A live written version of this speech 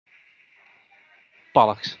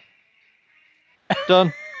Bollocks.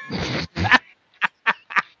 Done.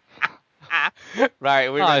 Right,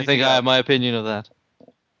 we're ready I think to go. I have my opinion of that.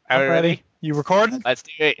 Are we ready? You recording? Let's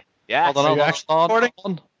do it. Yeah. Hold on. Recording?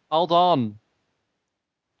 Hold on.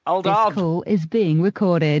 Hold This on. call is being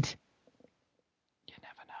recorded. You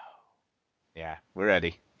never know. Yeah, we're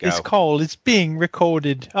ready. Go. It's cold. It's being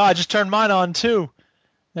recorded. Oh, I just turned mine on too.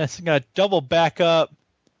 That's gonna double back up.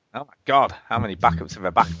 Oh my God, how many backups of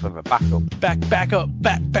a backup of a backup? Back up.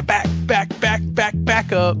 Back up.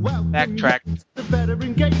 Backtrack. The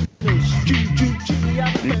veteran gamers, Jimmy,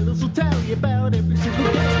 other fellas will tell you about every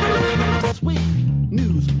single game. Sweet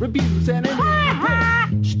news, reviews, and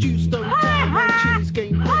anything. Stu Storytime and Chili's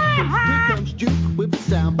game. Here comes Duke with the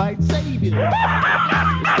soundbite savior.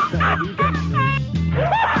 Veteran gamers.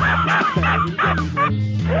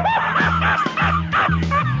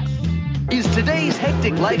 Is today's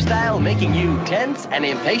hectic lifestyle making you tense and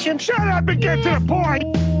impatient? Shut up and get to the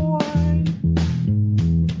point!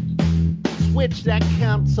 Switch that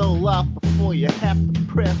console off before you have to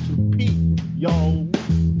press repeat, yo.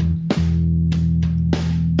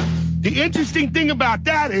 The interesting thing about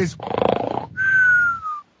that is...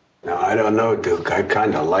 No, I don't know, Duke. I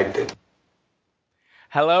kind of liked it.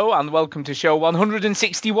 Hello and welcome to show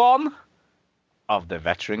 161 of the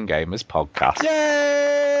Veteran Gamers Podcast. Yeah.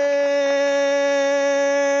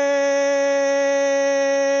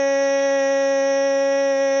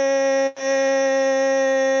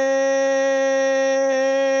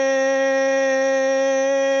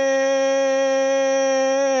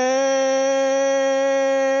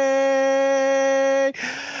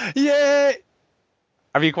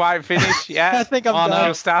 Have you quite finished yet? I think I'm done.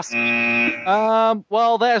 Just ask.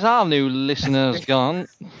 Well, there's our new listeners gone.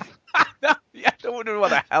 Yeah, I don't wonder what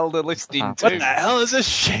the hell they're listening to. What the hell is this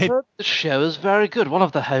shit? The show is very good. One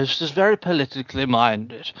of the hosts is very politically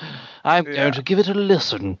minded. I'm going to give it a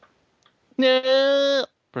listen. Yeah.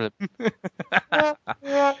 Brilliant.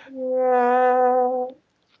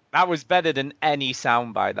 That was better than any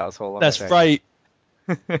soundbite. That's all I'm That's saying. right.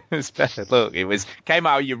 It's better. Look, came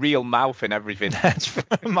out of your real mouth and everything. That's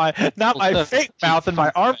not my fake mouth and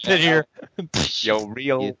my armpit here. Your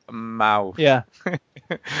real mouth. Yeah.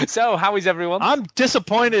 So, how is everyone? I'm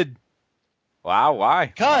disappointed. Wow, why?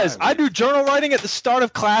 Because I do journal writing at the start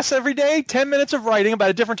of class every day, 10 minutes of writing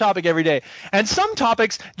about a different topic every day. And some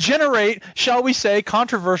topics generate, shall we say,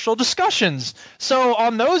 controversial discussions. So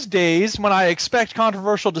on those days when I expect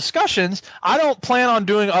controversial discussions, I don't plan on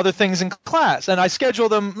doing other things in class. And I schedule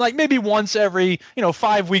them like maybe once every,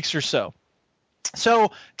 5 weeks or so.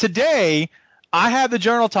 So today I have the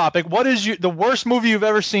journal topic, what is the worst movie you've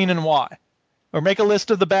ever seen and why? Or make a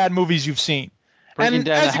list of the bad movies you've seen. Bringing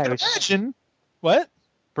down as the you can house. imagine, what?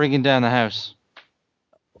 Bringing down the house.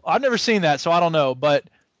 I've never seen that, so I don't know. But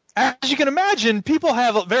as you can imagine, people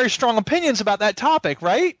have very strong opinions about that topic,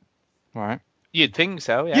 right? Right. You'd think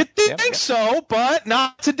so, yeah. You'd think so, but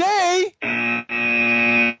not today.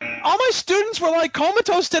 All my students were like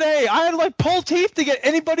comatose today. I had to like pull teeth to get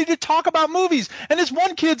anybody to talk about movies. And this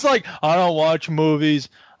one kid's like, I don't watch movies.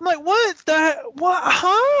 I'm like, what?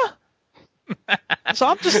 Huh? So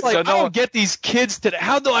I'm just like, I don't get these kids today.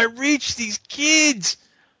 How do I reach these kids?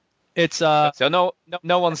 It's So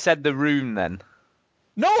no one said The Room then.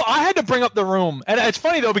 No, I had to bring up The Room. And it's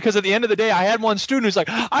funny though, because at the end of the day I had one student who's like,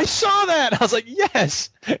 I saw that. I was like, yes.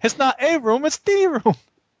 It's not a room, it's the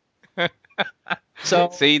room. So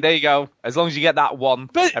see, there you go. As long as you get that one.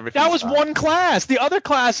 But that was one class. The other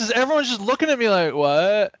classes, everyone's just looking at me like,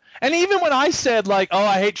 what? And even when I said, like, oh,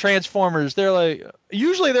 I hate Transformers, they're like,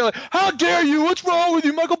 how dare you? What's wrong with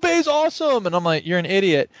you? Michael Bay's awesome. And I'm like, you're an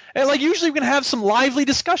idiot. And, like, usually we can have some lively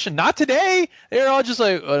discussion. Not today. They're all just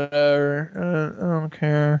like, whatever. I don't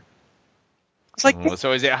care. It's like,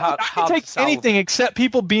 so is it hard, I can take anything except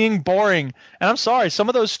people being boring. And I'm sorry, some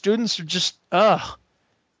of those students are just, ugh.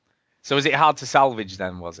 So is it hard to salvage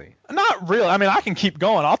then, was he? Not really. I mean, I can keep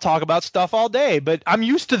going. I'll talk about stuff all day, but I'm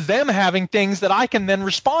used to them having things that I can then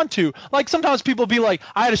respond to. Like sometimes people be like,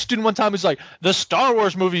 I had a student one time who's like, the Star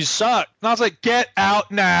Wars movies suck. And I was like, get out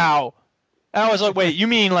now. And I was like, wait, you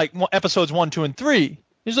mean like episodes 1, 2, and 3?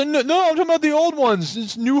 He's like, no, I'm talking about the old ones.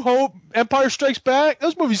 It's New Hope, Empire Strikes Back.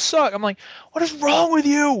 Those movies suck. I'm like, what is wrong with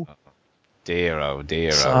you? Dear, oh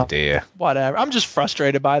dear, oh dear. Whatever. I'm just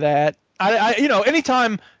frustrated by that. I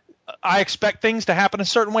anytime I expect things to happen a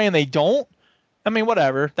certain way and they don't, I mean,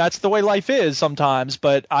 whatever. That's the way life is sometimes,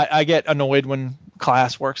 but I get annoyed when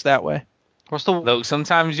class works that way. Look,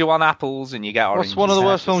 sometimes you want apples and you get oranges. What's one of the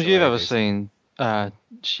worst films you've ever seen,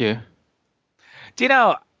 Stu? Do you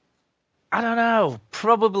know, I don't know,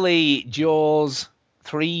 probably Jaws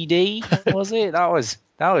 3D, was it? That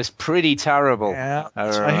That was pretty terrible. Yeah, I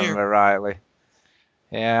that's what I hear. remember rightly.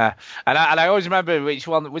 Yeah, and I always remember which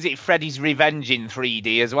one was it. Freddy's Revenge in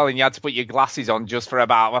 3D as well, and you had to put your glasses on just for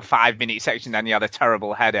about a 5-minute section, then you had a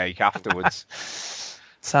terrible headache afterwards.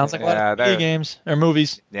 Sounds like a lot of video games or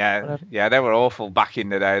movies. Yeah, they were awful back in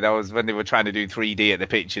the day. That was when they were trying to do 3D at the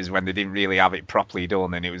pictures when they didn't really have it properly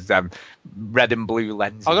done, and it was red and blue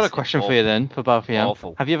lenses. I've got a question for you then, for both of you.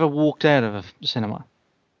 Awful. Have you ever walked out of a cinema?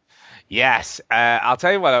 Yes, I'll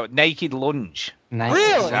tell you what. Naked Lunch.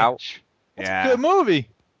 Really? Ouch. It's a good movie.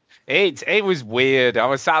 It was weird. I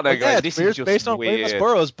was sat there going, "This is just based on weird." William S.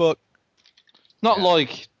 Burroughs' book. Not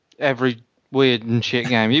like every weird and shit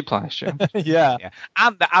game you play, Stu. Yeah.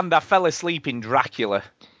 And I fell asleep in Dracula.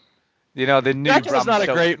 You know, the new Dracula's Bram not a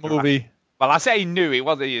Stoker great Dracula. movie. Well, I say new.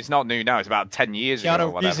 It's not new now. It's about 10 years ago or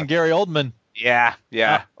Keanu whatever. Reeves and Gary Oldman. Yeah.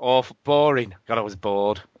 Awful, boring. God, I was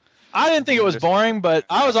bored. I didn't think it was boring, but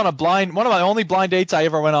I was on one of my only blind dates I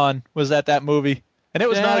ever went on was at that movie. And it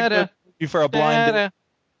was not a good movie for a blind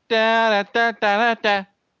date.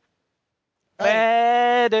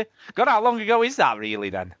 God, how long ago is that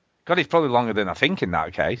really then? God, it's probably longer than I think in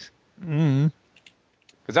that case. Mm-hmm.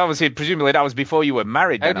 Because obviously, presumably that was before you were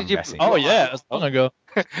married then, I'm guessing. Oh, yeah, it was long ago.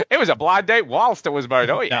 It was a blind date whilst I was married,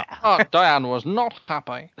 oh yeah. Oh, Diane was not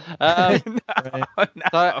happy.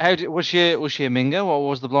 So was she a mingo? What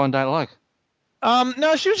was the blind date like?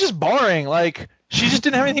 No, she was just boring. Like, she just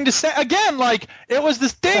didn't have anything to say. Again, like, it was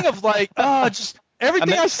this thing of like, just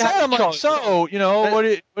everything I said, I'm like, so, you know, what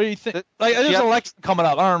do you think? Like, there's an election coming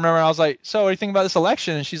up. I don't remember. I was like, so what do you think about this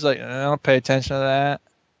election? And she's like, I don't pay attention to that.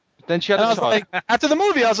 Then she had and a I was child. like, after the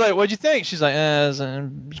movie, I was like, what'd you think? She's like,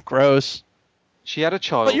 it's gross. She had a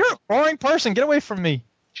child. But you're a boring person. Get away from me.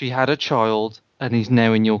 She had a child, and he's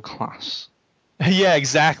now in your class. Yeah,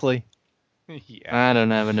 exactly. Yeah. I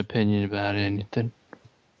don't have an opinion about anything.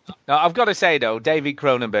 No, I've got to say though, David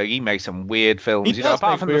Cronenberg, he makes some weird films. He You know, does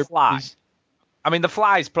apart make from The weird Fly. movies. I mean, The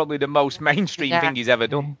Fly is probably the most mainstream thing he's ever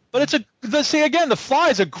done. But see again, The Fly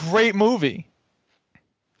is a great movie.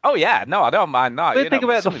 Oh yeah, no, I don't mind that. The thing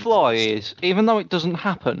about The Fly is, even though it doesn't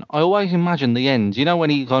happen, I always imagine the end. You know, when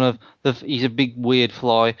he kind of he's a big weird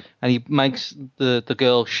fly, and he makes the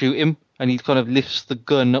girl shoot him, and he kind of lifts the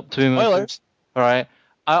gun up to him. Spoilers. All right.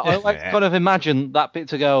 I like to kind of imagine that bit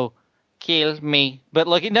to go, kill me, but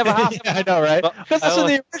like it never happens. Yeah, I know, right? Because that's in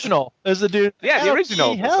the original. There's the dude. Yeah, the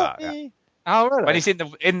original. Help me. Oh, really? When he's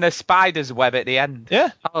in the spider's web at the end. Yeah.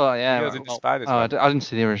 Oh, yeah. He goes into spider's I web. didn't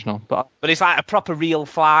see the original, but But it's like a proper real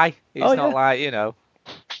fly. It's not like, you know,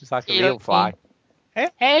 it's like a real fly.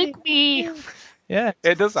 Help me. Yeah.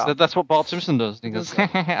 It does that. so that's what Bart Simpson does. He goes,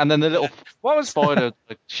 and then the little spider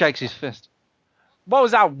shakes his fist. What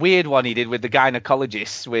was that weird one he did with the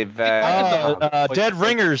gynecologist with... Dead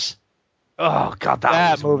Ringers. Oh, God,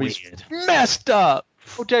 that was movie's weird. messed up.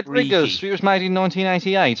 Oh, Dead Riggers. It was made in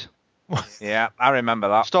 1988. Yeah, I remember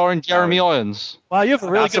that. Starring Jeremy Irons. Wow, you have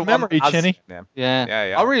a really That's the good one memory, as- Chinny.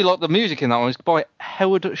 Yeah. I really like the music in that one. It's by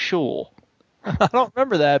Howard Shaw. I don't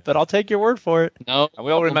remember that, but I'll take your word for it. No. And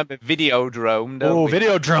we all remember Videodrome, don't Oh, we?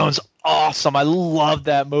 Videodrome's awesome. I love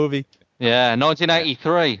that movie. Yeah,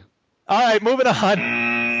 1983. All right, moving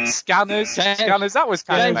on. Scanners, that was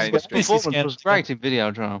kind of mainstream. Performance was great in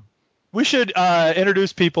Videodrome. We should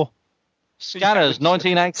introduce people. Scanners,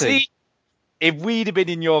 1980. See, if we'd have been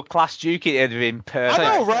in your class, Duke, it'd have been perfect.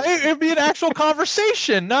 I know, right? It'd be an actual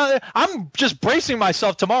conversation. No, I'm just bracing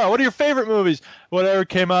myself tomorrow. What are your favorite movies? Whatever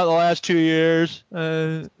came out the last 2 years.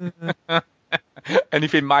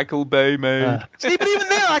 Anything Michael Bay made. See, but even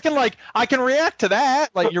there, I can react to that.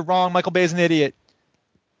 Like, you're wrong. Michael Bay's an idiot.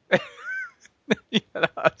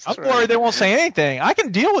 I'm worried they won't say anything. I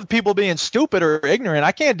can deal with people being stupid or ignorant.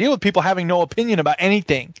 I can't deal with people having no opinion about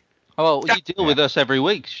anything. Oh, well, you deal with us every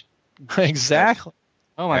week. Exactly.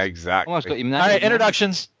 Exactly. Almost got him All now. right,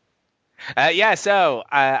 introductions. So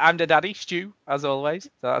I'm the daddy, Stu, as always. So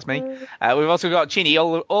that's me. We've also got Chinny,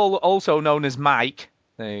 also known as Mike.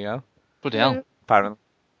 There you go. Bloody hell. Apparently.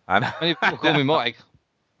 I know. Many people call me Mike.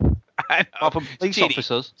 I know. Apart from police Chinny.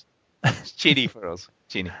 officers. Chinny for us.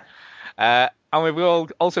 Chinny. And we've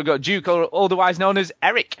also got Duke, otherwise known as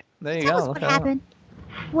Eric. There you Tell go. us what happened.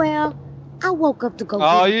 Well, I woke up to go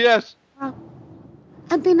Oh, get it, yes.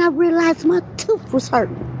 and then I realized my tooth was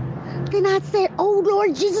hurting. Then I said, oh,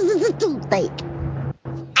 Lord Jesus, it's a toothache.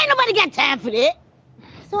 Ain't nobody got time for that.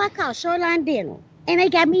 So I called Shoreline Dental, and they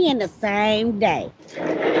got me in the same day.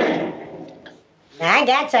 I ain't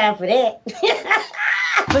got time for that.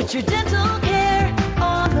 Put your dental care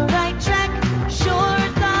on the right track.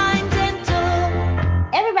 Shoreline Dental.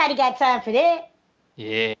 Everybody got time for that.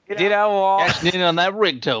 Yeah. You know what? Cashing in on that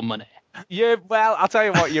ringtone money. Yeah, well, I'll tell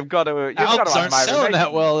you what, you've got to Albums aren't admire it. selling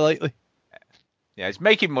that well lately. Yeah, it's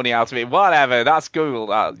making money out of it. Whatever, that's cool.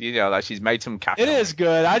 That she's made some cash. It on is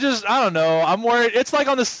good. I don't know. I'm worried. It's like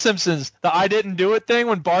on The Simpsons, the I didn't do it thing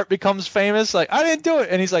when Bart becomes famous. Like, I didn't do it.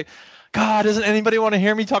 And he's like, God, doesn't anybody want to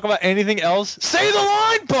hear me talk about anything else? Say the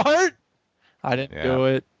line, Bart! I didn't do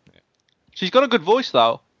it. She's got a good voice,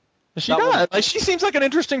 though. She does. Like, she seems like an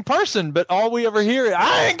interesting person, but all we ever hear is,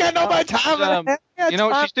 I ain't got nobody time for that. You know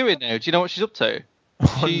what she's doing now? Do you know what she's up to?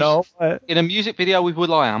 She's no. What? in a music video with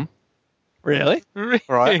will.i.am. Really?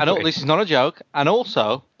 Right. And this is not a joke. And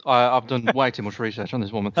also, I've done way too much research on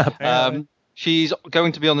this woman. She's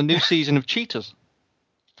going to be on the new season of Cheaters.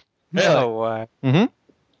 No way.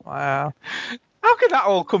 Mm-hmm. Wow. How could that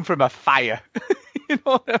all come from a fire? You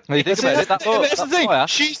know what I mean? That's the thing.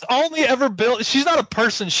 She's only ever built. She's not a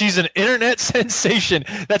person. She's an internet sensation.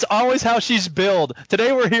 That's always how she's billed.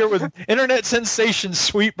 Today we're here with internet sensation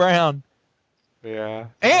Sweet Brown. Yeah.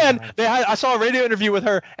 And I saw a radio interview with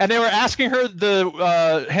her, and they were asking her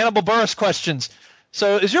the Hannibal Buress questions.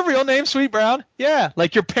 So, is your real name Sweet Brown? Yeah.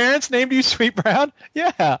 Like, your parents named you Sweet Brown?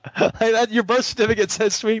 Yeah. Like that, your birth certificate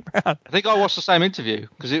says Sweet Brown. I think I watched the same interview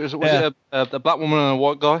because it was it a black woman and a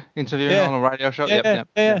white guy interviewing on a radio show? Yeah.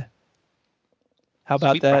 How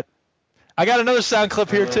about Sweet that? I got another sound clip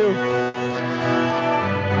here, too.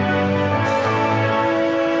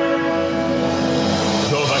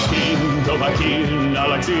 Tovakin,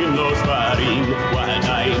 Alexin los farin,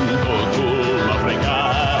 Wahanain, Otul,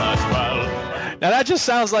 Africa, Aspal. Now that just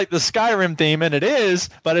sounds like the Skyrim theme, and it is,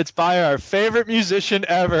 but it's by our favorite musician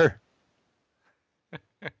ever.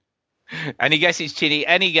 Any guesses, Chinny?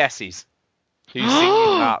 Any guesses? Who's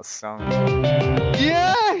singing that song?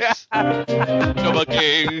 Yes! Nova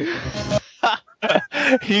King.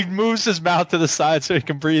 He moves his mouth to the side so he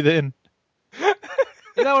can breathe in.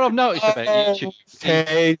 You know what I've noticed about YouTube?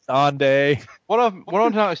 Hey, Sunday. What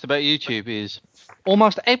I've noticed about YouTube is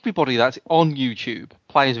almost everybody that's on YouTube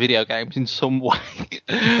plays video games in some way,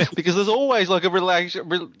 because there's always like a relation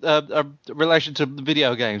to the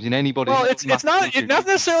video games in anybody. Well, it's not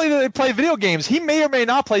necessarily that they play video games. He may or may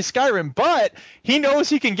not play Skyrim, but he knows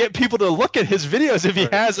he can get people to look at his videos if he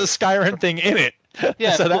has a Skyrim thing in it.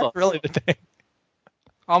 Yeah, so that's really the thing.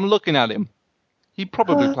 I'm looking at him. He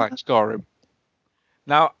probably played Skyrim.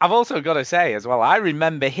 Now, I've also got to say as well, I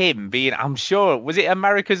remember him being, I'm sure, was it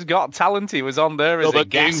America's Got Talent? He was on there as a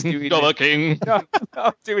guest doing the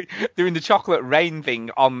Chocolate Rain thing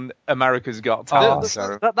on America's Got Talent.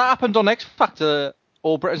 That happened on X Factor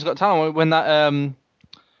or Britain's Got Talent when that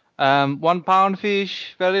 £1 pound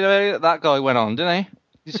fish, that guy went on, didn't he?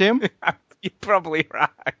 You see him? You're probably right.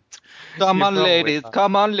 Come on, ladies.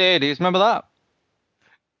 Remember that?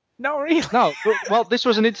 No, really? No. Well, this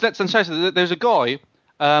was an internet sensation. There's a guy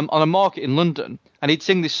on a market in London, and he'd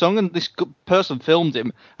sing this song, and this person filmed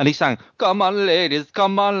him, and he sang, come on, ladies,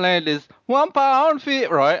 £1 pound fish,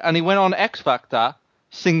 right? And he went on X Factor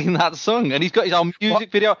singing that song, and he's got his own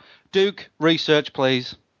music video. Duke, research,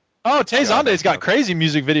 please. Oh, Tay Zonde's got crazy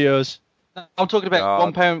music videos. I'm talking about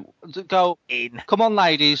 £1 pound. Go in. Come on,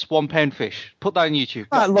 ladies, £1 pound fish. Put that on YouTube.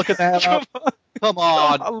 Look at that. Come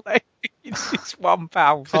on. It's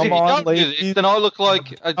 £1. Come on, ladies. Then I look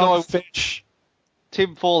like a guy with fish.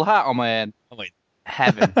 tinfoil hat on my head.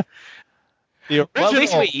 Heaven. Well,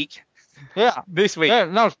 this week. Yeah. This week. Yeah,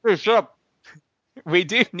 no, shut up. We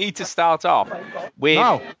do need to start off with.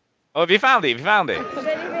 No. Oh, have you found it?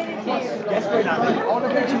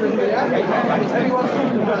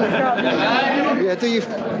 Yeah, do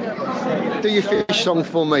your fish song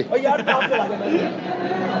for me.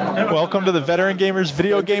 Welcome to the Veteran Gamers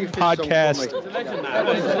Video Game Podcast.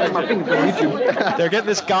 They're getting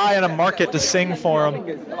this guy in a market to sing for them.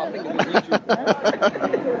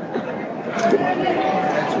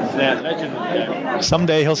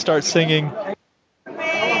 Someday he'll start singing.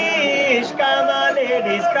 Fish, come on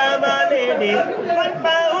ladies, £1 pound fish,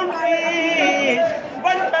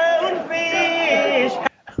 £1 pound fish.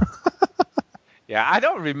 Yeah, I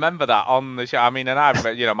don't remember that on the show. I mean,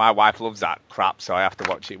 and my wife loves that crap, so I have to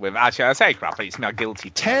watch it with. Actually, I say crap, it's not guilty.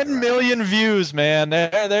 10 million views, man.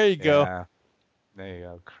 There you go. Yeah. There you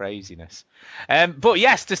go, craziness. But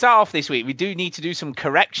yes, to start off this week, we do need to do some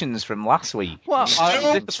corrections from last week. Well,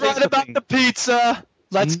 let's write about the pizza.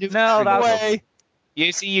 Let's give it away.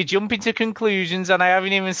 You see, you jump into conclusions, and I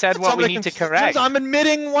haven't even said what we need to correct. I'm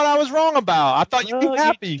admitting what I was wrong about. I thought you'd be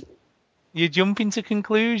happy. You jump into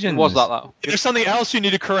conclusions. Was that though? There's something else you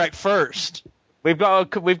need to correct first. We've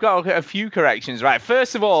got a few corrections, right?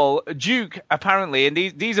 First of all, Duke apparently, and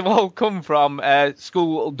these have all come from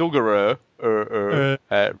School Duggaroo,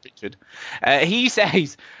 Richard. He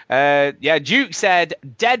says, Duke said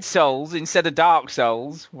Dead Souls instead of Dark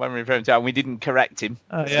Souls when referring to how we didn't correct him.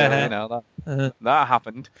 Oh, yeah. So, that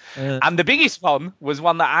happened. And the biggest one was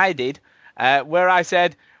one that I did, where I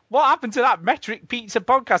said, what happened to that Metric Pizza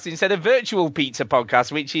podcast instead of Virtual Pizza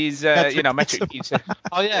podcast, which is, Metric Pizza.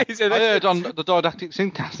 Oh, yeah. I heard on the Didactic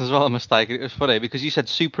Syncast as well a mistake. It was funny because you said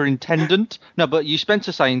superintendent. No, but you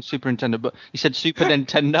Spencer saying superintendent, but you said Super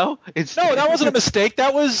Nintendo. No, that wasn't a mistake.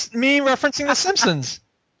 That was me referencing The Simpsons.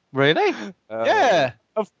 Really? Yeah.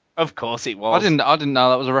 Of course it was. I didn't know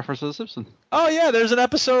that was a reference to The Simpsons. Oh, yeah, there's an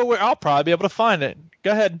episode where I'll probably be able to find it.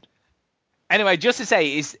 Go ahead. Anyway, just to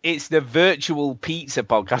say, it's the Virtual Pizza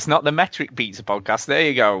podcast, not the Metric Pizza podcast. There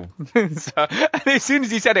you go. So, and as soon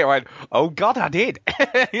as he said it, I went, "Oh God, I did."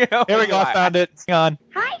 Here we go. I found it. Hang on.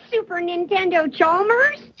 Hi, Super Nintendo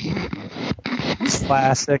Chalmers.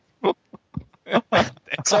 Classic.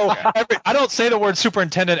 So I don't say the word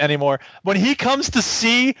superintendent anymore. When he comes to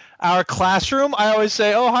see our classroom, I always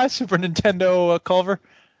say, "Oh, hi, Super Nintendo Culver."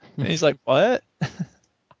 And he's like, "What?"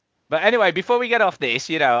 But anyway, before we get off this,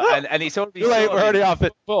 and it's already we're already off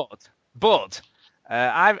it. But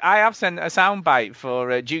I have sent a soundbite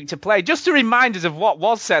for Duke to play, just to remind us of what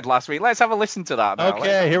was said last week. Let's have a listen to that now.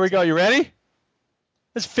 Okay, here we go. You ready?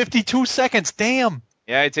 It's 52 seconds. Damn.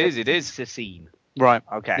 Yeah, it is. It is a scene. Right.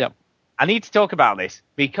 Okay. Yep. I need to talk about this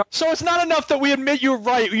because. So it's not enough that we admit you're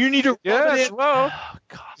right. You need to. Yes. Well,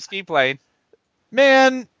 God. Just keep playing.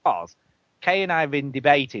 Man. Kay and I have been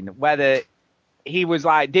debating whether he was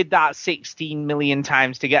like, did that 16 million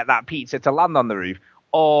times to get that pizza to land on the roof,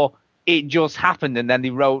 or it just happened and then he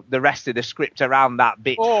wrote the rest of the script around that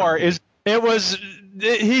bit. Or he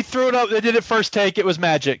threw it up, they did it first take, it was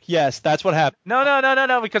magic. Yes, that's what happened.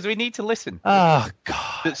 No, because we need to listen. Oh,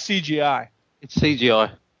 God. It's CGI. It's CGI.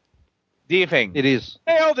 Do you think? It is.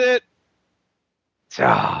 Nailed it. Do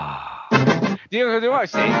you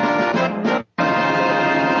watch this?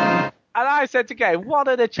 And I said to Kay, what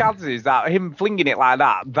are the chances that him flinging it like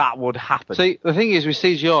that would happen? See, the thing is with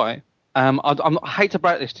CGI, I hate to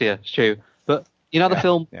break this to you, Stu, but you know the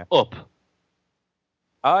film Up?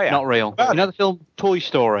 Oh, yeah. Not real. You know the film Toy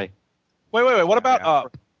Story? Wait. What about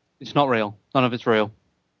Up? It's not real. None of it's real.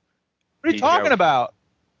 What are you talking about?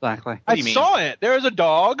 Exactly. I saw it. There's a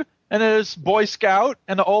dog, and there's Boy Scout,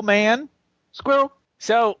 and the old man. Squirrel.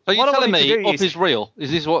 So you're telling me Up is real?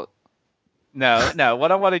 Is this what... No.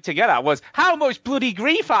 What I wanted to get at was how much bloody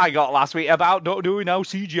grief I got last week about not doing how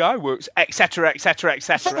CGI works, etc.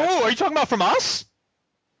 Oh, are you talking about from us?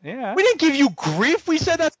 Yeah. We didn't give you grief. We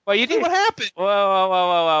said that's you did. What happened.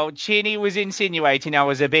 Whoa. Chinny was insinuating I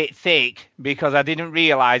was a bit thick because I didn't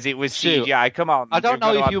realise it was CGI. Come on. I don't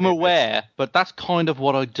know if you're aware, but that's kind of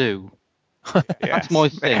what I do. That's my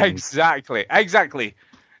thing. Exactly.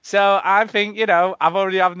 So I think, I've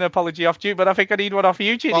already had an apology off you, but I think I need one off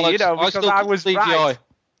you, Chinny, because I was right.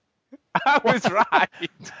 I was right.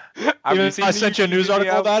 I sent you a news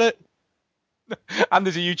article about it. And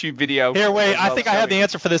there's a YouTube video. Here, wait, I think I have the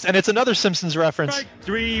answer for this, and it's another Simpsons reference. Strike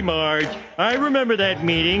 3, Marge. I remember that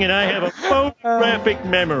meeting, and I have a photographic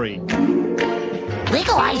memory.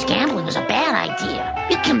 Legalized gambling is a bad idea.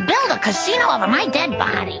 You can build a casino over my dead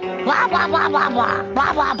body. Blah, blah, blah, blah, blah.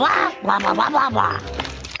 Blah, blah, blah. Blah, blah, blah, blah, blah.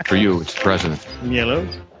 For you, it's the president. Yellow.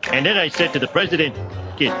 And then I said to the president,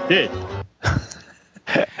 get this.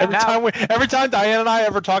 Every time Diane and I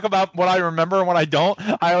ever talk about what I remember and what I don't,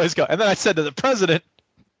 I always go, and then I said to the president,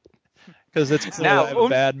 because it's I have a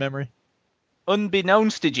bad memory.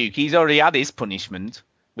 Unbeknownst to Duke, he's already had his punishment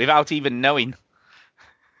without even knowing.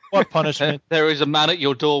 What punishment? There is a man at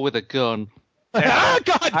your door with a gun. Ah,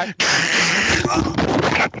 God!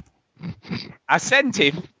 I sent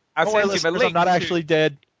him a link. I'm not actually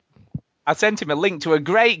dead. I sent him a link to a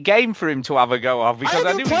great game for him to have a go of because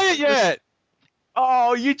I didn't play it yet.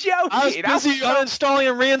 Oh, you're joking! I was busy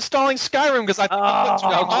uninstalling and reinstalling Skyrim because I thought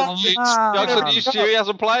joke's on you, Stu. He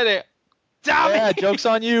hasn't played it. Damn it! Joke's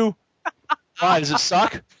on you. Why, does it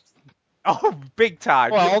suck? Oh, big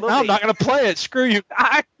time. Well, I'm not going to play it. Screw you.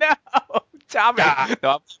 I know. Damn it.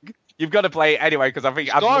 No, you've got to play it anyway because I think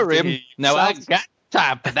Skyrim. No, I got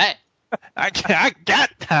time for that. I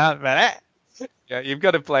got time for that. Yeah, you've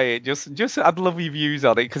got to play it. Just I'd love your views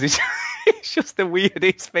on it because it's just the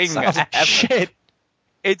weirdest thing ever. Shit.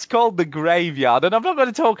 It's called The Graveyard, and I'm not going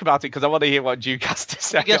to talk about it because I want to hear what Duke has to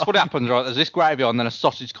say. Guess what happens, right? There's this graveyard, and then a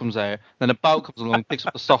sausage comes out, then a boat comes along, picks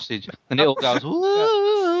up the sausage, and it all goes,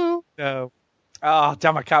 woo! No. Oh,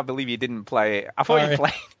 damn, I can't believe you didn't play it. I thought you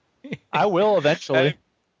played it. I will eventually.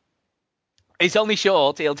 It's only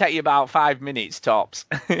short. It'll take you about 5 minutes tops,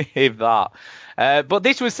 if that. But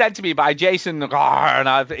this was sent to me by Jason,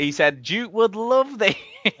 and he said Duke would love this.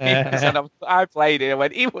 And I played it and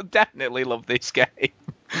went, he would definitely love this game.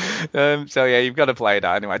 So yeah, you've got to play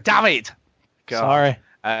that anyway. Damn it! God. Sorry.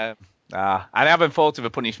 I haven't thought of a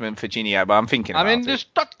punishment for Ginny yet, but I'm thinking about it. I'm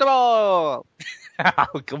indestructible!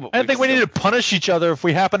 I'll come up I with think we need to something. punish each other if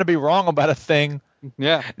we happen to be wrong about a thing.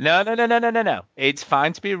 Yeah. No. It's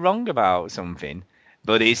fine to be wrong about something,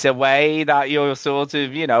 but it's a way that you'll sort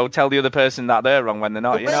of, tell the other person that they're wrong when they're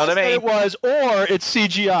not. You know what I mean? It was, or it's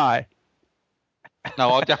CGI.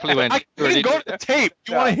 No, I definitely went. I didn't go to the tape.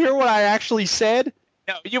 You want to hear what I actually said?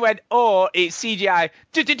 No, you went, or it's CGI.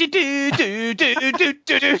 It's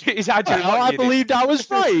actually Well, I believed I was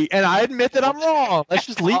right, and I admit that I'm wrong. Let's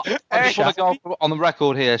just leave it. I just want to go on the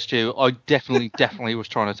record here, Stu. I definitely was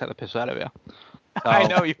trying to take the piss out of you. So, I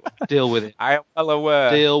know you. Deal with it. I am well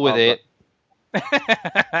aware. Deal with it.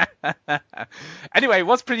 Anyway,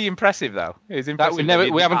 what's pretty impressive though is impressive.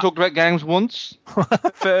 We haven't talked about games once.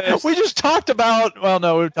 First, We just talked about. Well,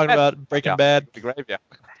 no, we were talking about Breaking Bad. The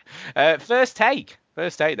graveyard. First take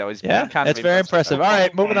though is Yeah, kind that's of very impressive. All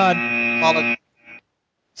right, moving on.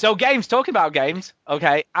 So games, talking about games.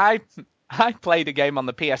 Okay, I played a game on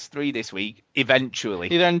the PS3 this week. Eventually,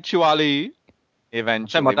 Which was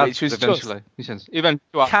eventually. He says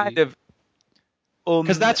eventually. kind of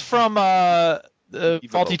Because that's from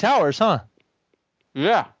Faulty Towers, huh?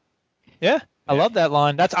 Yeah. Yeah, I love that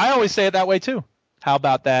line. I always say it that way too. How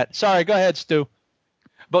about that? Sorry, go ahead, Stu.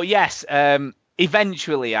 But yes,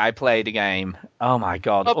 eventually I played a game. Oh my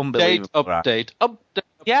god, unbelievable. Update.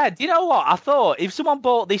 Yeah, do you know what? I thought if someone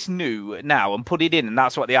bought this new now and put it in and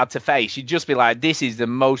that's what they had to face, you'd just be like, this is the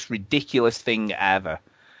most ridiculous thing ever.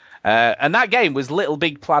 And that game was Little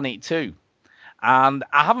Big Planet 2. And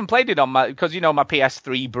I haven't played it on because my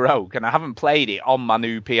PS3 broke, and I haven't played it on my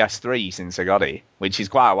new PS3 since I got it, which is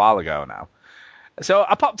quite a while ago now. So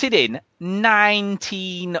I popped it in,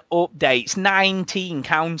 19 updates, 19,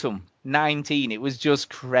 count them, 19. It was just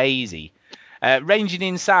crazy. Ranging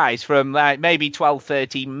in size from like maybe 12,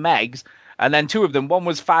 13 megs, and then two of them, one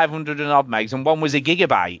was 500 and odd megs, and one was a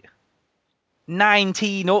gigabyte.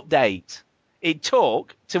 19 updates. It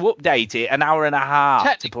took to update it an hour and a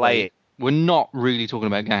half to play it. We're not really talking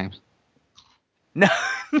about games. No,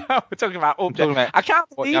 we're talking about updates. I can't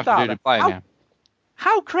What you believe have to do that. to play a game.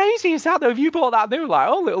 How crazy is that, though? If you bought that new,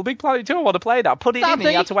 like, Little Big Planet 2, I want to play that. Put it in and you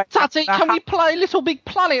have to wait. Daddy, can we play Little Big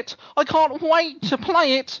Planet? I can't wait to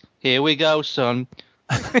play it. Here we go, son.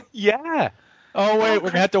 Yeah. Oh, wait, we're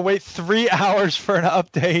going to have to wait 3 hours for an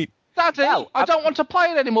update. Daddy, I don't want to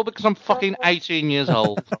play it anymore because I'm fucking 18 years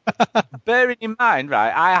old. Bearing in mind,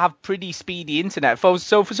 right, I have pretty speedy internet.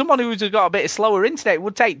 So for someone who's got a bit of slower internet, it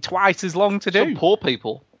would take twice as long to do. Some poor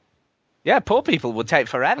people. Yeah, poor people would take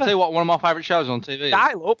forever. I'll tell you what, one of my favourite shows on TV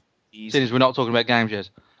Dial up. Seeing as we're not talking about games yet.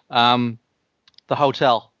 The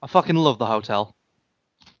Hotel. I fucking love The Hotel.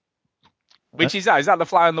 Which is that? Is that the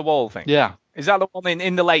fly on the wall thing? Yeah. Is that the one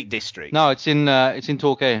in the Lake District? No, it's in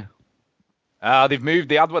Torquay. They've moved.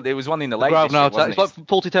 There was one in the Lake Grosvenor District, Hotel. It's like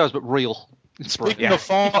Faulty Towers, but real. Speaking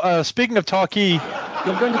of Torquay,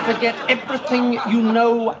 you're going to forget everything you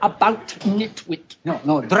know about Nitwit.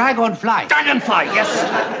 No, Dragonfly. Dragonfly,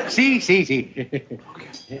 yes. See.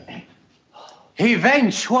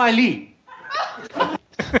 Eventually.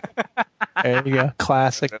 There you go.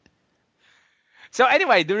 Classic. So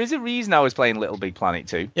anyway, there is a reason I was playing Little Big Planet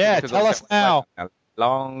 2. Yeah, tell us now.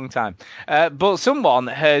 Long time. But someone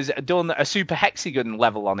has done a super hexagon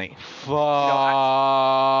level on it. Fuck.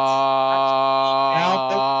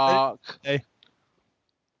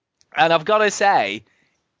 And I've got to say,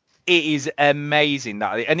 it is amazing.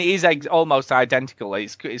 And it is almost identical.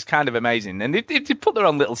 It's kind of amazing. And they put their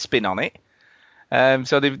own little spin on it.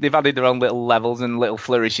 So they've added their own little levels and little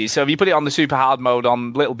flourishes. So if you put it on the super hard mode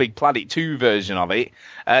on Little Big Planet 2 version of it,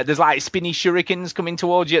 there's like spinny shurikens coming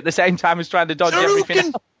towards you at the same time as trying to dodge everything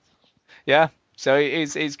else. Yeah, so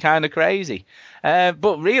it's kind of crazy.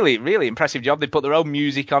 But really, really impressive job. They put their own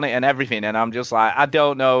music on it and everything, and I'm just like, I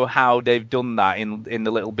don't know how they've done that in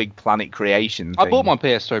the Little Big Planet creation thing. I bought my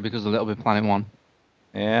PS3 because of Little Big Planet 1.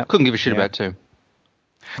 Yeah. Couldn't give a shit about 2.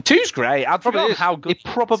 2's great. I'd forgotten how good it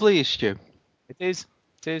probably is, Stu. It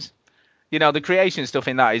is. You know, the creation stuff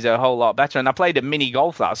in that is a whole lot better. And I played a mini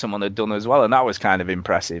golf that someone had done as well, and that was kind of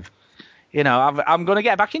impressive. You know, I'm going to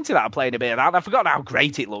get back into that. I played a bit of that. I forgot how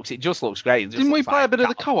great it looks. It just looks great. Didn't we play a bit of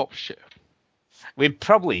the co-op shit? We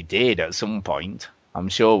probably did at some point. I'm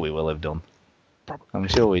sure we will have done. I'm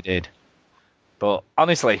sure we did. But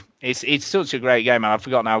honestly, it's such a great game, and I've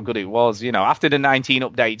forgotten how good it was. You know, after the 19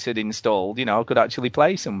 updates had installed, you know, I could actually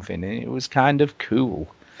play something. It was kind of cool.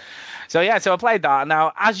 So yeah, so I played that.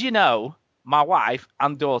 Now, as you know, my wife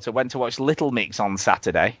and daughter went to watch Little Mix on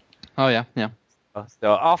Saturday. Oh yeah.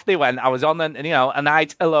 So off they went. I was on, a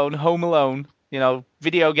night alone, home alone. You know,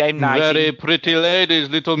 video game night. Very pretty ladies,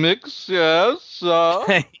 Little Mix. Yes.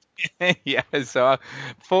 Yeah, so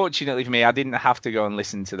fortunately for me, I didn't have to go and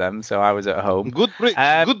listen to them, so I was at home. Good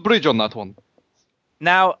bridge on that one.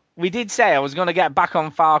 Now, we did say I was going to get back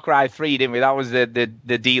on Far Cry 3, didn't we? That was the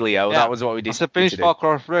dealio. Yeah. That was what we did. I said finish Far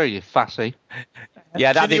Cry 3, you fassy.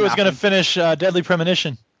 Yeah, that Jimmy was going to finish Deadly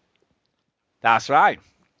Premonition. That's right.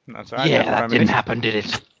 Yeah, that didn't happen, did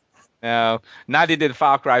it? No, neither did the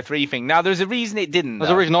Far Cry 3 thing. Now, there's a reason it didn't.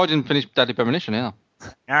 There's a reason I didn't finish Deadly Premonition, yeah.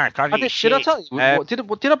 Did I tell you?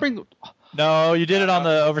 Did I bring... No, you did it on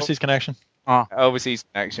the Overseas Connection. Oh. Overseas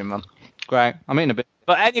Connection, man. Great. I'm in a bit.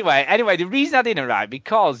 But anyway, the reason I didn't, right,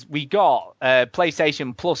 because we got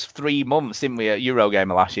PlayStation Plus 3 months, didn't we, at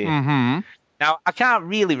Eurogamer last year? Mm-hmm. Now, I can't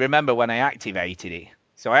really remember when I activated it.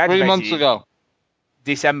 So I activated 3 months ago.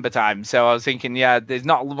 December time. So I was thinking, yeah, there's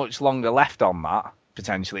not much longer left on that.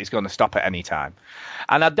 Potentially, it's going to stop at any time.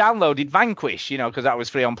 And I downloaded Vanquish, you know, because that was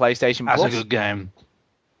free on PlayStation Plus. That's a good game.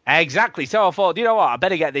 Exactly. So I thought, you know what, I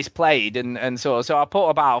better get this played, and so I put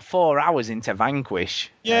about 4 hours into Vanquish.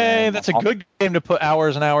 Yay, that's a good game to put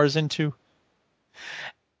hours and hours into.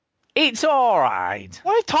 It's all right.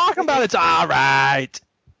 What are you talking about? It's all right.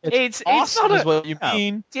 It's awesome not is what you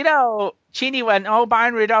mean. You know, Chini went,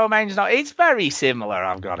 Binary Domain's not. It's very similar,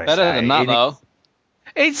 I've got to say. Better than that, though.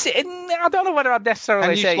 I don't know whether I'd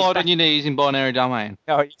necessarily say. Can you slide on your knees in Binary Domain?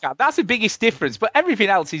 No, you can't. That's the biggest difference. But everything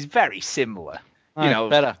else is very similar. Right, you know,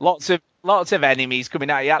 better. Lots of enemies coming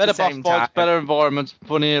at you at better the same boss time. fights, better environments,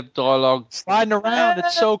 funnier dialogue, sliding around.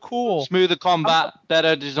 It's so cool. Smoother combat,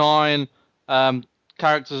 better design,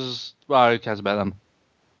 characters. Well, who cares about them?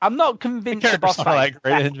 I'm not convinced the the boss not fight. that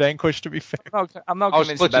great in Vanquish, to be fair. I'm not I was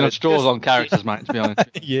convinced. splitting up straws on characters, mate. To be honest.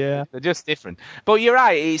 Yeah, they're just different. But you're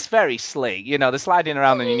right. It's very slick. You know, the sliding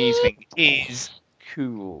around on your knees thing is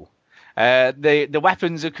cool. The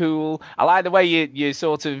weapons are cool. I like the way you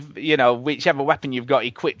sort of, you know, whichever weapon you've got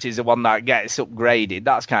equipped is the one that gets upgraded.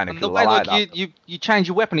 That's kind of cool. The way, I like that. You change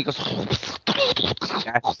your weapon, it goes.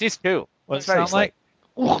 Yeah, it's cool. What does it sound like?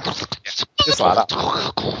 Just like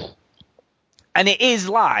that. And it is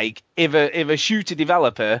like if a shooter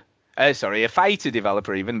developer, a fighter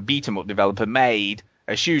developer, even beat 'em up developer made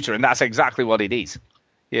a shooter, and that's exactly what it is.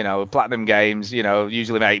 You know, Platinum Games, you know,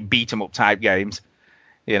 usually make beat 'em up type games.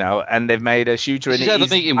 You know, and they've made a shooter. This is how the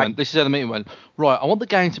meeting went. This is how the meeting went. Right, I want the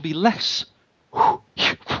game to be less. Right,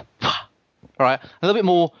 a little bit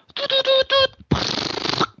more.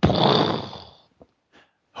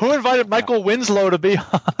 Who invited Michael Winslow to be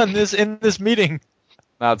on in this meeting?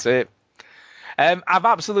 That's it. I've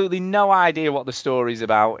absolutely no idea what the story's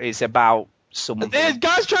about. It's about something. The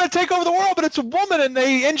guy's trying to take over the world, but it's a woman, and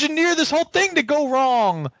they engineer this whole thing to go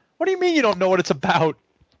wrong. What do you mean you don't know what it's about?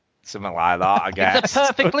 Something like that, I guess. It's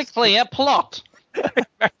a perfectly clear plot.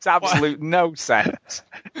 Makes absolute no sense.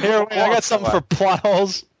 Here, I got something for plot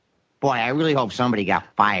holes. Boy, I really hope somebody got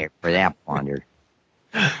fired for that blunder.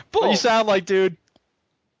 What you sound like, dude.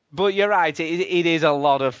 But you're right, it is a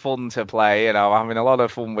lot of fun to play, you know, I'm having a lot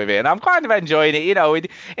of fun with it, and I'm kind of enjoying it, you know.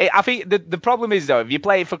 I think the problem is, though, if you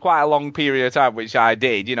play it for quite a long period of time, which I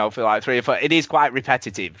did, you know, for like 3 or 4, it is quite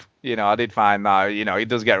repetitive. You know, I did find that, you know, it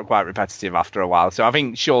does get quite repetitive after a while, so I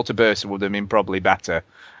think shorter bursts would have been probably better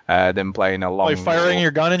than playing a long... Are you firing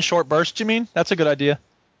your gun in short bursts, you mean? That's a good idea.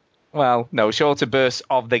 Well, no, shorter bursts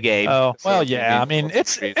of the game. Oh, well, yeah. I mean,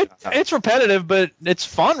 it's repetitive, but it's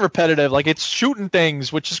fun repetitive. Like, it's shooting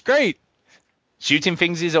things, which is great. Shooting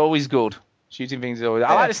things is always good.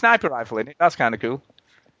 I like the sniper rifle in it. That's kind of cool.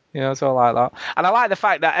 You know, so I like that. And I like the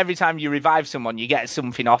fact that every time you revive someone, you get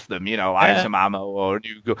something off them, you know, like some ammo or a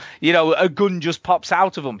new gun. You know, a gun just pops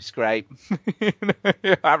out of them. It's great.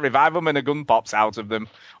 I revive them and a gun pops out of them.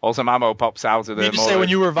 Or some ammo pops out of them. You just say when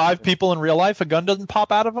you revive people in real life, a gun doesn't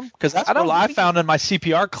pop out of them? Because that's what I found in my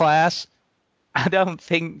CPR class. I don't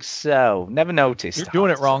think so. Never noticed. You're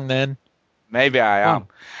doing it wrong then. Maybe I am.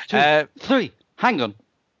 1, 2, 3. Hang on.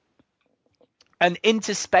 And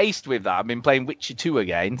interspaced with that, I've been playing Witcher 2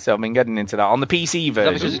 again, so I've been getting into that. On the PC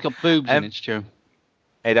version. Because it's got boobs in it, Stu.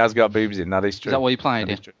 It has got boobs in, that is true. Is that what you're playing?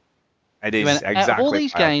 It is, exactly. Out of all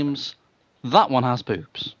these games, that one has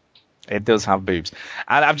boobs. It does have boobs.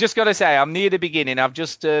 And I've just got to say, I'm near the beginning. I've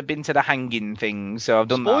just been to the hanging thing, so I've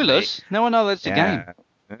done Spoilers? that. No one knows that's the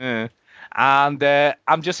game. And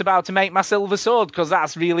I'm just about to make my silver sword because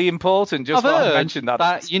that's really important. Just I've what I heard mentioned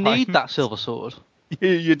that you need that silver sword.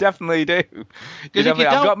 You definitely do. Because if you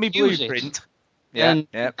I've don't got my use blueprint. Then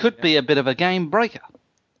it could be a bit of a game breaker.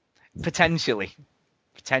 Potentially.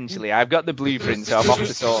 I've got the blueprint, so I'm off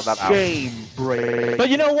to sort that out. Game break. But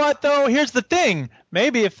you know what, though? Here's the thing.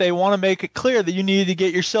 Maybe if they want to make it clear that you need to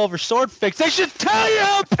get your silver sword fixed, they should tell you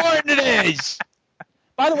how important it is.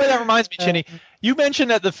 By the way, that reminds me, Chinny, you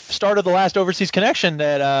mentioned at the start of the last Overseas Connection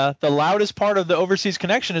that the loudest part of the Overseas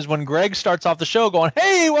Connection is when Greg starts off the show going,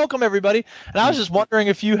 "Hey, welcome everybody." And I was just wondering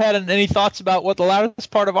if you had any thoughts about what the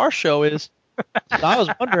loudest part of our show is. I was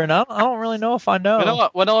wondering. I don't really know if I know. You know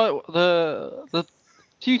what? The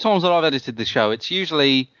few times that I've edited the show, it's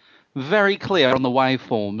usually very clear on the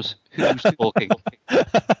waveforms who's talking.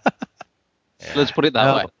 Let's put it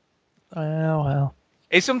that way. Well.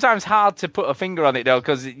 It's sometimes hard to put a finger on it, though,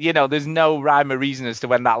 because, there's no rhyme or reason as to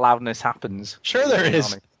when that loudness happens. Sure there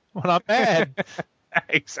is. When I'm mad.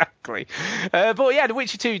 Exactly. But, yeah, The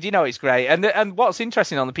Witcher 2, it's great. And what's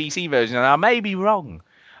interesting on the PC version, and I may be wrong,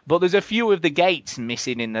 but there's a few of the gates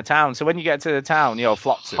missing in the town. So when you get to the town,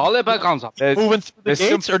 Flotsam. Moving through the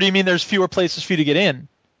gates, or do you mean there's fewer places for you to get in?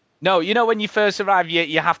 No, when you first arrive,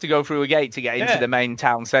 you have to go through a gate to get into the main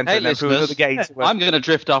town centre. Hey, and then through another gate. I'm going to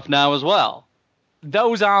drift off now as well.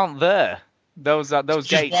 Those aren't there. Those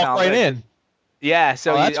gates walk aren't right there. in. Yeah,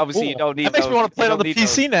 so cool. you don't need that makes me want to play it on the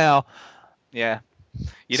PC now. Yeah.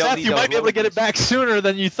 Seth, you might be able to get it back sooner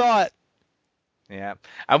than you thought. Yeah.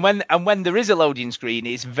 And when there is a loading screen,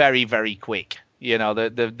 it's very, very quick. They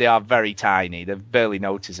are very tiny. They're barely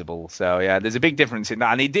noticeable. So, yeah, there's a big difference in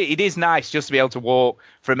that. And it is nice just to be able to walk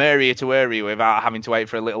from area to area without having to wait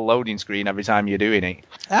for a little loading screen every time you're doing it.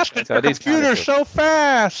 That's because your computer's so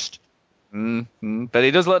fast. But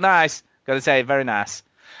it does look nice. Got to say, very nice.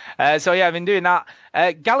 So, yeah, I've been doing that.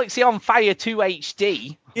 Galaxy on Fire 2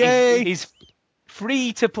 HD is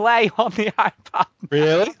free to play on the iPad.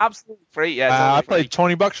 Really? Absolutely free, yeah. I paid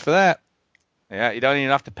 $20 for that. Yeah, you don't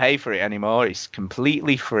even have to pay for it anymore. It's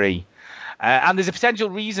completely free. And there's a potential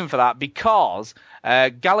reason for that because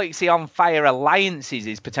Galaxy on Fire Alliances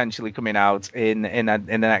is potentially coming out in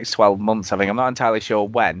the next 12 months, I think. I'm not entirely sure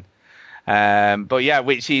when. But yeah,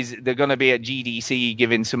 they're going to be at GDC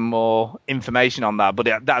giving some more information on that.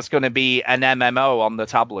 But that's going to be an MMO on the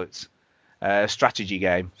tablets, strategy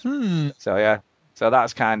game. So yeah, so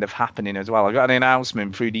that's kind of happening as well. I got an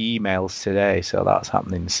announcement through the emails today, so that's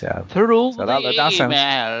happening. So through the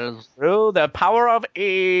emails, through the power of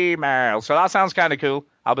email. So that sounds kind of cool.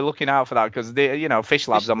 I'll be looking out for that because Fish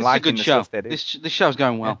Labs. I'm liking the stuff they do. This show's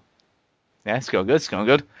going well. Yeah, it's going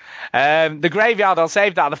good. The Graveyard, I'll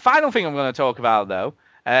save that. The final thing I'm going to talk about, though,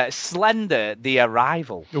 Slender, The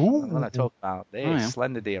Arrival. Ooh. I'm going to talk about this,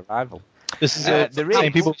 Slender, The Arrival. This is the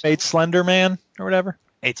same people who made Slender Man or whatever?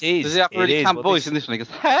 It is. Does he have a really camp voice in this one? He goes,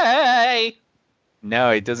 hey!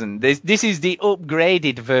 No, it doesn't. This is the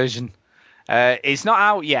upgraded version. It's not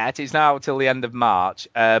out yet. It's not out till the end of March.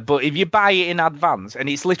 But if you buy it in advance, and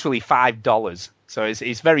it's literally $5, so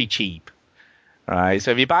it's very cheap. Right,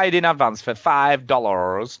 so if you buy it in advance for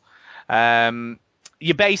 $5,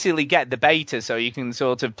 you basically get the beta, so you can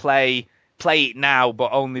sort of play it now,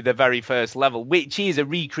 but only the very first level, which is a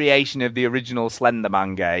recreation of the original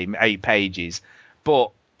Slenderman game, 8 pages.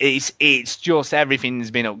 But it's just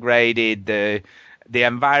everything's been upgraded. The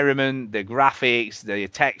environment, the graphics, the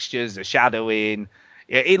textures, the shadowing.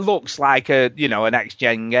 It looks like an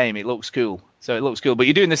next-gen game. It looks cool. So it looks cool, but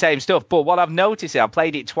you're doing the same stuff. But what I've noticed, I've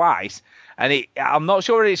played it twice. And I'm not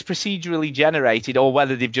sure it's procedurally generated or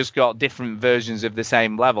whether they've just got different versions of the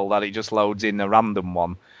same level that it just loads in a random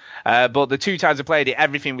one. But the 2 times I played it,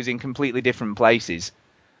 everything was in completely different places.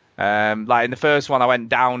 Like in the first one, I went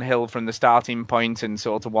downhill from the starting point and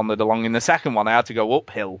sort of wandered along. In the second one, I had to go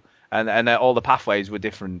uphill, and all the pathways were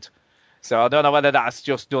different. So I don't know whether that's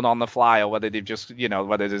just done on the fly or whether they've just,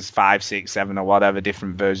 whether there's 5, 6, 7 or whatever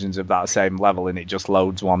different versions of that same level and it just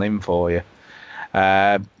loads one in for you.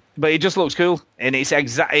 But it just looks cool, and it's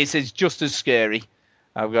just as scary,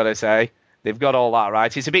 I've got to say. They've got all that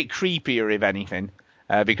right. It's a bit creepier, if anything,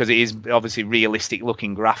 because it is obviously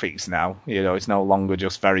realistic-looking graphics now. It's no longer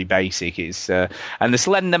just very basic. And the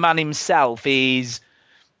Slender Man himself is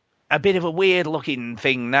a bit of a weird-looking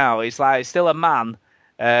thing now. It's still a man,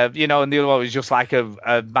 and the other one was just like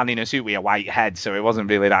a man in a suit with a white head, so it wasn't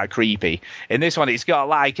really that creepy. In this one, it's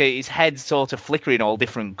got his head sort of flickering all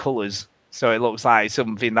different colours. So it looks like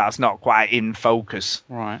something that's not quite in focus.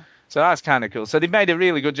 Right. So that's kind of cool. So they've made a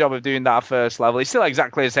really good job of doing that first level. It's still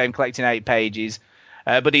exactly the same, collecting 8 pages.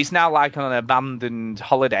 But it's now like on an abandoned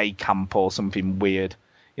holiday camp or something weird.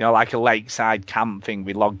 You know, like a lakeside camp thing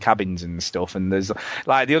with log cabins and stuff. And there's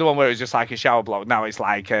like the other one where it was just like a shower block. Now it's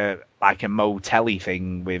like a motel-y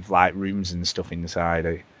thing with like rooms and stuff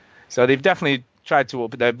inside. So they've definitely tried to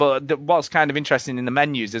up it there. But what's kind of interesting in the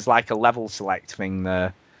menus, there's like a level select thing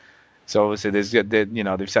there. So obviously they've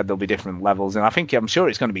said there'll be different levels, and I'm sure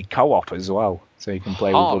it's going to be co-op as well, so you can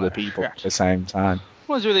play with other people at the same time.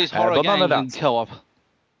 What's with these horror games in co-op?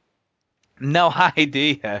 No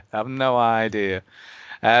idea. I have no idea.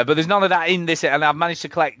 But there's none of that in this, and I've managed to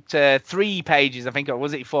collect 3 pages. I think, or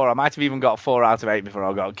was it 4? I might have even got 4 out of 8 before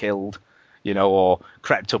I got killed, or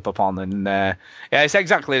crept up upon. And yeah, it's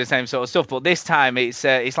exactly the same sort of stuff. But this time it's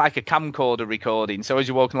like a camcorder recording. So as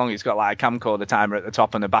you're walking along, it's got like a camcorder timer at the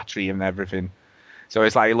top and a battery and everything. So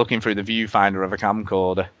it's like you're looking through the viewfinder of a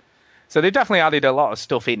camcorder. So they've definitely added a lot of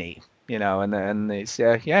stuff in it, and it's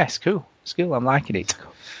it's cool. It's cool. I'm liking it.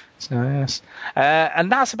 So yes,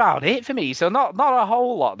 and that's about it for me. So not a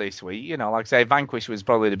whole lot this week. Like I say, Vanquish was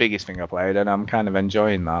probably the biggest thing I played, and I'm kind of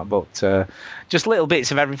enjoying that. But just little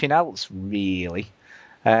bits of everything else, really.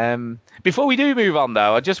 Before we do move on,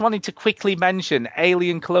 though, I just wanted to quickly mention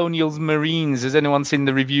Alien Colonials Marines. Has anyone seen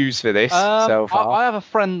the reviews for this so far? I have a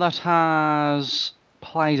friend that has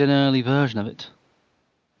played an early version of it.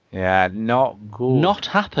 Yeah, not good. Not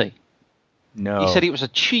happy. No. He said it was a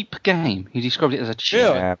cheap game. He described it as a cheap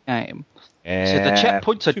game. Yeah. He said the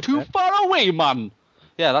checkpoints are too far away, man.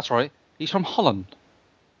 Yeah, that's right. He's from Holland.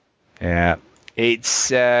 Yeah. It's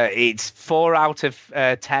 4 out of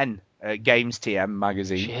 10 at Games TM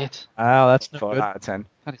magazine. Shit. Oh, that's not 4 good. out of 10.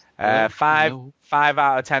 5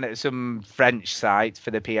 out of 10 at some French site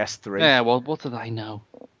for the PS3. Yeah, well, what do they know?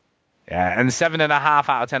 Yeah, and 7.5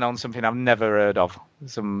 out of 10 on something I've never heard of.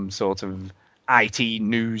 Some sort of IT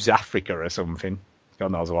News Africa or something.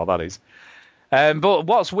 God knows what that is. But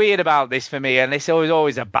what's weird about this for me, and this is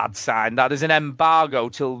always a bad sign, that there's an embargo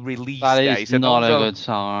till release day. That is not a good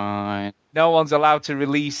sign. No one's allowed to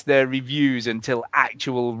release their reviews until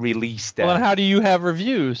actual release day. Well, and how do you have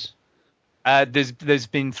reviews? There's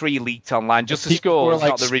been 3 leaked online, just the scores,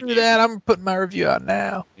 not the reviews. That, I'm putting my review out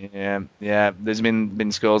now. Yeah. There's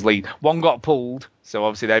been scores leaked. One got pulled, so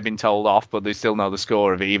obviously they've been told off, but they still know the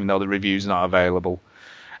score of it, even though the review's not available.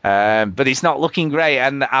 But it's not looking great,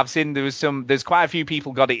 and I've seen there's quite a few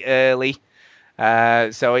people got it early,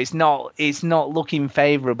 so it's not looking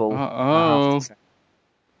favourable. What's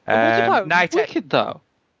about Wicked though?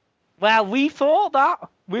 Well, we thought that,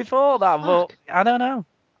 but I don't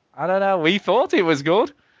know. We thought it was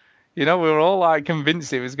good. We were all like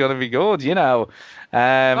convinced it was going to be good. That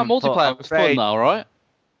multiplayer was fun though, right?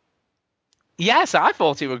 Yes, I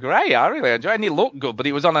thought it was great. I really enjoyed it. And it looked good, but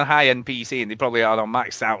it was on a high-end PC, and they probably had on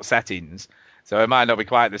maxed out settings, so it might not be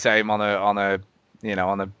quite the same on a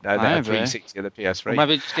 360 or the PS3. Or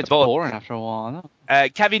maybe it just gets boring after a while.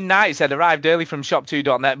 Kevin Knight said, arrived early from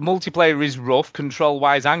shop2.net. Multiplayer is rough,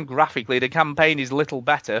 control-wise and graphically. The campaign is little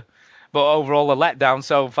better, but overall a letdown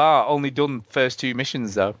so far. Only done first 2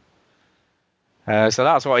 missions, though. So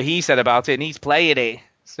that's what he said about it, and he's playing it.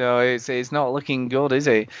 So it's not looking good, is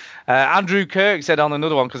it? Andrew Kirk said on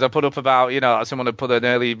another one, because I put up about, someone had put an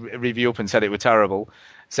early review up and said it were terrible.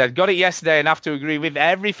 Said, got it yesterday and have to agree with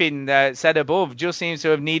everything said above. Just seems to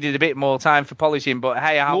have needed a bit more time for polishing, but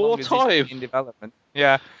hey, how long is this in development?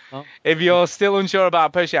 Yeah. Oh. If you're still unsure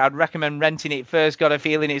about purchasing, I'd recommend renting it first. Got a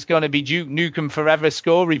feeling it's going to be Duke Nukem Forever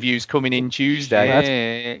score reviews coming in Tuesday.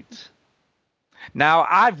 Shit. Now,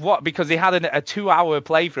 I've watched, because they had a 2-hour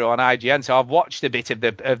playthrough on IGN, so I've watched a bit of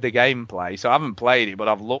the gameplay. So I haven't played it, but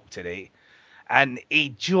I've looked at it. And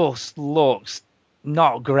it just looks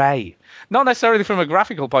not great. Not necessarily from a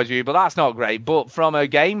graphical point of view, but that's not great. But from a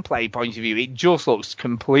gameplay point of view, it just looks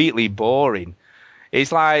completely boring.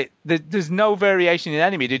 It's like there's no variation in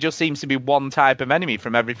enemy. There just seems to be one type of enemy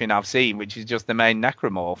from everything I've seen, which is just the main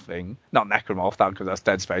necromorph thing. Not necromorph, that, because that's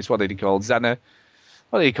Dead Space. What did he call Xena?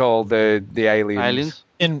 What do you call the aliens?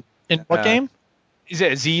 In what game? Is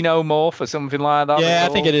it a xenomorph or something like that? Yeah, I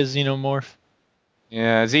think it is xenomorph.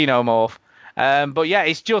 Yeah, xenomorph. But yeah,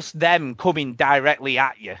 it's just them coming directly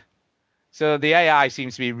at you. So the AI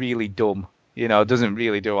seems to be really dumb. Doesn't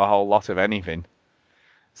really do a whole lot of anything.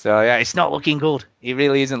 So yeah, it's not looking good. It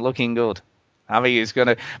really isn't looking good. I think it's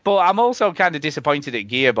gonna. But I'm also kind of disappointed at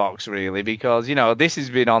Gearbox, really, because this has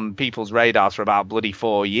been on people's radars for about bloody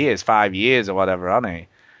 5 years or whatever, hasn't it?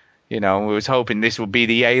 We was hoping this would be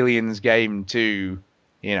the Aliens game to,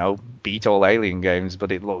 beat all Alien games,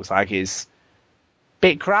 but it looks like it's a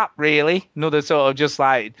bit crap, really. Another sort of just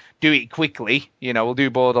like do it quickly. We'll do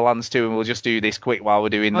Borderlands 2 and we'll just do this quick while we're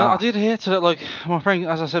doing that. I did hear today, like my friend,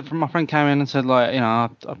 as I said, my friend came in and said, like, I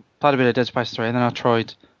played a bit of Dead Space 3 and then I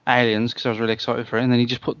tried Aliens because I was really excited for it, and then he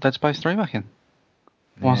just put Dead Space 3 back in.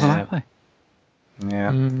 Wasn't happy. Yeah.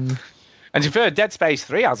 And to be fair, Dead Space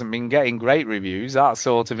 3 hasn't been getting great reviews. That's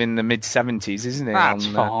sort of in the mid-70s, isn't it? That's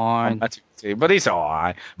fine. But it's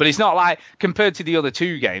alright. But it's not like, compared to the other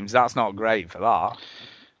 2 games, that's not great for that.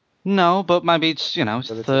 No, but maybe it's, it's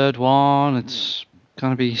the third one. It's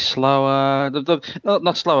going to be slower.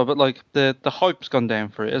 Not slower, but like the hype's gone down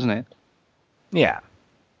for it, isn't it? Yeah.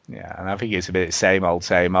 Yeah, and I think it's a bit same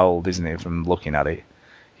old, isn't it, from looking at it?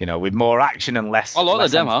 With more action and less... I like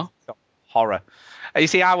less the demo. Horror. You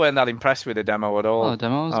see, I weren't that impressed with the demo at all. Oh, the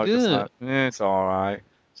demo was good. It's alright.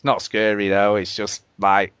 It's not scary, though. It's just,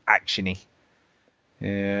 like, actiony.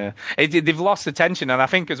 Yeah. They've lost the tension, and I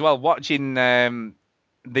think, as well, watching...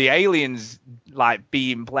 the aliens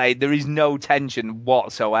being played, there is no tension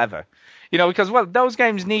whatsoever. Because those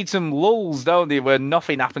games need some lulls, don't they, where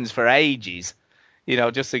nothing happens for ages.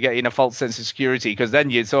 Just to get in a false sense of security, because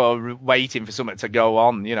then you're sort of waiting for something to go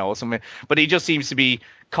on, or something. But it just seems to be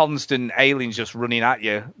constant aliens just running at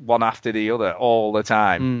you one after the other all the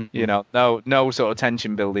time. No sort of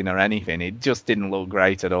tension building or anything. It just didn't look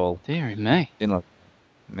great at all. Dear me. Didn't look.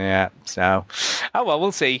 Yeah, so,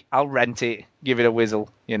 we'll see. I'll rent it, give it a whizzle,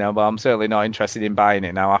 but I'm certainly not interested in buying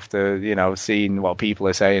it now after, seeing what people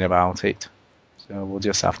are saying about it. So we'll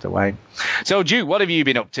just have to wait. So, Duke, what have you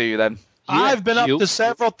been up to then? I've been up to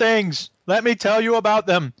several things. Let me tell you about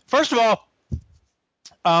them. First of all,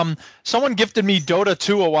 someone gifted me Dota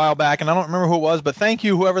 2 a while back, and I don't remember who it was, but thank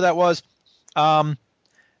you, whoever that was.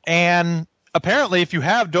 And apparently, if you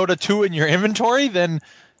have Dota 2 in your inventory, then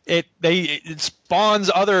it spawns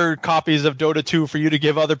other copies of Dota 2 for you to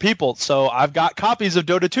give other people. So I've got copies of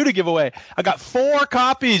Dota 2 to give away. I got 4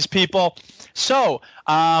 copies, people. So,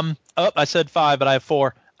 I said 5, but I have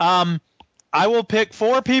 4. I will pick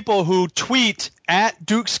 4 people who tweet at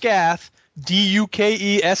Duke Scath,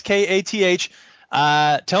 DUKESKATH.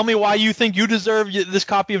 Tell me why you think you deserve this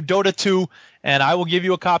copy of Dota 2, and I will give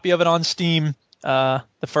you a copy of it on Steam.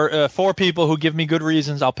 The 4 people who give me good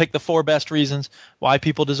reasons. I'll pick the 4 best reasons why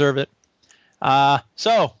people deserve it.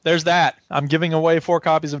 So there's that. I'm giving away 4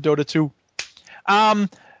 copies of Dota 2.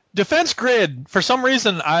 Defense Grid. For some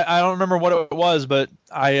reason, I don't remember what it was, but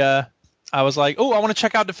I was like, I want to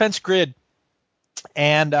check out Defense Grid.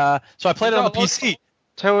 And so I played it on the PC.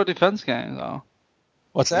 Tower defense games, though.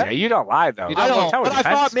 What's that? Yeah, you don't lie, though. I don't, but I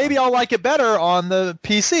thought maybe I'll like it better on the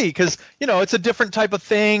PC because, it's a different type of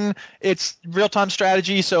thing. It's real-time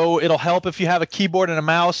strategy, so it'll help if you have a keyboard and a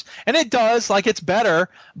mouse. And it does, it's better.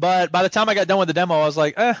 But by the time I got done with the demo, I was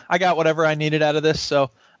like, I got whatever I needed out of this.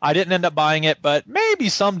 So I didn't end up buying it, but maybe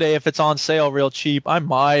someday if it's on sale real cheap, I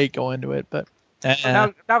might go into it. But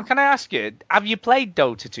Now, can I ask you, have you played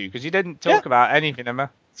Dota 2? Because you didn't talk about anything, Emma.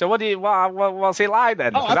 So what's it like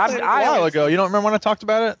then? I played it a while ago. You don't remember when I talked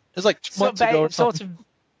about it? It was like 2 months ago or something. Sort of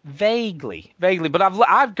vaguely. But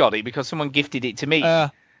I've got it because someone gifted it to me.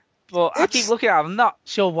 But I keep looking at it. I'm not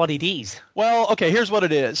sure what it is. Well, okay, here's what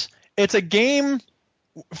it is. It's a game.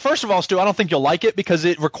 First of all, Stu, I don't think you'll like it because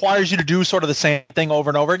it requires you to do sort of the same thing over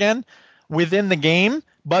and over again within the game.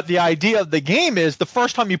 But the idea of the game is the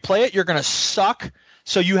first time you play it, you're going to suck.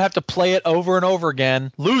 So you have to play it over and over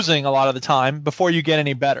again, losing a lot of the time before you get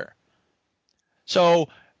any better. So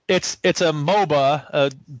it's a MOBA,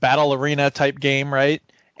 a battle arena type game, right?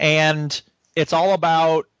 And it's all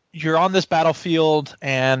about you're on this battlefield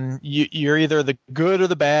and you're either the good or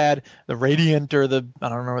the bad, the Radiant or I don't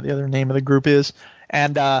remember what the other name of the group is.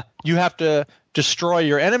 And you have to destroy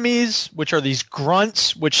your enemies, which are these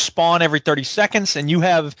grunts, which spawn every 30 seconds, and you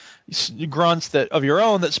have grunts of your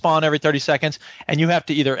own that spawn every 30 seconds, and you have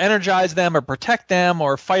to either energize them or protect them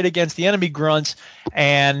or fight against the enemy grunts,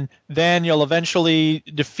 and then you'll eventually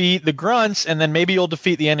defeat the grunts, and then maybe you'll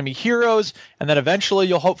defeat the enemy heroes, and then eventually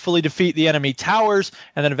you'll hopefully defeat the enemy towers,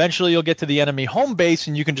 and then eventually you'll get to the enemy home base,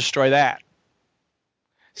 and you can destroy that.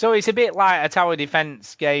 So it's a bit like a tower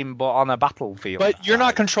defense game, but on a battlefield. But you're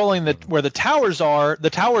not controlling where the towers are. The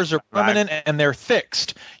towers are permanent and they're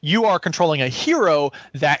fixed. You are controlling a hero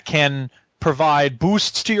that can provide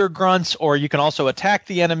boosts to your grunts, or you can also attack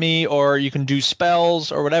the enemy, or you can do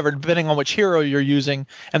spells or whatever, depending on which hero you're using.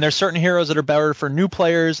 And there's certain heroes that are better for new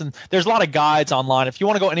players, and there's a lot of guides online. If you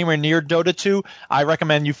want to go anywhere near Dota 2, I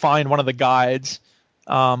recommend you find one of the guides,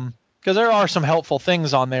 because there are some helpful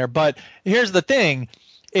things on there. But here's the thing.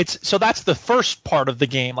 So that's the first part of the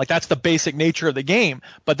game. That's the basic nature of the game.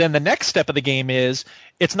 But then the next step of the game is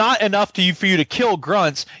it's not enough for you to kill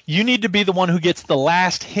grunts. You need to be the one who gets the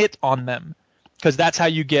last hit on them, because that's how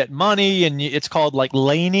you get money, and it's called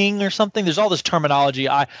laning or something. There's all this terminology.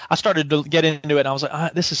 I started to get into it, and I was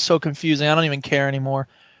like, this is so confusing. I don't even care anymore.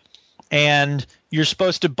 And you're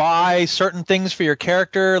supposed to buy certain things for your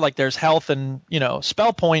character, like there's health and,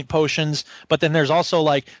 spell point potions, but then there's also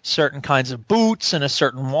like certain kinds of boots and a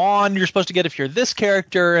certain wand you're supposed to get if you're this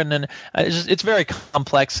character, and then it's very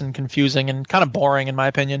complex and confusing and kind of boring in my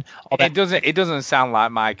opinion. It doesn't sound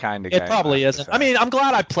like my kind of game. It probably isn't. I mean, I'm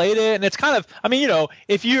glad I played it, and it's kind of,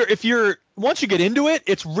 if you're once you get into it,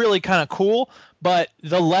 it's really kind of cool, but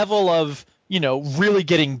the level of really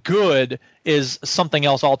getting good is something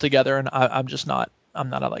else altogether, and I'm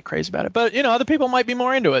not like crazy about it. But other people might be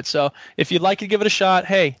more into it. So if you'd like to give it a shot,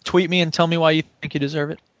 hey, tweet me and tell me why you think you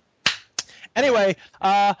deserve it. Anyway,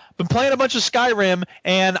 been playing a bunch of Skyrim,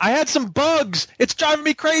 and I had some bugs. It's driving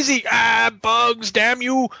me crazy. Bugs, damn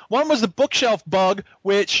you. One was the bookshelf bug,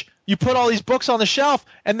 which you put all these books on the shelf,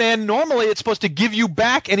 and then normally it's supposed to give you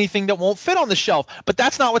back anything that won't fit on the shelf. But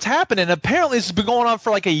that's not what's happening. Apparently this has been going on for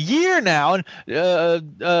like a year now,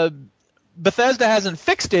 and Bethesda hasn't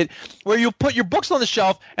fixed it, where you put your books on the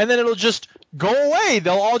shelf, and then it'll just go away.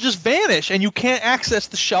 They'll all just vanish, and you can't access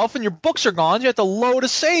the shelf, and your books are gone. You have to load a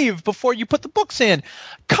save before you put the books in.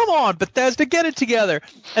 Come on, Bethesda, get it together.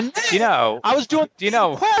 And then I was doing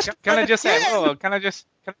quest. Can I just say,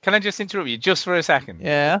 can I just interrupt you just for a second?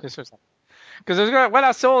 Yeah. Just for a second. Because when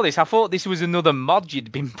I saw this, I thought this was another mod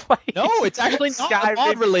you'd been playing. No, it's actually not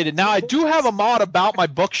mod related. Now, I do have a mod about my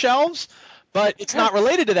bookshelves, but it's not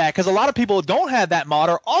related to that, because a lot of people who don't have that mod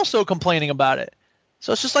are also complaining about it.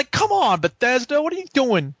 So it's just like, come on, Bethesda, what are you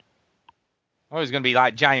doing? Oh, it was going to be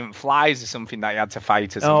like giant flies or something that you had to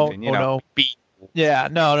fight or something, No. Yeah,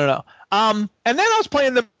 no. And then I was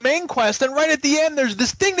playing the main quest, and right at the end, there's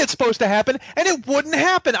this thing that's supposed to happen, and it wouldn't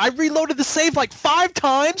happen. I reloaded the save like 5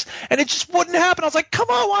 times, and it just wouldn't happen. I was like, come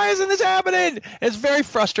on, why isn't this happening? And it's very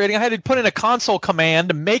frustrating. I had to put in a console command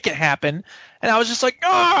to make it happen, and I was just like,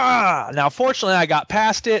 ah! Now, fortunately, I got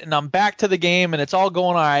past it, and I'm back to the game, and it's all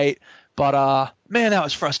going all right. But, man, that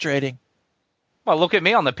was frustrating. Well, look at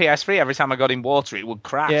me on the PS3. Every time I got in water, it would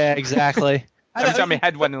crash. Yeah, exactly. Every time my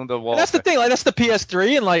head went under water. That's the thing. Like, that's the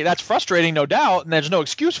PS3, and like that's frustrating, no doubt, and there's no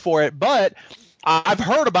excuse for it. But I've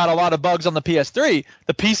heard about a lot of bugs on the PS3.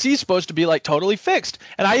 The PC is supposed to be like totally fixed,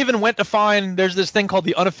 and I even went to find there's this thing called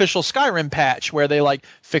the unofficial Skyrim patch where they like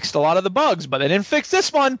fixed a lot of the bugs, but they didn't fix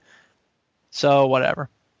this one. So whatever.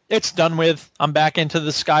 It's done with. I'm back into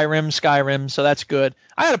the Skyrim, so that's good.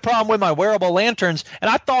 I had a problem with my wearable lanterns,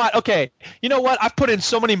 and I thought, okay, you know what? I've put in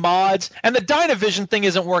so many mods, and the Dynavision thing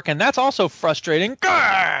isn't working. That's also frustrating.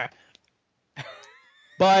 Grr!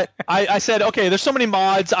 But I said, okay, there's so many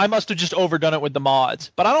mods, I must have just overdone it with the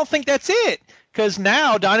mods. But I don't think that's it, because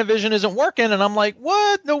now Dynavision isn't working, and I'm like,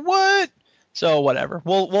 what? The what? So whatever.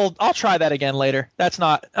 I'll try that again later. That's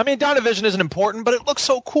not. I mean, Dynavision isn't important, but it looks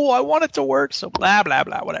so cool. I want it to work. So blah blah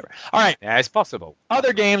blah. Whatever. All right. Yeah, it's possible.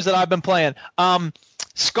 Other games that I've been playing.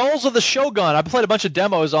 Skulls of the Shogun. I played a bunch of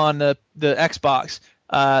demos on the Xbox.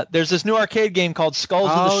 There's this new arcade game called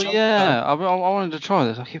Skulls of the Shogun. Oh yeah, I wanted to try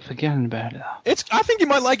this. I keep forgetting about it. I think you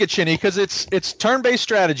might like it, Chinny, because it's turn-based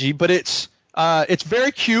strategy, but it's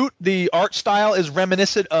very cute. The art style is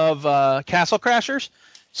reminiscent of Castle Crashers.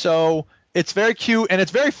 So it's very cute, and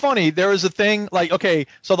it's very funny. There is a thing, like, okay,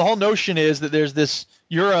 so the whole notion is that there's this,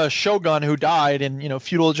 you're a shogun who died in,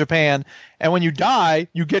 feudal Japan, and when you die,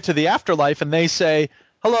 you get to the afterlife, and they say,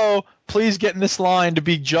 hello, please get in this line to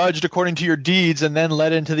be judged according to your deeds and then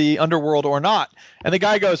led into the underworld or not. And the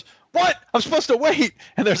guy goes, what? I'm supposed to wait.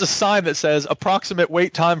 And there's a sign that says approximate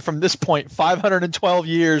wait time from this point, 512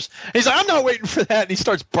 years. And he's like, I'm not waiting for that. And he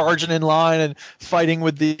starts barging in line and fighting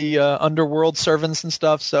with the underworld servants and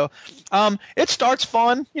stuff. So it starts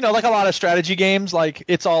fun, like a lot of strategy games. Like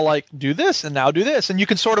it's all like do this and now do this. And you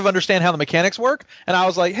can sort of understand how the mechanics work. And I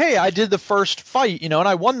was like, hey, I did the first fight, and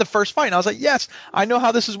I won the first fight. And I was like, yes, I know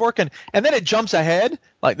how this is working. And then it jumps ahead.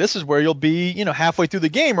 Like this is where you'll be, halfway through the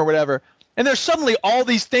game or whatever. And there's suddenly all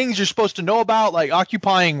these things you're supposed to know about, like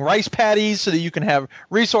occupying rice paddies so that you can have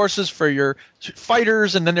resources for your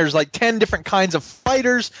fighters. And then there's like 10 different kinds of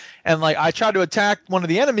fighters. And like I tried to attack one of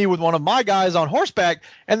the enemy with one of my guys on horseback.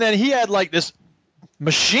 And then he had like this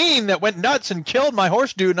machine that went nuts and killed my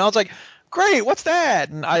horse dude. And I was like, great, what's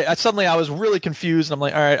that? And I suddenly was really confused. And I'm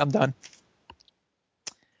like, all right, I'm done.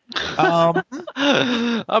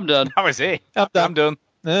 I'm done. That was it. I'm done.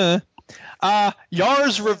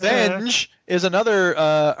 Yar's Revenge is another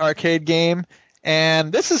arcade game,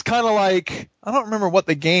 and this is kind of like, I don't remember what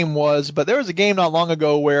the game was, but there was a game not long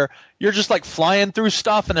ago where you're just like flying through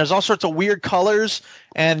stuff, and there's all sorts of weird colors,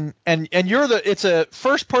 and it's a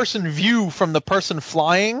first person view from the person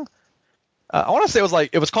flying. I want to say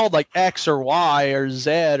it was called like X or Y or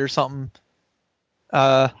Z or something.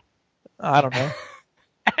 I don't know.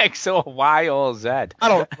 X or Y or Z. I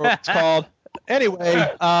don't know what it's called. Anyway,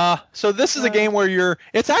 so this is a game where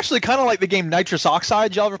it's actually kind of like the game Nitrous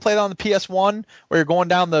Oxide. Y'all ever played on the PS1 where you're going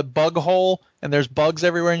down the bug hole and there's bugs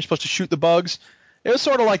everywhere and you're supposed to shoot the bugs? It was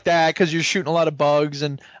sort of like that because you're shooting a lot of bugs,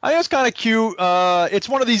 and I think it's kind of cute. It's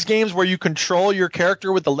one of these games where you control your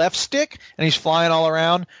character with the left stick and he's flying all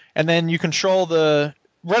around, and then you control the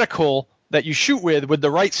reticle that you shoot with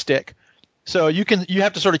the right stick. So you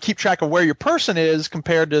have to sort of keep track of where your person is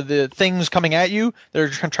compared to the things coming at you that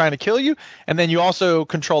are trying to kill you, and then you also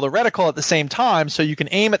control the reticle at the same time, so you can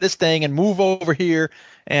aim at this thing and move over here.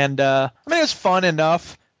 And I mean, it was fun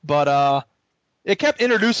enough, but it kept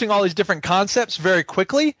introducing all these different concepts very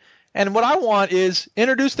quickly. And what I want is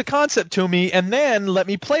introduce the concept to me and then let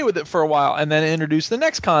me play with it for a while, and then introduce the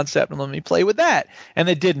next concept and let me play with that. And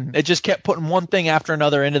it didn't. It just kept putting one thing after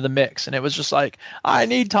another into the mix, and it was just like, I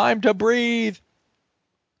need time to breathe.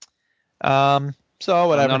 So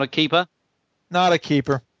whatever. Not a keeper? Not a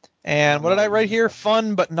keeper. And what did I write here?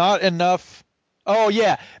 Fun, but not enough. Oh,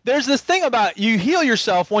 yeah. There's this thing about you heal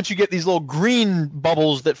yourself once you get these little green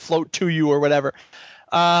bubbles that float to you or whatever.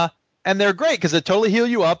 And they're great because they totally heal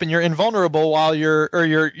you up, and you're invulnerable you're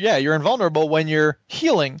invulnerable when you're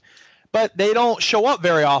healing. But they don't show up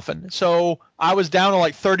very often. So I was down to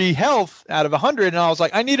like 30 health out of 100, and I was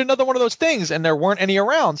like, I need another one of those things, and there weren't any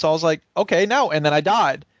around. So I was like, okay, no. And then I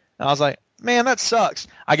died. And I was like, man, that sucks.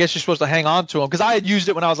 I guess you're supposed to hang on to them because I had used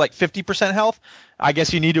it when I was like 50% health. I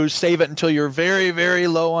guess you need to save it until you're very, very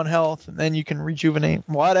low on health, and then you can rejuvenate.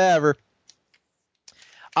 Whatever.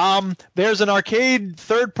 There's an arcade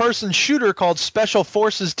third-person shooter called Special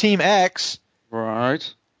Forces Team X.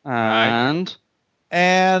 Right. And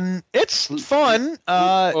it's fun.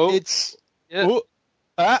 It's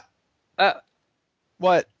what?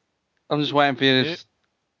 I'm just waiting for you to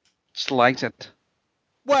select it.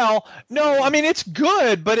 Well, no, I mean it's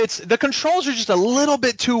good, but the controls are just a little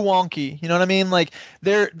bit too wonky. You know what I mean? Like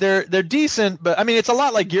they're decent, but I mean it's a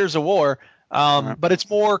lot like Gears of War. But it's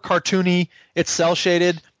more cartoony. It's cell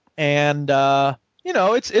shaded, and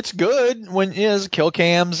it's good when there's kill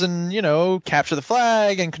cams and capture the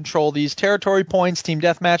flag and control these territory points, team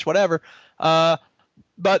deathmatch, whatever.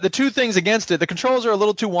 But the two things against it, the controls are a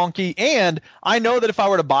little too wonky, and I know that if I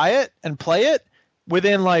were to buy it and play it,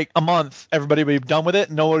 within like a month, everybody would be done with it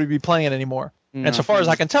and nobody would be playing it anymore. Mm-hmm. And so far as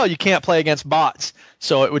I can tell, you can't play against bots,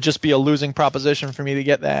 so it would just be a losing proposition for me to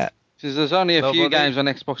get that. Because there's only a few games on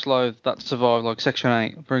Xbox Live that survive, like Section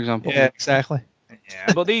 8, for example. Yeah, exactly.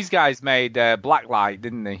 Yeah, but these guys made Blacklight,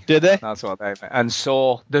 didn't they? Did they? That's what they made. And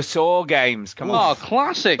Saw, the Saw games. Come on. Oh,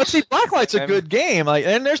 classics. But see, Blacklight's a good game,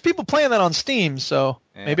 and there's people playing that on Steam, so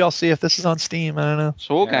maybe I'll see if this is on Steam. I don't know.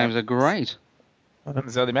 Saw games are great.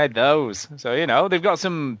 So they made those. So, they've got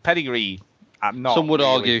some pedigree. Some would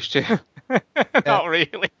argue, Stu. Not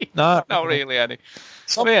really. Not really any.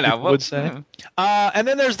 Some people would say. And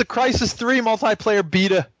then there's the Crysis 3 multiplayer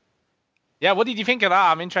beta. Yeah, what did you think of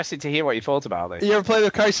that? I'm interested to hear what you thought about it. You ever play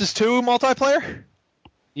the Crysis 2 multiplayer?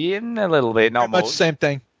 Yeah, a little bit, not much. Much the same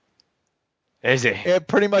thing. Is it? It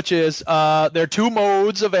pretty much is. There are two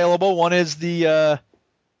modes available. One is the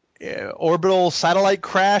orbital satellite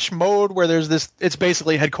crash mode, where there's this, it's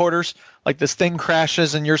basically headquarters, like this thing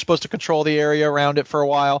crashes and you're supposed to control the area around it for a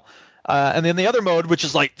while. And then the other mode, which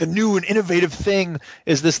is like the new and innovative thing,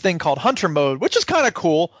 is this thing called hunter mode, which is kind of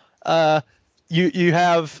cool. You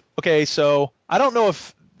have, so I don't know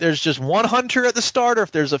if there's just one hunter at the start or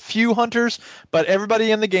if there's a few hunters, but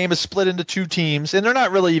everybody in the game is split into two teams, and they're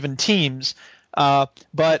not really even teams.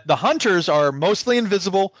 But the hunters are mostly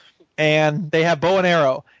invisible, and they have bow and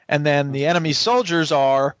arrow. And then the enemy soldiers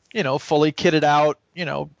are, fully kitted out.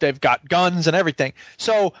 They've got guns and everything.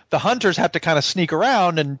 So the hunters have to kind of sneak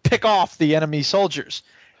around and pick off the enemy soldiers.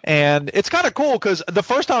 And it's kind of cool because the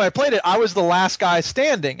first time I played it, I was the last guy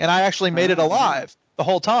standing, and I actually made it alive the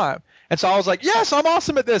whole time. And so I was like, yes, I'm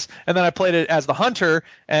awesome at this. And then I played it as the hunter,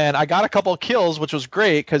 and I got a couple of kills, which was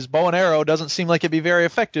great because bow and arrow doesn't seem like it'd be very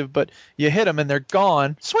effective, but you hit them and they're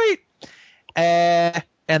gone. Sweet. And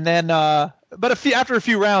then, but after a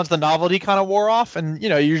few rounds, the novelty kind of wore off, and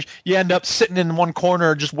you end up sitting in one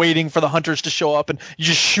corner just waiting for the hunters to show up, and you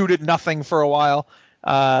just shoot at nothing for a while.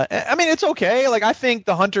 I mean, it's okay. Like, I think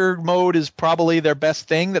the hunter mode is probably their best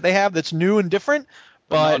thing that they have that's new and different,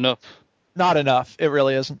 but not enough. Not enough. It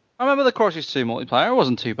really isn't. I remember the Crysis 2 multiplayer. It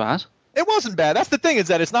wasn't too bad. It wasn't bad. That's the thing, is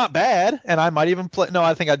that it's not bad, and I might even play. No,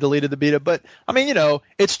 I think I deleted the beta, but I mean,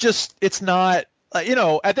 it's not.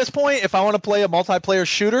 At this point, if I want to play a multiplayer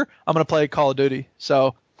shooter, I'm going to play Call of Duty.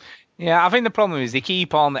 So, yeah, I think the problem is they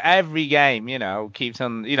keep on, every game, keeps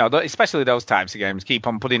on, especially those types of games, keep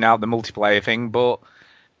on putting out the multiplayer thing, but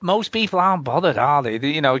most people aren't bothered, are they?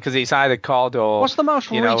 You know, because it's either COD or What's the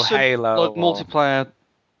most recent Halo like multiplayer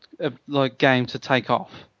like game to take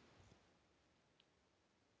off?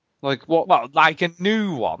 Like what? Well, like a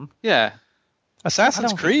new one. Yeah.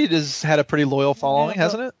 Assassin's Creed has had a pretty loyal following,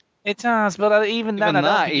 hasn't it? It has, but even then, I don't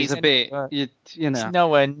that think is it's a bit. You know, it's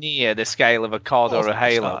nowhere near the scale of a COD or a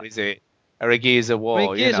Halo, is it? Or a Gears of War. I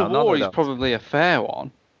mean, Gears of War is those. probably a fair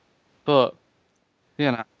one, but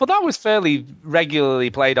you know. But that was fairly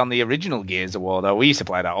regularly played on the original Gears of War, though. We used to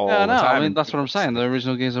play that all the time. I mean, that's what I'm saying. The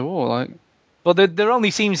original Gears of War, like. But there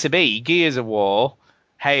only seems to be Gears of War,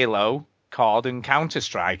 Halo, COD, and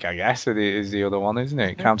Counter-Strike, I guess, is the other one, isn't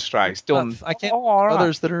it? Counter-Strike's done. I can't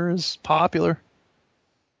others that are as popular.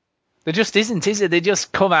 There just isn't, is it? They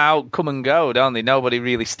just come and go, don't they? Nobody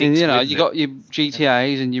really sticks You know, with you it. got your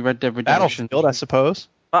GTAs and your Red Dead Redemption. Battlefield, I suppose.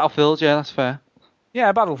 Battlefield, yeah, that's fair.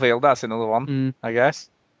 Yeah, Battlefield, that's another one, I guess.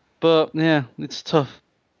 But, yeah, it's tough.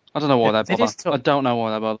 I don't know why they bother. It is tough. I don't know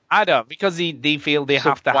why they bother. I don't, because they feel they It's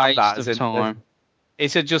have a to have waste that of as time.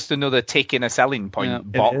 It's just another tick in a selling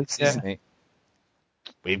point box, it is, isn't it?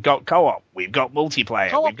 We've got co-op, we've got multiplayer,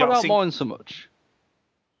 Co-op we've got I don't mind so much.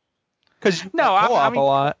 Because co-op a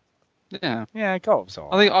lot. Yeah, co-op's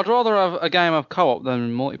all I think I'd rather have a game of co-op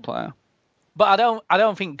than multiplayer. But I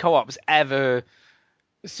don't think co-op's ever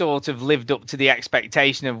sort of lived up to the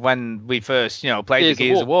expectation of when we first, played the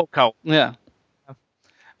Gears of War co-op. Yeah.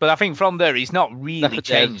 But I think from there, he's not really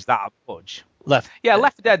changed that much. Left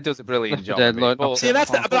 4 Dead does a brilliant job. But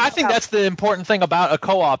I think that's the important thing about a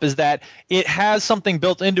co-op is that it has something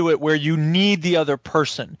built into it where you need the other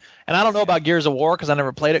person. And I don't know about Gears of War because I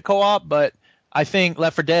never played it co-op, but I think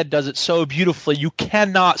Left 4 Dead does it so beautifully. You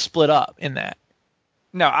cannot split up in that.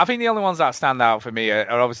 No, I think the only ones that stand out for me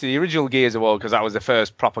are obviously the original Gears of War because that was the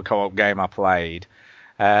first proper co-op game I played.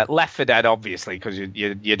 Left 4 Dead, obviously, because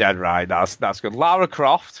you're dead right. That's good. Lara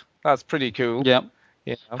Croft, that's pretty cool. Yeah.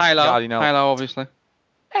 Halo, God, Halo, obviously.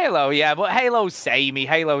 Halo, yeah, but Halo's samey.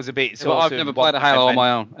 Halo's a bit sort of... I've never played a Halo on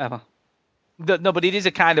my own, ever. No, but it is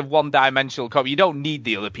a kind of one-dimensional co-op. You don't need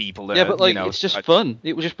the other people there. Yeah, but it's just fun.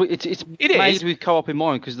 It's made is. with co-op in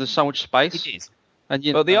mind because there's so much space. It is. And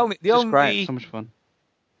but it's great. It's so much fun.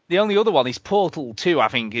 The only other one is Portal 2, I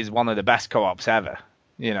think, is one of the best co-ops ever.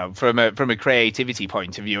 From a creativity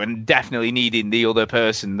point of view, and definitely needing the other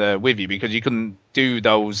person there with you because you couldn't do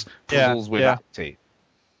those puzzles without it.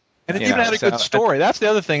 And it even had a good story. That's the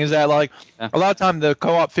other thing is that a lot of time the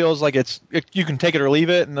co-op feels like you can take it or leave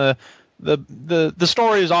it, and the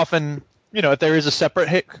story is often if there is a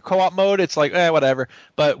separate co-op mode, it's like whatever.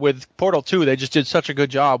 But with Portal 2, they just did such a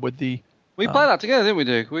good job with the. We played that together, didn't we,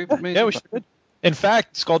 Duke? We should. In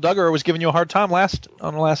fact, Skulldugger was giving you a hard time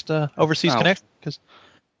on the last Overseas Connection because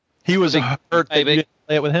he was hurt that you didn't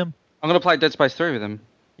play it with him. I'm gonna play Dead Space 3 with him.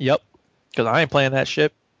 Yep, because I ain't playing that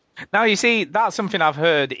shit. Now you see, that's something I've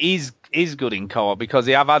heard is good in co-op because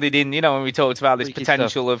they have added in, when we talked about this freaky potential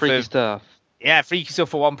stuff, freaky stuff. Yeah, freaky stuff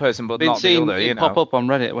for one person, but not the other. It pop up on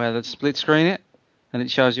Reddit where they split screen it, and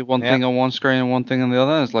it shows you one thing on one screen and one thing on the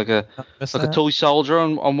other. It's like a toy soldier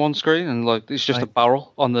on one screen, and it's just a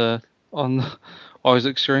barrel on the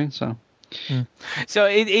Isaac screen. So. So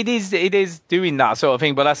it is doing that sort of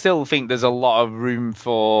thing, but I still think there's a lot of room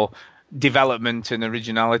for development and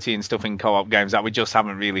originality and stuff in co-op games that we just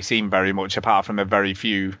haven't really seen very much, apart from a very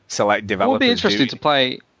few select developers. It would be interesting to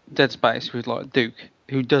play Dead Space with Duke,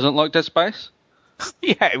 who doesn't like Dead Space.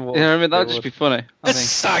 Yeah, it would. You know what I mean? That'd just be funny. This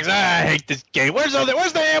sucks. I hate this game. Where's the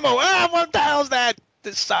ammo? What the hell's that?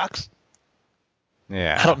 This sucks.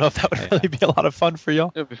 Yeah. I don't know if that would really be a lot of fun for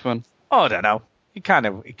y'all. It'd be fun. Oh, I don't know. It kind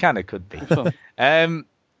of could be.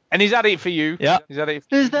 And is that it for you? Yeah. Is that it?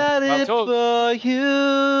 For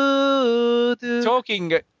you? Dude?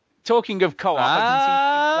 Talking of co-op,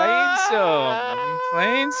 I can see you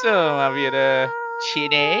playing some. Have you the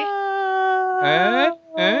chinny?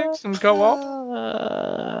 Some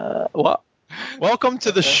co-op? What? Welcome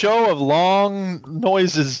to the show of long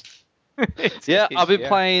noises. I've been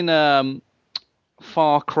playing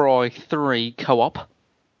Far Cry 3 co-op.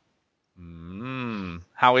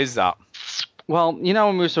 How is that? Well, when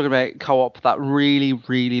we were talking about co-op, that really,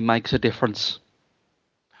 really makes a difference.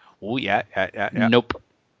 Oh, yeah. Nope.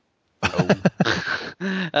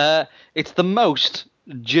 It's the most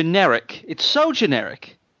generic. It's so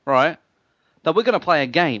generic, right, that we're going to play a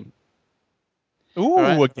game. Ooh,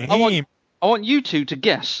 right? A game. I want you two to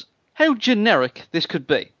guess how generic this could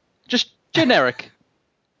be. Just generic.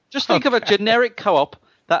 Just think of a generic co-op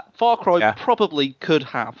that Far Cry probably could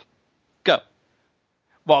have. Go.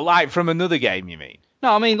 Well, like from another game, you mean?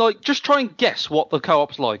 No, I mean, just try and guess what the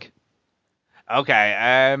co-op's like.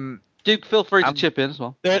 Okay, Duke, feel free to chip in as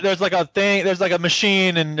well. There's like a thing. There's like a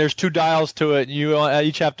machine, and there's 2 dials to it. And you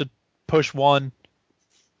each have to push one.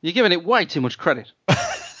 You're giving it way too much credit.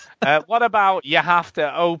 What about you have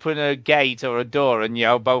to open a gate or a door, and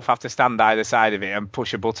you both have to stand either side of it and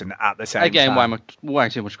push a button at the same Again, time? way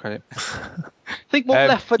too much credit. Think more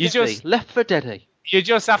Left 4 Dead. Left 4 Dead. You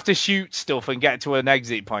just have to shoot stuff and get to an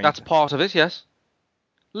exit point. That's part of it, yes.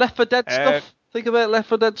 Left 4 Dead stuff. Think about Left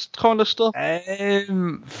 4 Dead kind of stuff.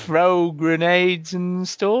 Throw grenades and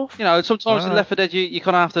stuff. You know, sometimes in Left 4 Dead you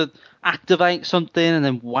kind of have to activate something and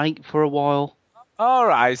then wait for a while. All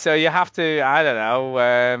right, so you have to, I don't know,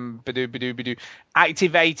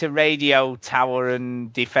 activate a radio tower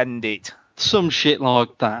and defend it. Some shit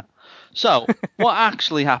like that. So, what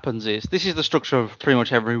actually happens is, this is the structure of pretty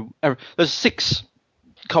much every there's 6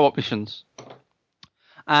 co-op missions.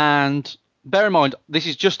 And bear in mind, this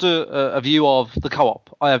is just a view of the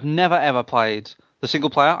co-op. I have never ever played the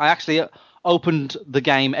single player. I actually opened the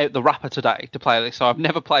game out the wrapper today to play this, so I've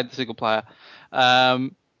never played the single player.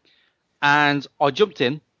 And I jumped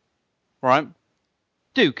in, right?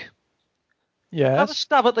 Duke. Yes. Have a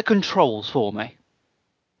stab at the controls for me.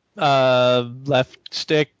 Left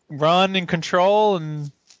stick run and control,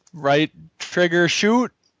 and right trigger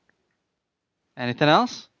shoot. Anything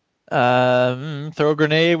else? Throw a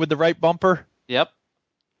grenade with the right bumper. Yep.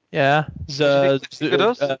 Yeah.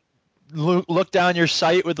 Look down your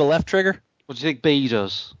sight with the left trigger. What do you think B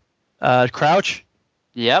does? Crouch.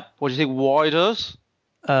 Yep. What do you think Y does?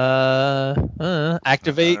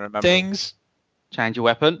 Activate things. Change your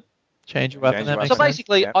weapon. Change your weapon. So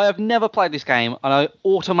basically, I have never played this game, and I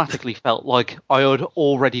automatically felt like I had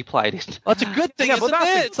already played it. That's a good thing, isn't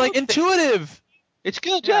it? It's like intuitive. It's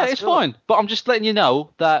good, yeah, it's fine. But I'm just letting you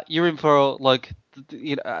know that you're in for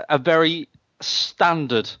a very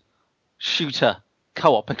standard shooter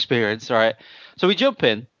co-op experience, right? So we jump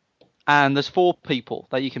in, and there's 4 people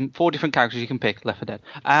that 4 different characters you can pick, Left 4 Dead,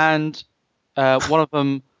 and one of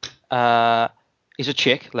them is a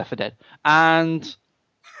chick, Left 4 Dead, and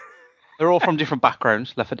they're all from different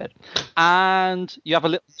backgrounds, Left 4 Dead, and you have a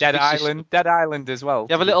little Dead Island as well.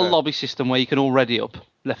 You have a little lobby system where you can all ready up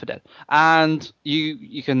Left 4 Dead, and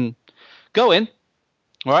you can go in,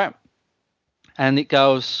 right? And it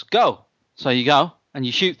goes go. So you go and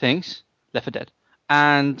you shoot things, Left 4 Dead,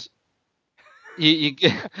 and you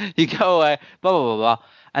go away, blah blah blah blah,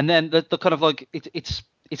 and then the kind of like it's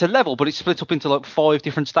a level, but it's split up into like 5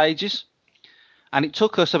 different stages, and it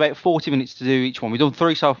took us about 40 minutes to do each one. We've done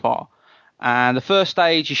 3 so far. And the first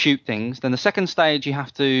stage, you shoot things. Then the second stage, you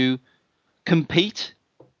have to compete.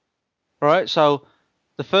 Right? So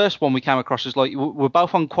the first one we came across is like, we're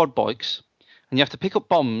both on quad bikes, and you have to pick up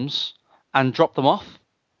bombs and drop them off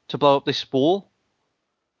to blow up this wall.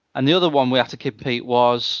 And the other one we had to compete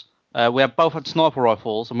was, we both had sniper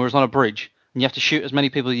rifles, and we was on a bridge, and you have to shoot as many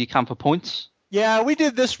people as you can for points. Yeah, we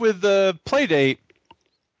did this with the Playdate.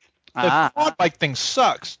 The quad bike thing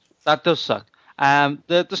sucks. That does suck.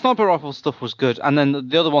 The sniper rifle stuff was good, and then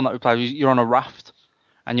the other one that we played, you're on a raft,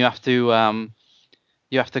 and you have to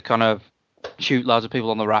kind of shoot loads of people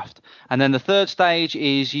on the raft. And then the third stage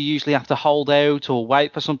is you usually have to hold out or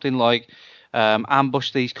wait for something like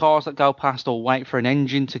ambush these cars that go past, or wait for an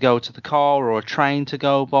engine to go to the car, or a train to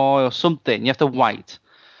go by, or something. You have to wait,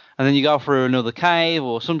 and then you go through another cave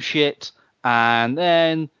or some shit, and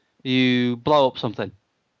then you blow up something.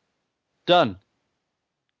 Done.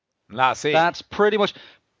 That's it. That's pretty much.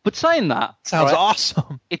 But saying that, sounds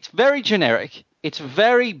awesome. It's very generic. It's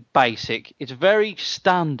very basic. It's very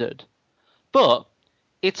standard. But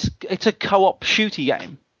it's a co-op shooty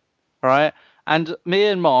game, right? And me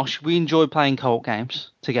and Marsh, we enjoy playing co-op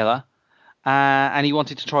games together. And he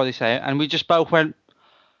wanted to try this out, and we just both went,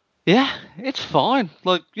 yeah, it's fine.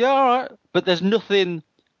 Like, yeah, all right. But there's nothing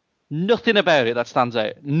about it that stands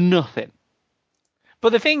out. Nothing.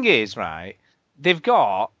 But the thing is, right, they've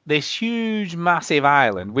got this huge, massive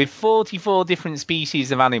island with 44 different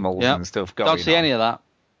species of animals and stuff going on. Don't see any of that.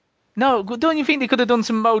 No, don't you think they could have done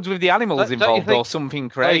some modes with the animals involved or something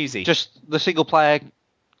crazy? Like, just the single-player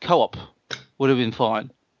co-op would have been fine.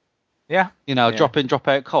 Yeah. You know, drop in, drop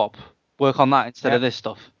out co-op. Work on that instead of this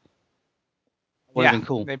stuff. Would have been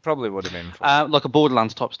cool. They probably would have been fun. Like a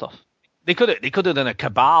Borderlands type stuff. They could have done a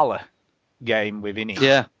Kabbalah game within it.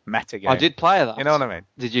 Yeah. Meta game. I did play that. You know what I mean?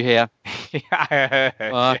 Did you hear? Yeah, I heard.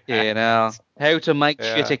 Fucking hell. How to make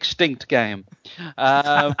shit extinct game.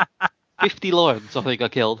 50 lions, I think I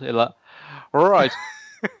killed. Right.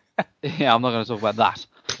 Yeah, I'm not going to talk about that.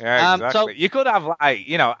 Yeah, exactly. So, you could have, like,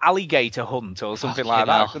 alligator hunt or something like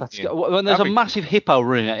that. When there's a massive hippo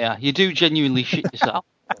running at you, you do genuinely shit yourself.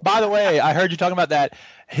 By the way, I heard you talking about that.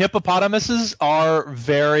 hippopotamuses are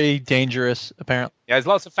very dangerous, apparently. Yeah, there's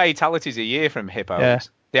lots of fatalities a year from hippos. Yeah.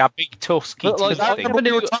 They have big tusky But, like, teeth. I remember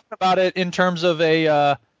we were talking about it in terms of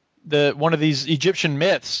one of these Egyptian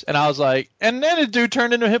myths, and I was like, and then a dude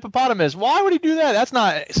turned into a hippopotamus. Why would he do that? That's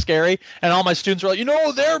not scary. And all my students were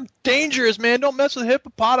like, they're dangerous, man. Don't mess with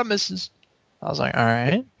hippopotamuses. I was like, all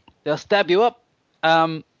right. They'll stab you up.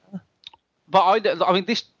 But I mean,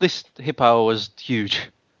 this hippo was huge,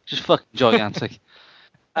 just fucking gigantic.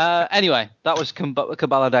 Anyway, that was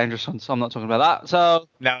Kabbalah Dangerous Hunt, so I'm not talking about that. So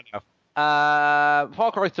No.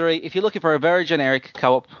 Far Cry 3. If you're looking for a very generic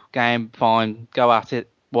co-op game, fine, go at it,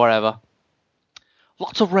 whatever.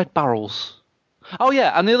 Lots of red barrels. Oh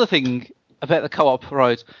yeah, and the other thing about the co-op,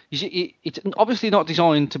 right? It's obviously not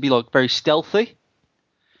designed to be like very stealthy,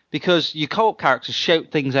 because your co-op characters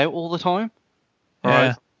shout things out all the time. Right?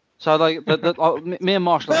 Yeah. So like me and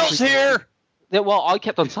Marshall. Bill's here. Yeah, well, I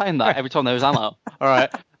kept on saying that every time there was ammo. All right.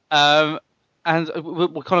 And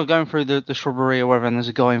we're kind of going through the shrubbery or whatever, and there's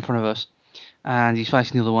a guy in front of us, and he's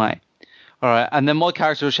facing the other way. All right. And then my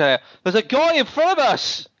character will shout, "There's a guy in front of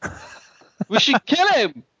us! We should kill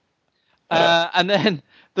him!" And then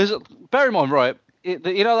bear in mind, right?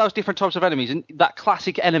 Those different types of enemies, and that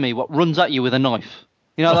classic enemy what runs at you with a knife.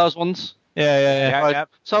 You know those ones? Yeah. Right? Yeah.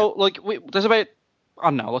 So like, there's about, I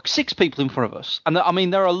don't know, like 6 people in front of us. And I mean,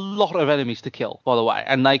 there are a lot of enemies to kill, by the way.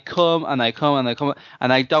 And they come, and they come, and they come,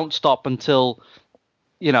 and they don't stop until,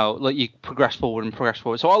 like you progress forward and progress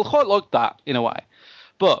forward. So I quite like that, in a way.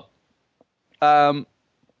 But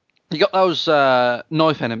you got those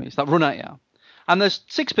knife enemies that run at you. And there's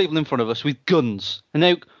 6 people in front of us with guns. And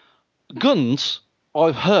now, guns,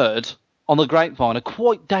 I've heard, on the grapevine, are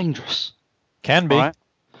quite dangerous. Can be. Right?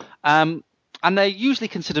 And they're usually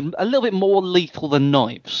considered a little bit more lethal than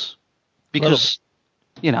knives, because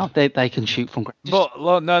they can shoot from. But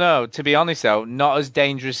no. To be honest, though, not as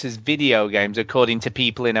dangerous as video games, according to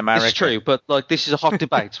people in America. It's true, but like this is a hot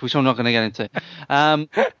debate, which I'm not going to get into.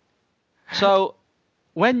 So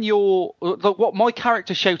when what my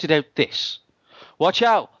character shouted out this, "Watch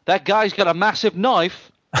out! That guy's got a massive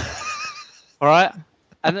knife." All right,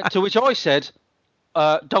 and to which I said,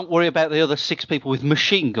 "Don't worry about the other 6 people with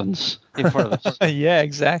machine guns in front of us." Yeah,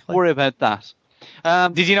 exactly. Don't worry about that.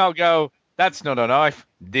 Did you not go, "That's not a knife.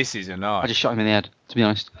 This is a knife"? I just shot him in the head, to be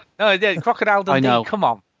honest. No, I did. Crocodile Dundee. I know. Come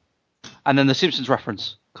on. And then the Simpsons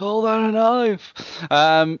reference. Call that a knife.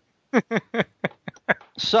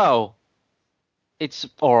 So, it's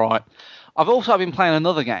all right. I've also been playing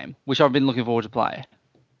another game, which I've been looking forward to play.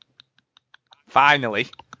 Finally.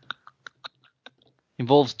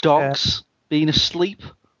 Involves dogs being asleep.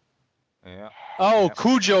 Yeah. Oh,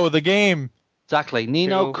 Cujo, the game. Exactly.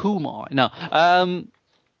 Nino Kumai. No.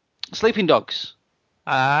 Sleeping Dogs.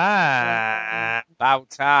 About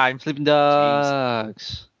time. Sleeping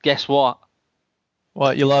Dogs. Guess what?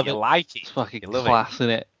 What, you love You it? like it. It's fucking You love class, isn't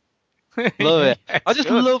it? Love it. Yeah, I just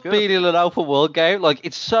good, love good. being in an open world game. Like,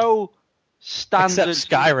 it's so standard.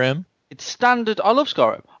 Except Skyrim. It's standard. I love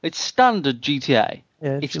Skyrim. It's standard GTA.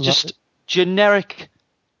 Yeah, It's you love just it. generic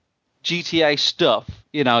GTA stuff.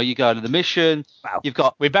 You go to the mission. Well, You've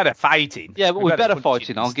got. we're better fighting. Yeah, but we're better punching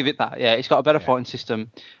fighting. I'll and give it that. Yeah, it's got a better fighting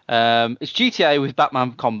system. It's GTA with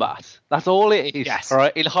Batman combat. That's all it is. Yes. All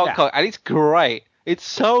right, in Hong Yeah. Kong, and it's great. It's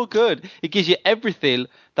so good. It gives you everything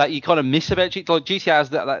that you kind of miss about GTA. Like GTA has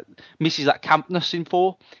that misses that campness in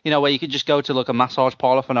 4. Where you could just go to like a massage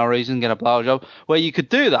parlor for no reason, get a blowjob. Where you could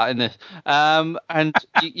do that in this, and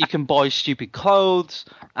you can buy stupid clothes,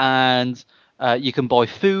 and you can buy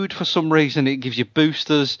food for some reason. It gives you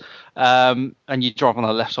boosters, and you drive on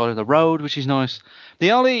the left side of the road, which is nice.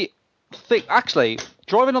 The only thing, actually,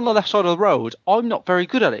 driving on the left side of the road, I'm not very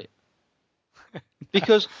good at it.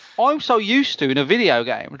 Because I'm so used to, in a video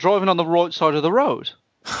game, driving on the right side of the road.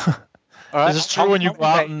 All right? Is this true when you go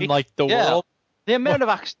out in like the world? The amount of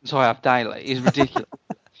accidents I have daily is ridiculous.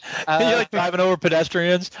 You're like driving over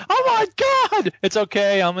pedestrians. Oh my god! It's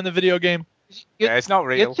okay. I'm in the video game. Yeah, it's not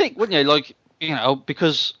real. You'd think, wouldn't you? Like,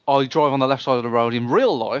 because I drive on the left side of the road in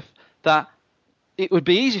real life, that it would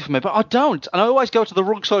be easy for me, but I don't. And I always go to the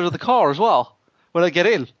wrong side of the car as well when I get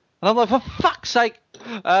in. And I'm like, for fuck's sake.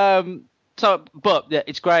 But yeah,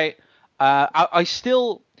 it's great. I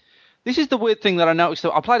still. This is the weird thing that I noticed.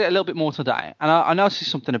 I played it a little bit more today, and I noticed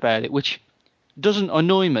something about it which doesn't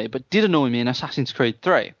annoy me, but did annoy me in Assassin's Creed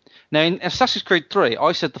 3. Now, in Assassin's Creed 3,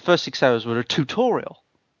 I said the first 6 hours were a tutorial.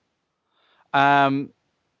 And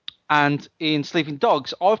in Sleeping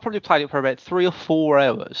Dogs, I've probably played it for about 3 or 4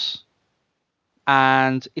 hours,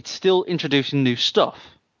 and it's still introducing new stuff.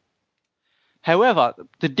 However,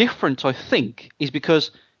 the difference, I think, is because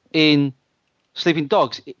in Sleeping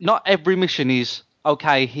Dogs, not every mission is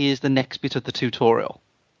okay, here's the next bit of the tutorial.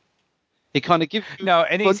 It kind of gives you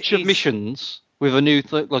a bunch of missions with a new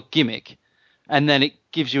gimmick, and then it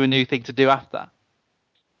gives you a new thing to do after.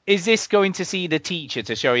 Is this going to see the teacher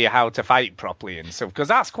to show you how to fight properly and stuff? Because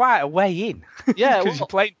that's quite a way in. Yeah, you're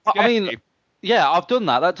playing. I mean, yeah, I've done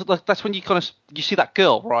that. That's when you you see that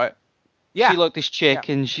girl, right? Yeah. See, like, this chick,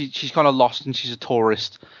 and she's kind of lost, and she's a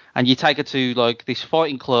tourist, and you take her to, like, this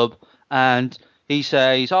fighting club, and he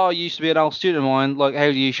says, oh, you used to be an old student of mine, like, how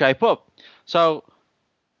do you shape up? So,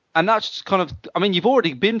 and that's kind of, I mean, you've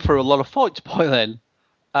already been through a lot of fights by then.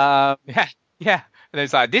 Yeah. And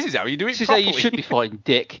it's like, this is how you do it This properly. is how you should be fighting,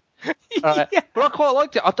 dick. But I quite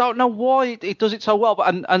liked it. I don't know why it does it so well,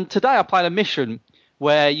 but and today I played a mission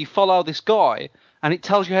where you follow this guy, and it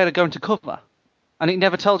tells you how to go into cover. And it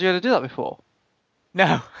never tells you how to do that before.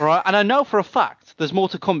 No. Right? And I know for a fact there's more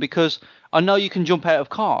to come because I know you can jump out of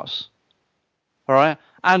cars. All right?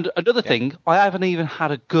 And another thing, I haven't even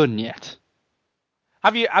had a gun yet.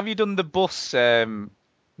 Have you done the bus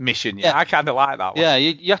mission yet? Yeah. I kind of like that one. Yeah,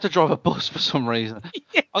 you have to drive a bus for some reason.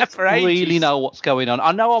 Yeah, I don't really know what's going on.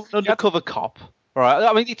 I know I'm an undercover cop. All right?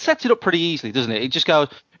 I mean, it sets it up pretty easily, doesn't it? It just goes,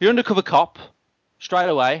 you're an undercover cop straight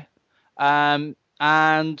away.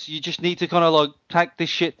 And you just need to kind of like take this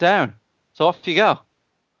shit down. So off you go.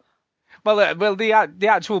 Well, the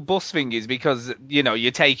actual bus thing is because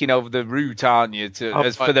you're taking over the route, aren't you?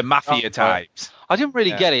 For the mafia types. I didn't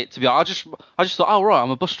really get it, to be honest. I just thought, oh right,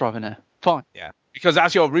 I'm a bus driver now. Fine. Yeah. Because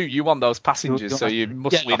that's your route. You want those passengers, so you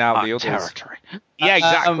must win out the others. Territory. Yeah,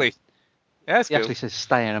 exactly. Yeah, that's he cool. actually says,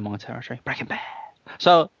 "Stay out of my territory." Breaking Bad.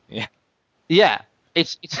 So yeah,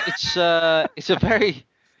 it's a very.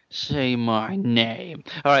 Say my name.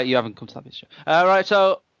 All right, you haven't come to that bit. All right,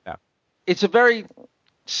 so it's a very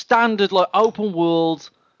standard, like, open world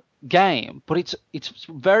game, but it's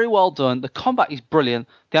very well done. The combat is brilliant.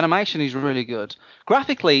 The animation is really good.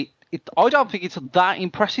 Graphically, I don't think it's that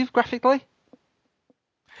impressive graphically.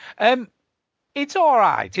 It's all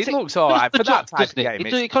right. It looks all right for that type of game.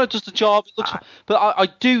 It kind of does the job. It looks, but I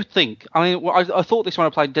do think. I mean, I thought this when I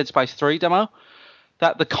played Dead Space 3 demo,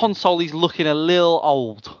 that the console is looking a little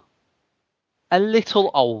old. A little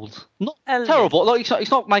old. Not terrible. Like, it's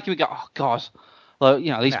not making me go, oh, God. Like,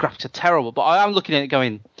 these graphics are terrible. But I am looking at it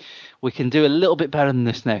going, we can do a little bit better than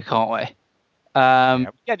this now, can't we? We're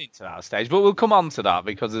getting to that stage. But we'll come on to that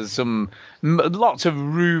because there's lots of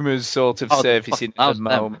rumours sort of surfacing at the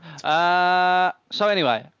moment. So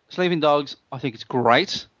anyway, Sleeping Dogs, I think it's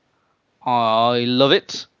great. I love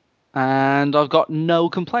it. And I've got no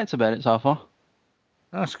complaints about it so far.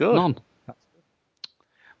 That's good. None.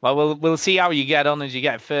 Well, we'll see how you get on as you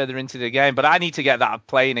get further into the game. But I need to get that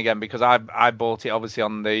playing again because I bought it obviously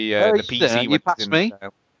on the PC. You passed me.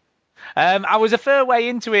 I was a fair way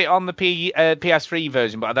into it on the PS3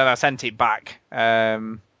 version, but then I sent it back.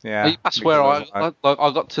 That's where I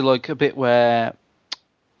got to like a bit where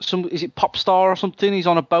is it Popstar or something? He's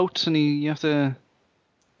on a boat and you have to.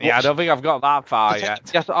 Yeah, I don't think I've got that far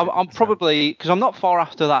yet. I'm probably because I'm not far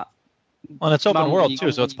after that. Well, it's open world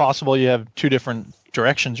too, so it's possible you have two different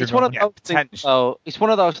directions you're going. It's one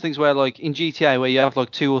of those things where, like in GTA, where you have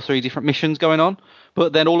like 2 or 3 different missions going on,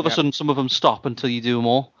 but then all of a sudden some of them stop until you do them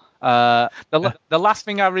all. The last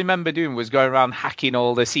thing I remember doing was going around hacking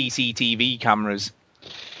all the CCTV cameras.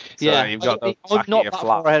 So you've got I'm not that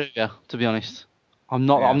far ahead of you, to be honest. I'm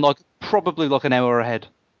not. I'm like probably like an hour ahead.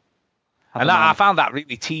 And I found that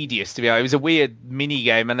really tedious, to be honest. It was a weird mini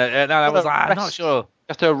game, and I was like, I'm not sure.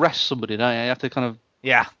 You have to arrest somebody, don't you? You have to kind of.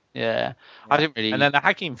 Yeah. I didn't really. And then the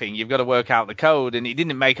hacking thing, you've got to work out the code, and it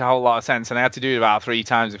didn't make a whole lot of sense, and I had to do it about 3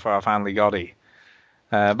 times before I finally got it.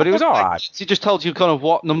 But it was all right. It just told you kind of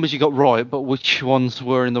what numbers you got right, but which ones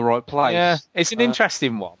were in the right place. Yeah, it's an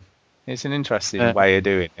interesting one. It's an interesting way of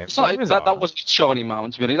doing it. It's not, that was a shiny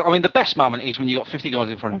moment, to be honest. I mean, the best moment is when you got 50 guys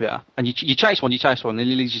in front of you, and you chase one, and it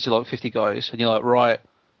leads you to like 50 guys, and you're like, right,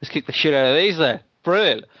 let's kick the shit out of these there.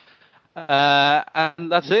 Brilliant.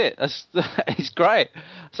 And that's it. It's great.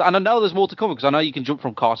 So, and I know there's more to come, because I know you can jump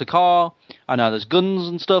from car to car. I know there's guns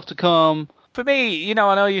and stuff to come. For me,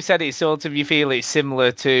 I know you said it's sort of, you feel it's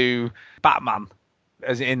similar to Batman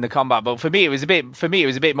as in the combat, but for me it was a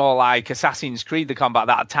bit more like Assassin's Creed, the combat,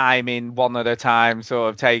 that timing, one at a time, sort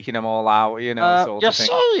of taking them all out, sort of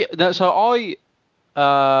thing. So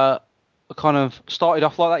I kind of started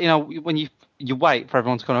off like that, when you wait for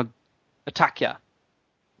everyone to kind of attack you.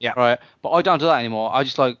 Yeah. Right. But I don't do that anymore. I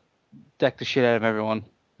just like deck the shit out of everyone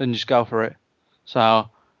and just go for it. So,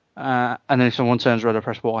 and then if someone turns red, I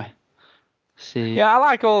press Y. See. Yeah, I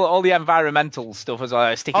like all the environmental stuff as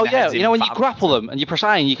well. Sticking Oh their yeah, heads you in know when you fat- grapple them and you press A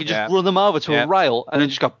and you can just Yeah. run them over to Yeah. a rail and then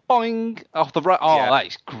just go boing off the rail. Oh, Yeah. that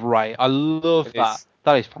is great. I love It that. is.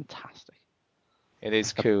 That is fantastic. It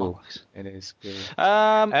is cool. It is cool.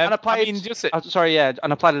 And I played. I mean, just sorry, yeah,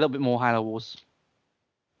 and I played a little bit more Halo Wars.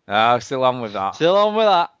 oh, still on with that. Still on with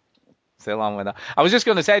that. Still on with that. I was just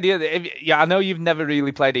going to say, I know you've never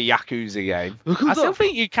really played a Yakuza game. I still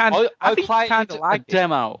think you can. I think played you kind of like a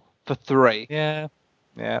demo for 3. Yeah.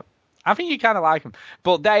 I think you kind of like them,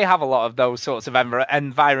 but they have a lot of those sorts of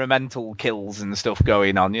environmental kills and stuff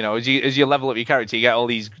going on. You know, as you level up your character, you get all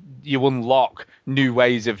these. You unlock new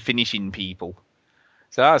ways of finishing people.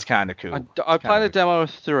 So that's kind of cool. I played a demo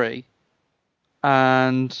of 3,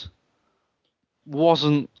 and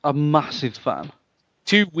wasn't a massive fan.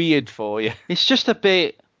 Too weird for you. It's just a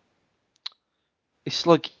bit. It's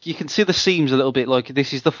like you can see the seams a little bit. Like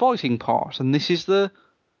this is the fighting part, and this is the.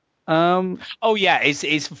 Oh yeah,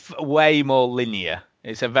 it's way more linear.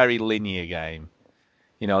 It's a very linear game.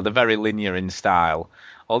 You know, they're very linear in style.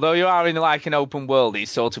 Although you are in like an open world,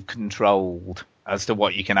 it's sort of controlled as to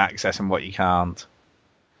what you can access and what you can't.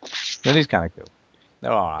 That is kind of cool.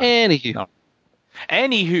 They're all right.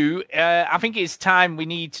 Anywho, I think it's time we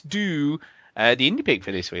need to do the indie pick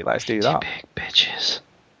for this week. Let's do that. Indie pick, bitches.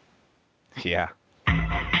 Yeah.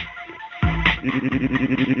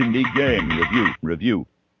 Indie game review.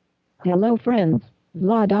 Hello friends,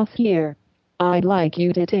 Vlados here. I'd like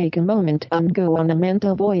you to take a moment and go on a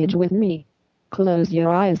mental voyage with me. Close your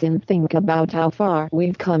eyes and think about how far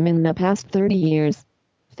we've come in the past 30 years.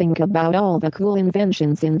 Think about all the cool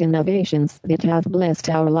inventions and innovations that have blessed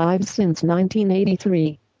our lives since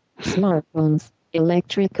 1983. Smartphones,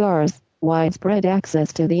 electric cars, widespread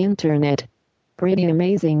access to the internet. Pretty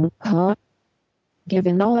amazing, huh?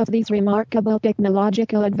 Given all of these remarkable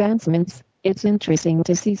technological advancements, it's interesting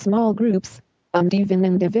to see small groups, and even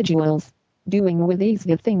individuals, doing with ease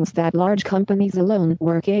the things that large companies alone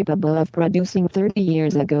were capable of producing 30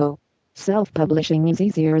 years ago. Self-publishing is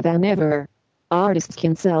easier than ever. Artists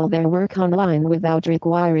can sell their work online without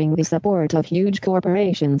requiring the support of huge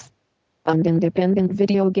corporations. And independent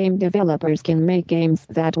video game developers can make games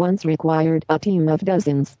that once required a team of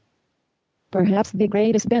dozens. Perhaps the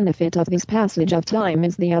greatest benefit of this passage of time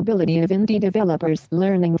is the ability of indie developers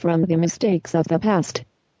learning from the mistakes of the past.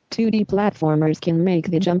 2D platformers can make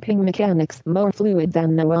the jumping mechanics more fluid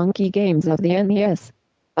than the wonky games of the NES.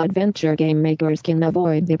 Adventure game makers can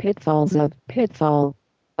avoid the pitfalls of Pitfall,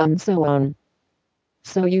 and so on.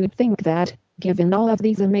 So you'd think that, given all of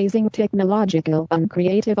these amazing technological and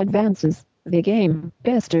creative advances, the game,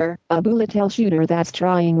 Pester, a bullet hell shooter that's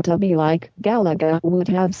trying to be like Galaga, would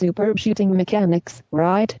have superb shooting mechanics,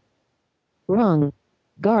 right? Wrong.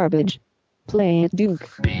 Garbage. Play it, Duke.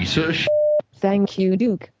 Piece of sh**. Thank you,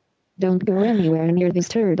 Duke. Don't go anywhere near this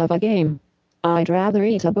turd of a game. I'd rather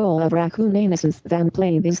eat a bowl of raccoon anuses than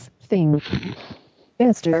play this thing.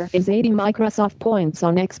 Pester is 80 Microsoft points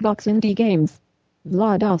on Xbox indie games.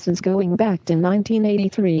 Vlados is going back to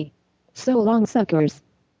 1983. So long, suckers.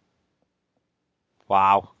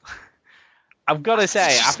 Wow. I've got to say,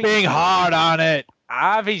 I think being hard on it.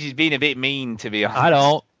 I think she's been a bit mean, to be honest. I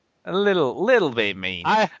don't. A little bit mean.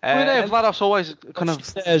 Vlados always kind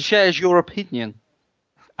of shares your opinion.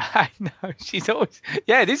 I know. She's always.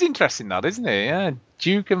 Yeah, it is interesting, that, isn't it? Yeah.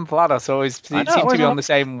 Duke and Vlados always seem to be on the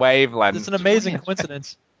same wavelength. It's an amazing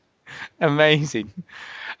coincidence. Amazing.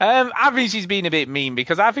 I think she's been a bit mean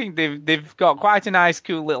because I think they've got quite a nice,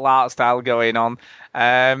 cool little art style going on.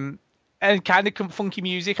 And kind of funky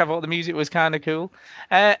music. I thought the music was kind of cool.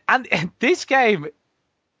 And this game,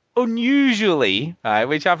 unusually, right,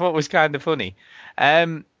 which I thought was kind of funny,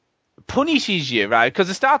 punishes you, right? Because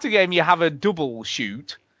the start of the game, you have a double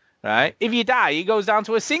shoot, right? If you die, it goes down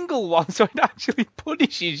to a single one, so it actually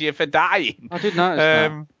punishes you for dying. I did notice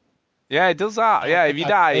that. Yeah, it does that. Yeah, if you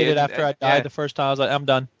die. I after I died the first time, I was like, I'm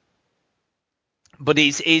done. But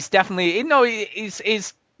it's definitely,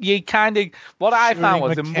 it's you kind of, what I found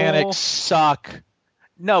was the mechanics suck.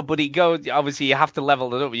 No, but it goes, obviously you have to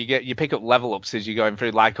level it up. You pick up level ups as you're going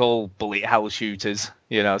through, like all bullet hell shooters,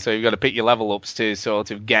 you know, so you've got to pick your level ups to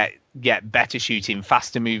sort of get better shooting,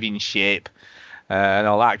 faster moving ship, and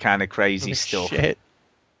all that kind of crazy stuff. Shit.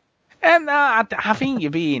 And I think you're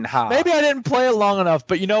being hard. Maybe I didn't play it long enough,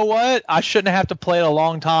 but you know what? I shouldn't have to play it a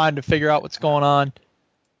long time to figure out what's going on.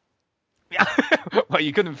 Well,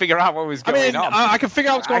 you couldn't figure out what was going on. I could figure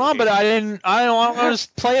out what's going on, but I don't want to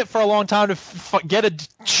just play it for a long time to get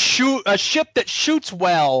a ship that shoots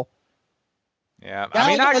well. Yeah, I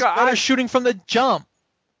mean, I got better shooting from the jump.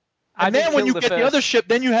 And then when you get the other ship,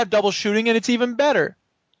 then you have double shooting, and it's even better.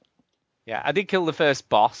 Yeah, I did kill the first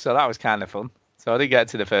boss, so that was kind of fun. So I did get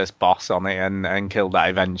to the first boss on it and killed that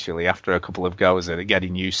eventually after a couple of goes at it,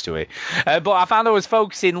 getting used to it. But I found I was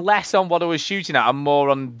focusing less on what I was shooting at and more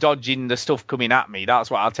on dodging the stuff coming at me. That's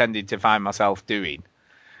what I tended to find myself doing.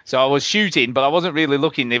 So I was shooting, but I wasn't really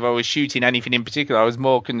looking if I was shooting anything in particular. I was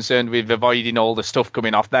more concerned with avoiding all the stuff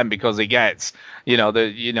coming off them because it gets,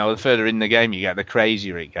 the further in the game you get, the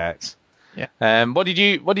crazier it gets. Yeah. What did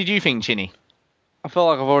you think, Chinny? I feel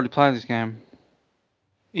like I've already played this game.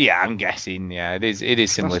 Yeah, I'm guessing. Yeah, it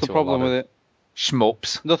is similar That's the to problem a lot with of it.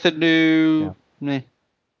 Shmups. Nothing new. Meh.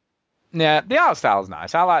 Yeah, the art style's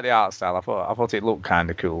nice. I like the art style. I thought it looked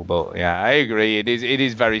kind of cool, but yeah, I agree. It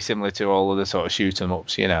is very similar to all of the sort of shoot 'em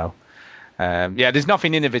ups, there's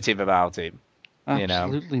nothing innovative about it.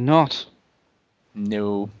 Absolutely not.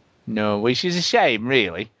 No, which is a shame,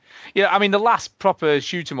 really. Yeah, I mean, the last proper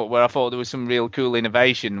shoot 'em up where I thought there was some real cool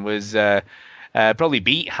innovation was probably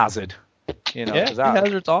Beat Hazard. Beat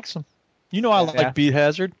Hazard's awesome. I like Beat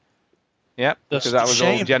Hazard. Yeah, That's because that was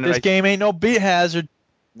all generated. This game ain't no Beat Hazard.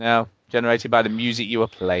 No, generated by the music you were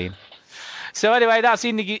playing. So anyway, that's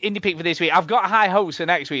indie pick for this week. I've got high hopes for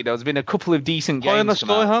next week. There's been a couple of decent games. High in the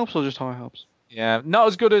sky hopes or just high hopes? Yeah, not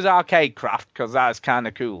as good as Arcade Craft because that's kind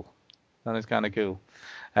of cool. That is kind of cool.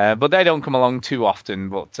 But they don't come along too often.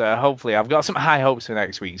 But hopefully, I've got some high hopes for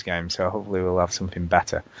next week's game. So hopefully, we'll have something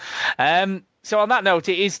better. So on that note,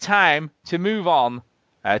 it is time to move on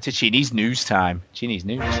to Chinny's news time. Chinny's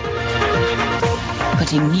news.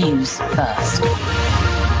 Putting news first.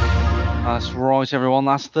 That's right, everyone.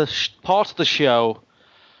 That's the part of the show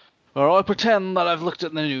where I pretend that I've looked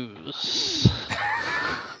at the news.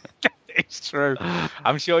 It's true.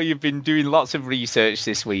 I'm sure you've been doing lots of research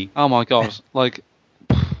this week. Oh my god,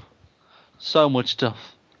 so much stuff.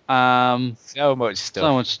 So much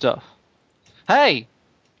stuff. Hey,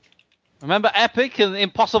 remember Epic and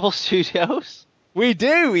Impossible Studios? We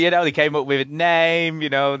do. They came up with a name.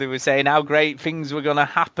 They were saying how great things were going to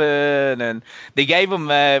happen, and they gave them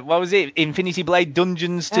what was it? Infinity Blade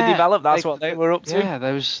Dungeons to develop. That's what they were up to. Yeah,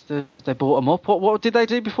 they bought them up. What did they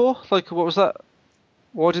do before? What was that?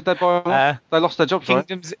 Why did they buy them up? They lost their jobs,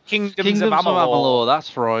 Kingdoms right? Kingdoms of Amalur.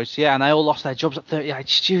 That's right. Yeah, and they all lost their jobs at 38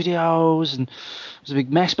 Studios, and it was a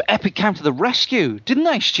big mess. But Epic came to the rescue, didn't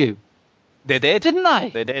they, Stu? They did, didn't they?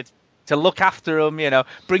 They did. To look after them,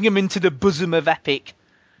 bring them into the bosom of Epic.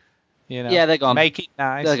 Yeah, they're gone. Make it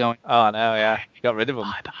nice. They're going. Oh no, yeah, got rid of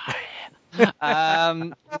them.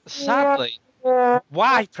 Sadly.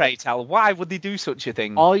 Why, pray tell? Why would they do such a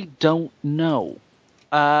thing? I don't know.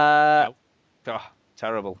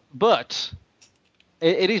 Terrible. But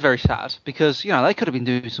it is very sad because they could have been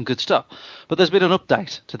doing some good stuff. But there's been an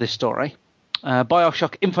update to this story.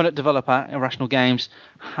 BioShock Infinite developer Irrational Games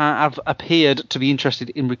have appeared to be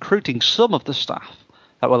interested in recruiting some of the staff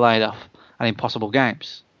that were laid off at Impossible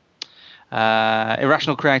Games.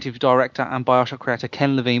 Irrational creative director and BioShock creator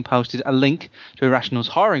Ken Levine posted a link to Irrational's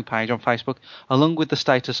hiring page on Facebook along with the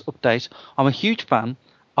status update. I'm a huge fan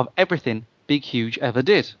of everything Big Huge ever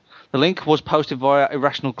did. The link was posted via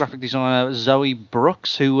Irrational graphic designer Zoe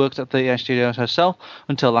Brooks, who worked at 38 Studios herself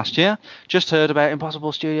until last year. Just heard about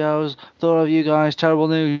Impossible Studios. Thought of you guys. Terrible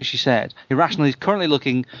news, she said. Irrational is currently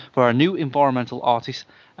looking for a new environmental artist,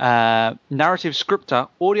 narrative scripter,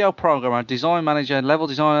 audio programmer, design manager, level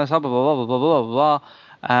designer, blah, blah, blah, blah, blah, blah,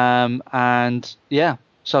 blah. And, yeah.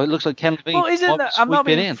 So it looks like Ken Levine. Well, isn't that... I'm not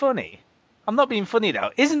being funny. I'm not being funny, though.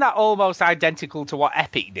 Isn't that almost identical to what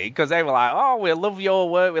Epic did? Because they were like, oh, we love your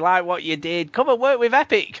work. We like what you did. Come and work with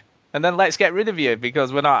Epic. And then let's get rid of you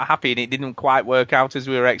because we're not happy and it didn't quite work out as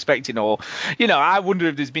we were expecting. Or, I wonder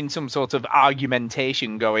if there's been some sort of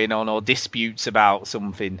argumentation going on or disputes about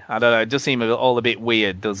something. I don't know. It does seem all a bit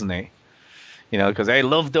weird, doesn't it? Because they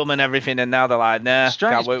loved them and everything, and now they're like, nah,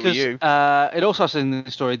 strange, can't work with you. It also says in the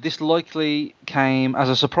story, this likely came as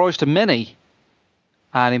a surprise to many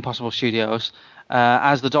at Impossible Studios,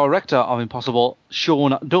 as the director of Impossible,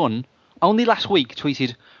 Sean Dunn, only last week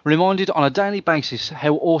tweeted, reminded on a daily basis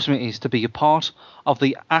how awesome it is to be a part of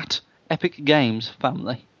the @Epic Games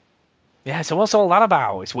family. Yeah, so what's all that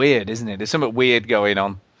about? It's weird, isn't it? There's something weird going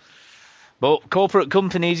on. But corporate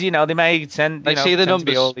companies, they may tend... They see the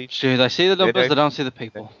numbers. They see the numbers, they don't see the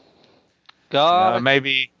people. God.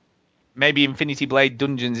 Maybe Infinity Blade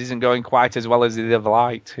Dungeons isn't going quite as well as they'd have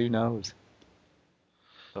liked. Who knows?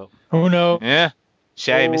 But, who knows? Yeah.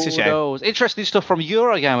 Shame, it's a shame. Knows? Interesting stuff from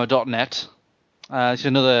Eurogamer.net. It's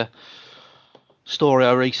another story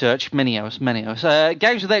I researched. Many hours.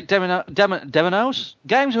 Games without dominoes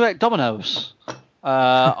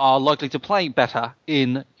are likely to play better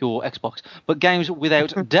in your Xbox. But games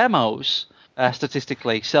without demos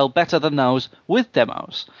statistically sell better than those with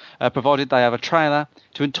demos, provided they have a trailer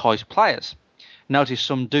to entice players. Notice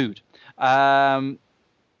some dude. So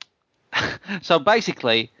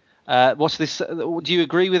basically, what's this? Do you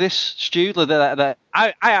agree with this, Stu?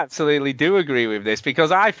 I absolutely do agree with this,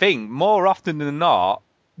 because I think more often than not,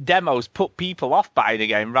 demos put people off buying a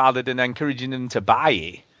game rather than encouraging them to buy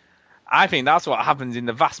it. I think that's what happens in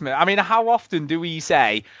the vast majority. I mean, how often do we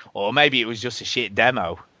say, "Oh, maybe it was just a shit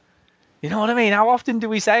demo"? You know what I mean? How often do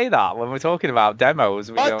we say that when we're talking about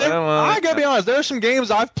demos? I gotta be honest. There are some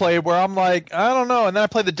games I've played where I'm like, I don't know, and then I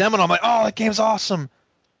play the demo and I'm like, oh, that game's awesome.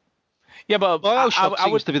 Yeah, but BioShock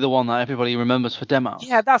seems to be the one that everybody remembers for demo.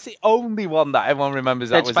 Yeah, that's the only one that everyone remembers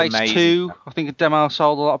that was amazing. Dead Space 2, I think a demo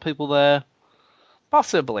sold a lot of people there.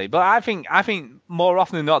 Possibly, but I think more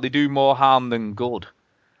often than not they do more harm than good.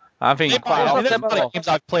 I think quite often. There's a lot of games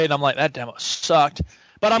I've played and I'm like, that demo sucked.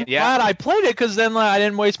 But I'm glad I played it, because then I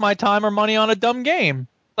didn't waste my time or money on a dumb game.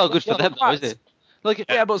 Oh, good for them, though, is it?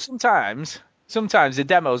 But sometimes the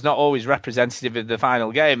demo's not always representative of the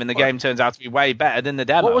final game, and the game turns out to be way better than the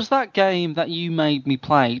demo. What was that game that you made me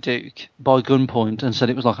play, Duke, by gunpoint and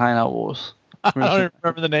said it was like Halo Wars? I don't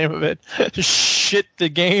remember the name of it. Shit, the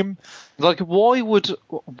game. Why would...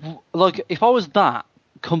 if I was that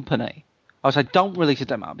company, I would say don't release a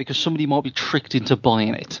demo, because somebody might be tricked into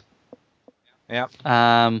buying it. Yeah.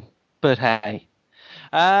 But hey.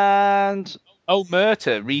 And...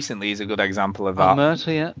 Omerta recently is a good example of that.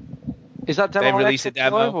 Omerta, yeah. Is that demo? They've released a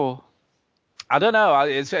demo. Or? I don't know.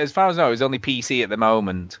 As far as I know, it's only PC at the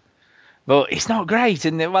moment. But it's not great,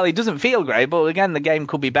 and it doesn't feel great. But again, the game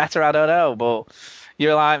could be better. I don't know. But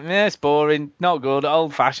you're like, it's boring, not good,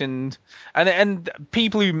 old-fashioned. And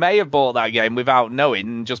people who may have bought that game without knowing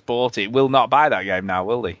and just bought it will not buy that game now,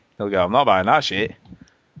 will they? They'll go, I'm not buying that shit.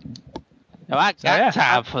 No, I got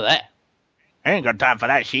time for that. I ain't got time for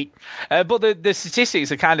that shit. But the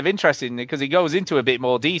statistics are kind of interesting, because it goes into a bit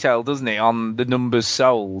more detail, doesn't it, on the numbers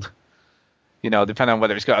sold. Depending on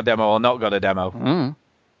whether it's got a demo or not got a demo. Mm.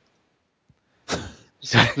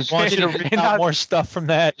 I want you to read out more stuff from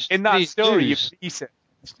that. In that story, you've researched.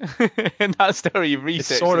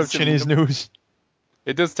 It's sort of Chinese news.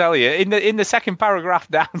 It does tell you in the second paragraph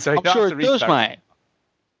down. So I'm sure it does, mate.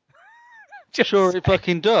 Sure, it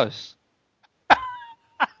fucking does.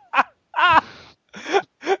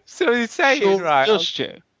 So he's saying, sure, right? Does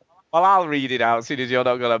you? Well, I'll read it out as soon as you're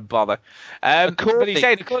not going to bother. But he's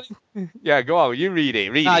saying, yeah, go on, you read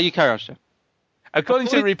it. You carry on, sir. According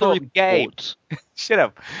to the report, games. Shut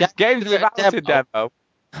up. Games without a demo.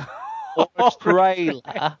 Or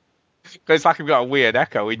trailer. It's like I've got a weird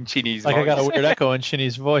echo in Chinny's voice. I got a weird echo in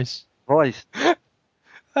Chinny's voice. So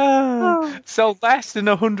less than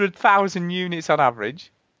 100,000 units on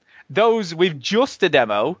average. Those with just a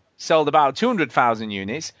demo sold about 200,000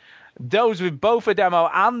 units. Those with both a demo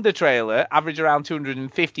and the trailer average around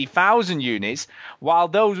 250,000 units, while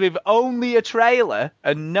those with only a trailer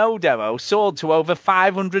and no demo sold to over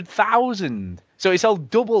 500,000. So it sold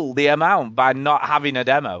double the amount by not having a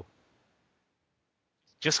demo.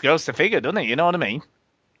 Just goes to figure, doesn't it? You know what I mean?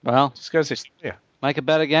 Well, just goes to figure. Make a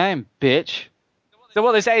better game, bitch. So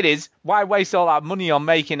what they're saying is, why waste all that money on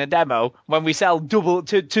making a demo when we sell double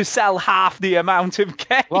to sell half the amount of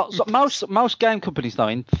games? Well, so most game companies, though,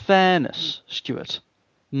 in fairness, Stuart,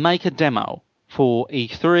 make a demo for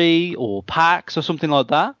E3 or PAX or something like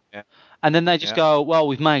that, and then they just go, well,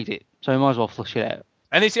 we've made it, so we might as well flush it out.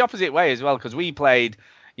 And it's the opposite way as well, because we played,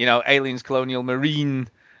 Aliens Colonial Marine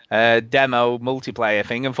demo multiplayer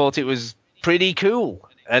thing and thought it was pretty cool.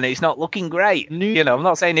 And it's not looking great. I'm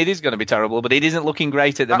not saying it is going to be terrible, but it isn't looking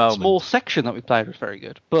great at the moment. That small section that we played was very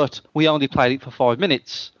good, but we only played it for 5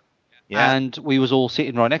 minutes, and we was all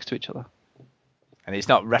sitting right next to each other. And it's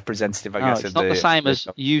not representative, I guess. It's not the same as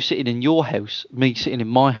you sitting in your house, me sitting in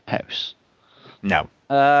my house. No.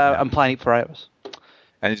 And playing it for hours.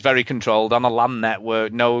 And it's very controlled on a LAN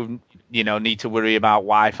network. No, need to worry about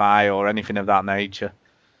Wi-Fi or anything of that nature.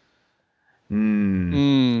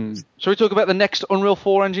 Shall we talk about the next Unreal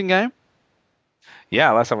 4 engine game?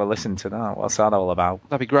 Yeah, let's have a listen to that. What's that all about?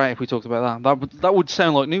 That'd be great if we talked about that. That would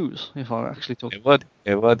sound like news if I actually talked. It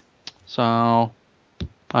would. So, I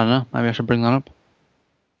don't know. Maybe I should bring that up.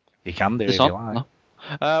 You can do if you like.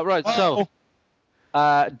 No? Right, so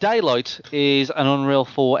Daylight is an Unreal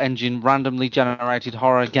 4 engine randomly generated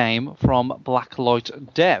horror game from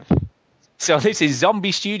Blacklight Dev. So this is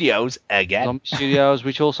Zombie Studios again. Zombie Studios,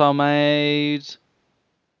 which also made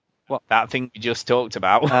that thing we just talked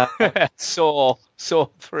about. Saw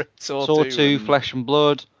 2, Flesh and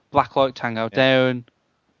Blood, Blacklight Tango Down,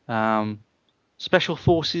 Special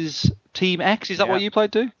Forces Team X. Is that what you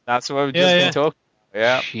played, too? That's what we've just been talking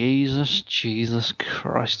Yeah. Jesus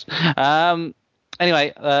Christ.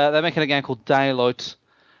 Anyway, they're making a game called Daylight,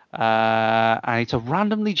 and it's a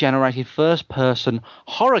randomly generated first-person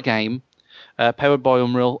horror game powered by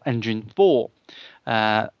Unreal Engine 4.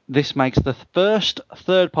 This makes the first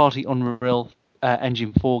third-party Unreal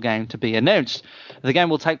Engine 4 game to be announced. The game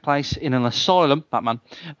will take place in an asylum, Batman,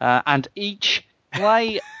 and each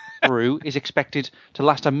playthrough is expected to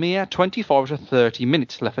last a mere 25 to 30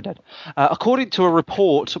 minutes, Left 4 Dead. According to a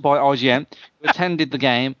report by IGN, who attended the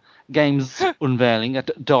game's unveiling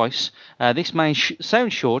at DICE, this may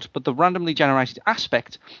sound short, but the randomly generated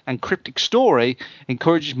aspect and cryptic story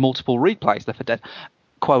encourages multiple replays, Left 4 Dead.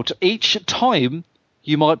 Quote, each time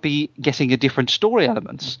you might be getting a different story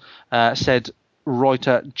elements, said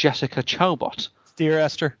writer Jessica Chobot. Dear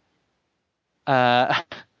Esther.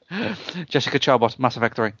 Jessica Chobot, Mass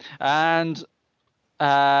Effect 3. And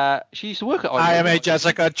she used to work at IGN. I am a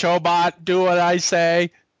Jessica Chobot. Do what I say.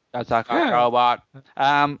 Jessica Chobot.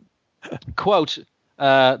 Quote,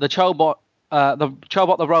 the Chobot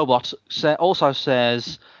the robot also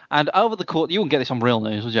says, and over the course, you wouldn't get this on Real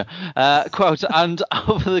News, would you? Quote, and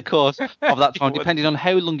over the course of that time, depending on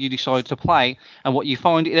how long you decide to play and what you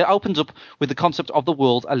find, it opens up with the concept of the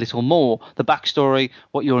world a little more. The backstory,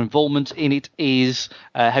 what your involvement in it is,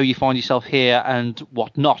 how you find yourself here, and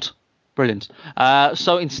what not. Brilliant.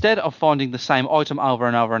 So instead of finding the same item over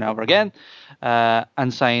and over and over again,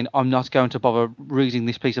 and saying, I'm not going to bother reading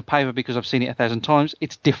this piece of paper because I've seen it 1,000 times,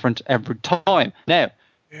 it's different every time. Now,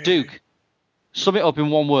 Duke, sum it up in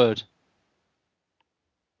one word.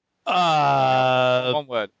 One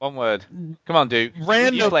word. Come on, Duke.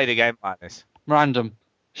 Random. You played a game like this. Random.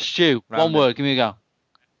 Stu, Random. one word. Give me a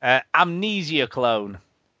go. Amnesia clone.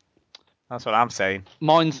 That's what I'm saying.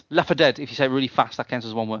 Mine's Left 4 Dead. If you say it really fast, that counts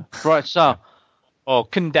as one word. Right, so. Or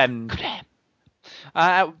condemned.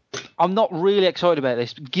 I'm not really excited about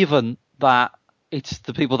this, given that it's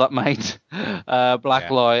the people that made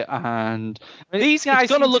Blacklight, and these guys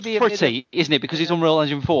it's going to look be pretty, isn't it? Because it's Unreal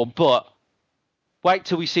Engine 4. But wait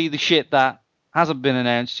till we see the shit that hasn't been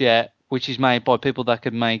announced yet, which is made by people that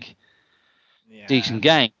could make decent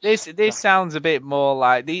games. This sounds a bit more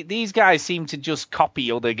like these guys seem to just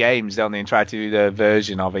copy other games, don't they, and try to do their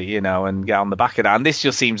version of it, and get on the back of that. And this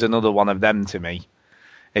just seems another one of them to me.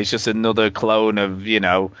 It's just another clone of,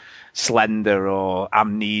 Slender or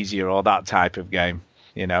Amnesia or that type of game,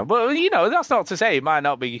 But, that's not to say it might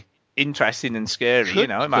not be interesting and scary, it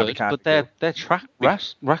might be kind of But their track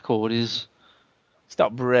record is... It's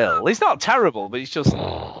not brilliant. It's not terrible, but it's just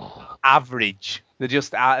average. They're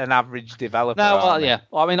just an average developer. No, well, yeah.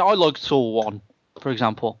 I mean, I liked Saw 1, for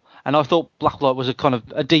example, and I thought Blacklight was a kind of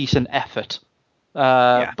a decent effort,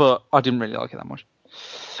 but I didn't really like it that much.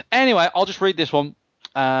 Anyway, I'll just read this one.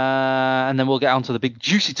 And then we'll get on to the big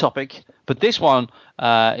juicy topic. But this one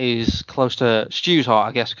is close to Stu's heart,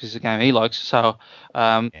 I guess, because it's a game he likes. So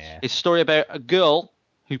it's a story about a girl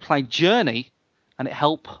who played Journey, and it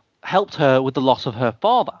helped her with the loss of her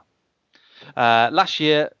father. Last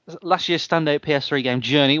year's standout PS3 game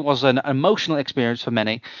Journey was an emotional experience for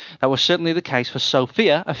many. That was certainly the case for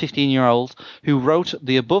Sophia, a 15-year-old who wrote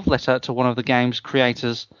the above letter to one of the game's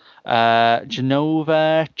creators,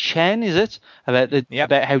 Genova Chen, is it?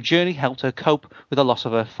 About how Journey helped her cope with the loss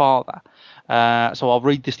of her father. So I'll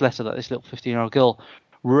read this letter that this little 15-year-old girl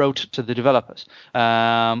wrote to the developers.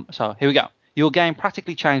 So here we go. Your game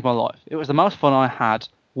practically changed my life. It was the most fun I had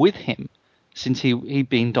with him since he'd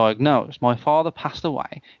been diagnosed. My father passed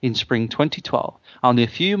away in spring 2012, only a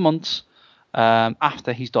few months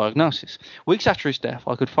after his diagnosis. Weeks after his death,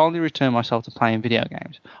 I could finally return myself to playing video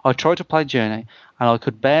games. I tried to play Journey, and I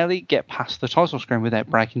could barely get past the title screen without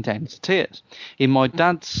breaking down into tears. In my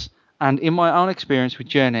dad's and in my own experience with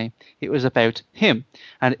Journey, it was about him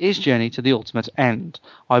and his journey to the ultimate end.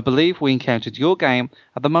 I believe we encountered your game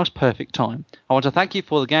at the most perfect time. I want to thank you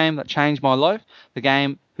for the game that changed my life, the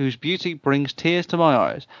game whose beauty brings tears to my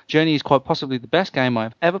eyes. Journey is quite possibly the best game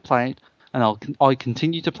I've ever played, and I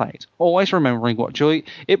continue to play it, always remembering what joy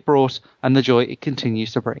it brought and the joy it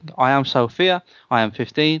continues to bring. I am Sophia, I am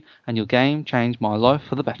 15, and your game changed my life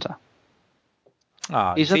for the better.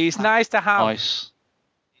 It's nice to have... Nice.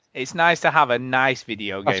 It's nice to have a nice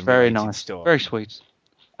video game. That's very nice. Story. Very sweet.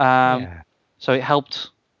 So it helped.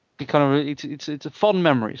 It's fond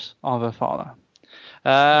memories of her father.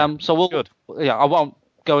 So we'll. Yeah, I won't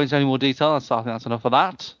go into any more detail. I think that's enough of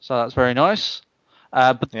that. So that's very nice.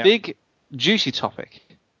 But the big juicy topic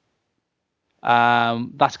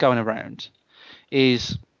that's going around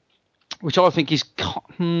is, which I think is.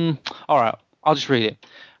 All right, I'll just read it.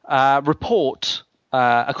 Report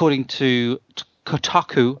according to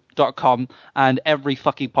Kotaku.com, and every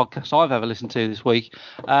fucking podcast I've ever listened to this week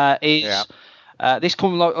is this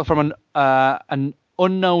coming from an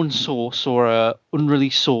unknown source or a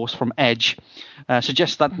unreleased source from Edge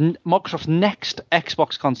suggests that Microsoft's next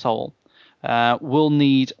Xbox console will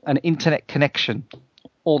need an internet connection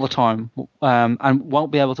all the time and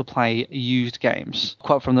won't be able to play used games.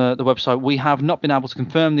 Quote from the website, "We have not been able to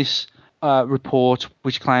confirm this report,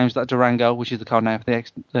 which claims that Durango, which is the code name for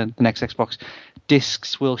the next Xbox,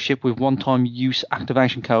 discs will ship with one-time use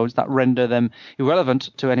activation codes that render them irrelevant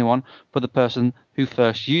to anyone but the person who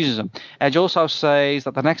first uses them." Edge also says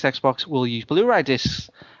that the next Xbox will use Blu-ray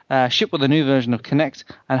discs, ship with a new version of Kinect,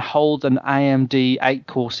 and hold an AMD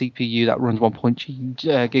 8-core CPU that runs 1.2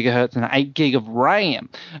 gigahertz and 8 gig of RAM.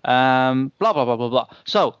 Blah, blah, blah, blah, blah.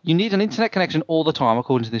 So, you need an internet connection all the time,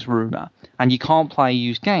 according to this rumor, and you can't play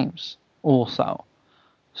used games also.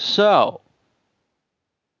 So,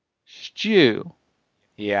 Stu.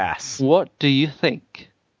 Yes. What do you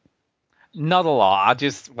think? Not a lot. I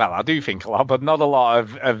do think a lot, but not a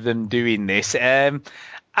lot of them doing this. I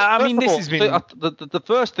mean, this has been... The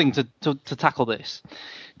first thing to tackle this,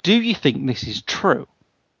 do you think this is true?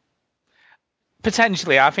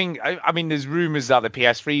 Potentially. I mean, there's rumours that the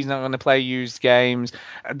PS3 is not going to play used games.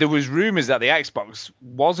 There was rumours that the Xbox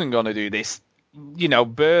wasn't going to do this. You know,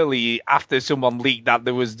 barely after someone leaked that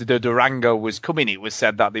there was the Durango was coming, it was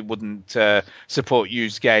said that they wouldn't support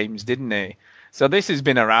used games, didn't it? So this has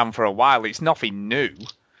been around for a while. It's nothing new.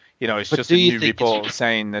 You know, it's just a new report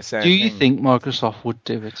saying the same thing. Do you think Microsoft would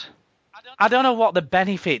do it? I don't know what the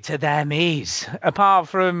benefit to them is, apart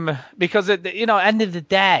from because at the end of the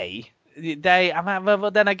day,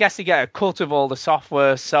 well, then I guess you get a cut of all the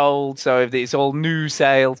software sold. So if it's all new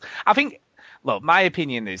sales, I think. Look, my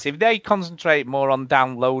opinion is if they concentrate more on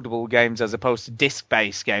downloadable games as opposed to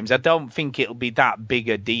disc-based games, I don't think it'll be that big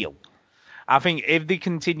a deal. I think if they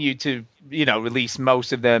continue to, release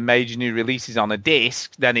most of their major new releases on a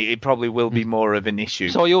disc, then it probably will be more of an issue.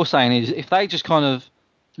 So what you're saying is if they just kind of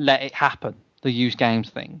let it happen, the used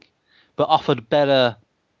games thing, but offered better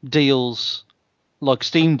deals like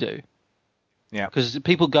Steam do, yeah, because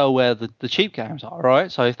people go where the cheap games are,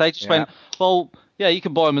 right? So if they just went, well, yeah, you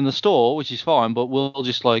can buy them in the store, which is fine, but we'll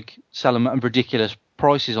just sell them at ridiculous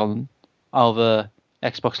prices over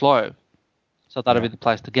Xbox Live, so that'll be the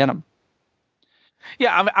place to get them.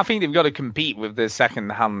 Yeah, I think they've got to compete with the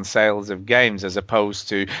second-hand sales of games as opposed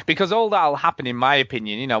to... Because all that'll happen, in my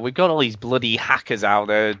opinion, we've got all these bloody hackers out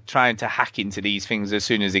there trying to hack into these things as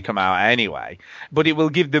soon as they come out anyway. But it will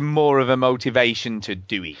give them more of a motivation to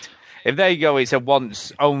do it. If they go, it's a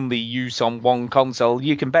once-only use on one console,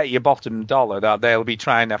 you can bet your bottom dollar that they'll be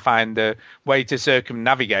trying to find a way to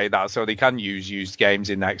circumnavigate that so they can use used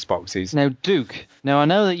games in Xboxes. Now, Duke, I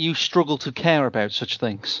know that you struggle to care about such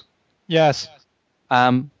things. Yes.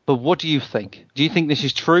 But what do you think? Do you think this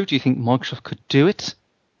is true? Do you think Microsoft could do it?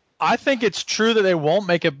 I think it's true that they won't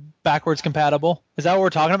make it backwards compatible. Is that what we're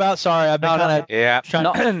talking about? Sorry, I've been kind of... Yeah.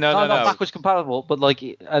 Not backwards compatible, but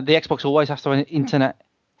the Xbox always has to have an internet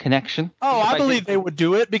connection. Oh, I believe they would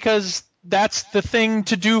do it because that's the thing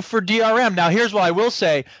to do for DRM. Now, here's what I will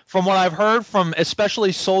say. From what I've heard from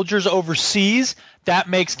especially soldiers overseas, that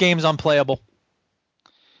makes games unplayable.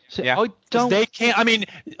 So I don't. They can't. I mean,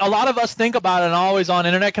 a lot of us think about an always-on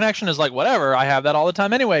internet connection is like whatever. I have that all the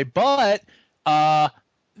time anyway. But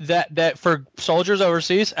that for soldiers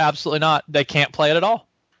overseas, absolutely not. They can't play it at all,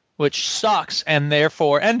 which sucks. And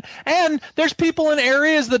therefore, and there's people in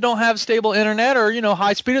areas that don't have stable internet or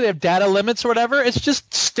high speed or they have data limits or whatever. It's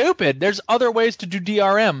just stupid. There's other ways to do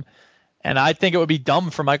DRM, and I think it would be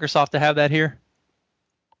dumb for Microsoft to have that here.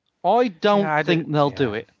 I don't think they'll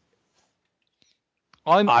do it.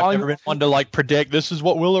 I've never been one to predict this is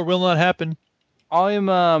what will or will not happen. I'm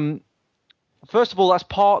first of all, I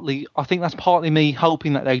think that's partly me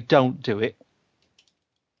hoping that they don't do it,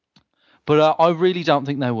 but I really don't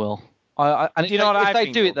think they will. If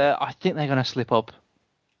they do it there, I think they're going to slip up.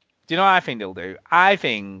 Do you know what I think they'll do? I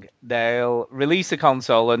think they'll release a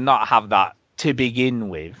console and not have that to begin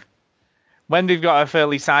with. When they've got a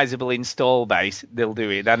fairly sizable install base, they'll do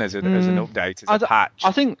it then as an update, as a patch.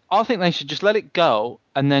 I think they should just let it go,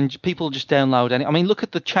 and then people just download any. I mean, look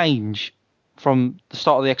at the change from the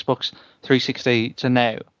start of the Xbox 360 to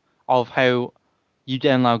now of how you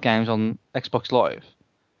download games on Xbox Live,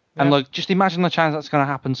 and just imagine the chance that's going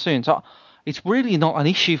to happen soon. So it's really not an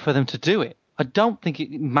issue for them to do it. I don't think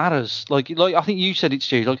it matters. Like I think you said it,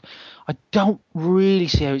 Stu. I don't really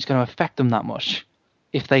see how it's going to affect them that much.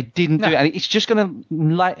 If they didn't do it, and it's just going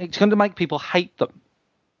to make people hate them.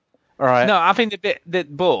 All right. No, I think the bit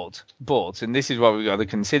that but, and this is what we've got to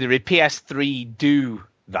consider. If PS3 do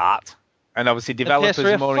that, and obviously developers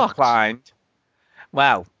PS3 are more fucked. inclined.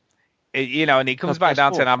 Well, and it comes The back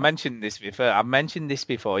down to, PS4, and I've mentioned this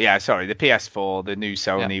before. Yeah, sorry, the PS4, the new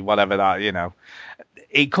Sony, whatever that,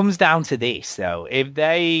 It comes down to this, though. If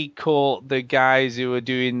they caught the guys who are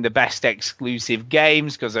doing the best exclusive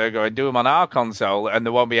games, because they're going to do them on our console, and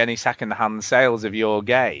there won't be any second-hand sales of your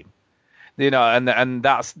game, and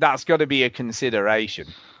that's got to be a consideration.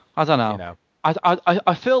 I don't know.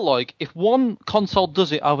 I feel like if one console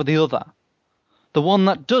does it over the other, the one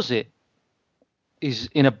that does it is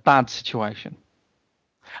in a bad situation.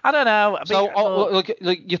 I don't know. So,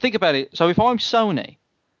 you think about it. So if I'm Sony,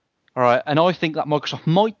 all right, and I think that Microsoft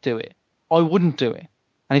might do it, I wouldn't do it.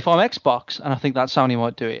 And if I'm Xbox and I think that Sony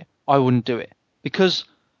might do it, I wouldn't do it. Because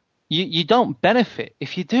you don't benefit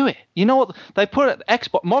if you do it. You know what?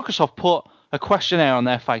 Microsoft put a questionnaire on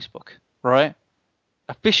their Facebook, right?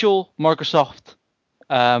 Official Microsoft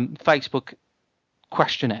Facebook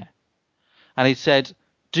questionnaire. And it said,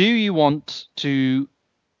 do you want to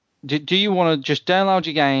just download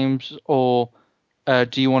your games, or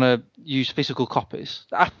do you want to use physical copies?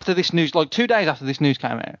 After this news, 2 days after this news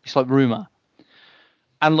came out, it's rumor,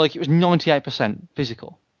 and it was 98%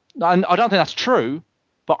 physical. And I don't think that's true,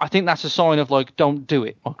 but I think that's a sign of don't do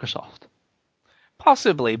it, Microsoft.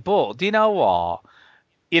 Possibly, but do you know what?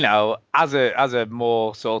 As a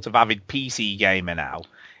more sort of avid PC gamer now,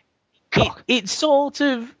 it sort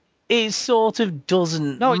of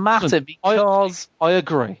doesn't matter because I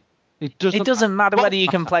agree. It doesn't matter whether you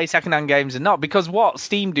can play second-hand games or not, because what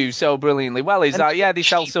Steam do so brilliantly well is they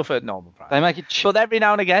sell stuff at normal price. They make it cheap. But every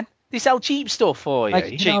now and again, they sell cheap stuff for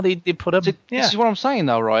you. They put them. This is what I'm saying,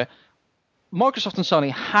 though, right? Microsoft and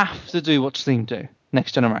Sony have to do what Steam do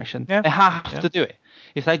next generation. Yeah. They have to do it.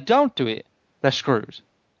 If they don't do it, they're screwed.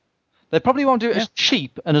 They probably won't do it as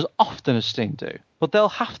cheap and as often as Steam do, but they'll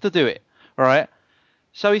have to do it, all right?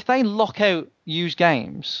 So if they lock out used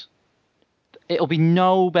games, it'll be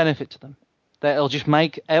no benefit to them. It'll just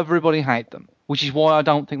make everybody hate them, which is why I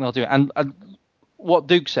don't think they'll do it. And what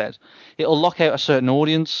Duke said, it'll lock out a certain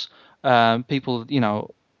audience, people,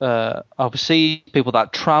 overseas, people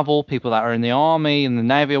that travel, people that are in the army, in the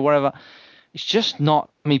navy, or whatever. It's just not.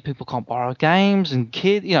 I mean, people can't borrow games, and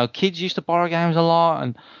kids used to borrow games a lot,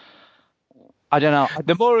 and I don't know.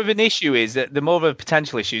 The more of an issue is that the more of a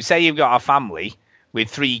potential issue. Say you've got a family with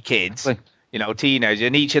 3 kids, teenagers,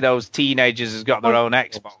 and each of those teenagers has got their own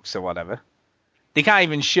Xbox or whatever. They can't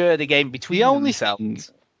even share the game between themselves. Thing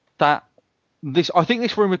that I think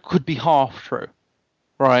this rumor could be half true,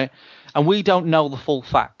 right? And we don't know the full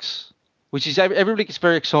facts, which is everybody gets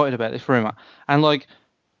very excited about this rumor. And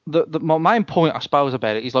my main point, I suppose,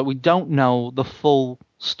 about it is we don't know the full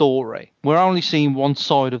story. We're only seeing one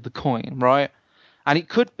side of the coin, right? And it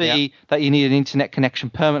could be that you need an internet connection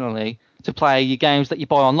permanently to play your games that you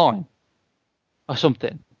buy online or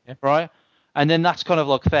something, right? And then that's kind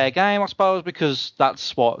of fair game, I suppose, because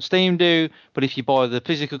that's what Steam do. But if you buy the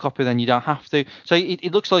physical copy, then you don't have to. So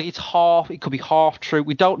it looks like it could be half true.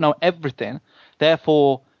 We don't know everything.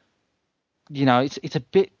 Therefore, it's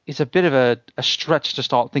a bit of a stretch to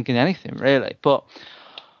start thinking anything, really. But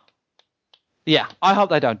yeah, I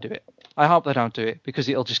hope they don't do it. I hope they don't do it, because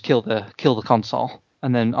it'll just kill the console,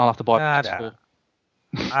 and then I'll have to buy it.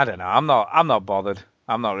 I don't know. I'm not bothered.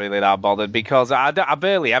 I'm not really that bothered, because I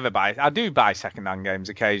barely ever buy. I do buy second-hand games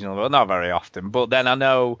occasionally, but not very often. But then I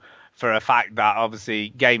know for a fact that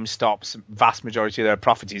obviously GameStop's vast majority of their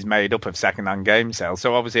profit is made up of second-hand game sales.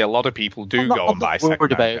 So obviously a lot of people do go and buy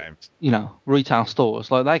second-hand games. Retail stores,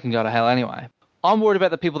 they can go to hell anyway. I'm worried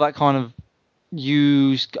about the people that kind of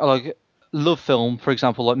use love film, for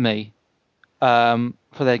example, like me, for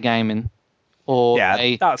their gaming, or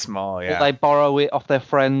that's more. Yeah, or they borrow it off their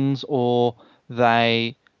friends, or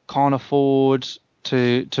they can't afford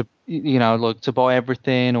to buy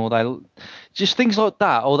everything, or they just things like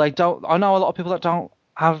that, or they don't. I know a lot of people that don't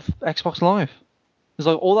have Xbox Live. There's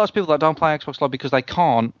all those people that don't play Xbox Live because they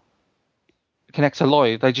can't connect to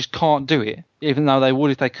Live. They just can't do it, even though they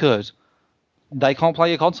would if they could. They can't play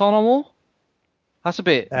your console no more. That's a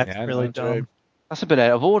bit. That's really dumb. That's a bit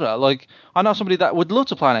out of order. I know somebody that would love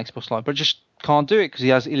to play an Xbox Live, but just can't do it because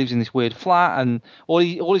he lives in this weird flat, and all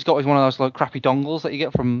he's got is one of those crappy dongles that you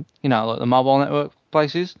get from the mobile network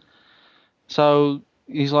places. So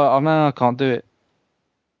he's like, oh no, I can't do it.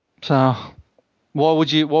 So why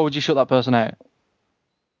would you shut that person out?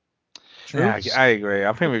 Yeah, I agree.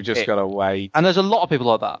 I think we've just got to wait. And there's a lot of people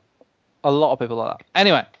like that.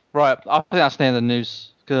 Anyway, right. I think that's the end of the news,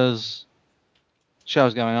 because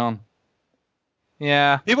show's going on.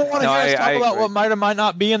 Yeah. People want to hear us talk about what might or might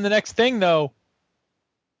not be in the next thing, though.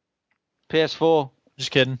 PS4. Just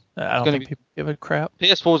kidding. I don't gonna think be- people give a crap.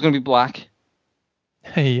 PS4 is going to be black.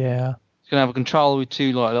 Yeah. It's going to have a controller with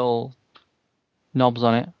two like little knobs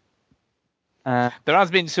on it. There has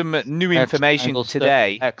been some new X, information angle,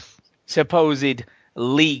 today. X. Supposed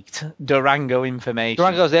leaked Durango information.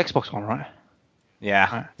 Durango's the Xbox one, right?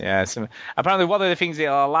 Yeah, Right. yeah. So apparently, one of the things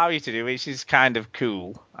it'll allow you to do, which is kind of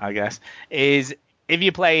cool, I guess, is if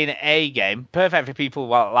you're playing a game, perfect for people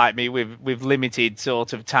like me with limited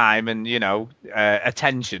sort of time and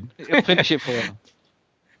attention. It'll finish it for you.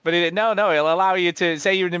 But it'll allow you to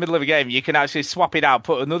say you're in the middle of a game, you can actually swap it out,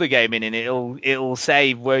 put another game in, and it'll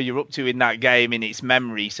save where you're up to in that game in its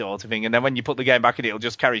memory sort of thing. And then when you put the game back in, it'll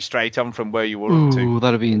just carry straight on from where you were up to. Ooh,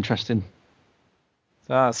 that'll be interesting.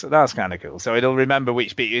 So that's kind of cool. So it'll remember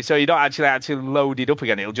which bit so you don't actually load it up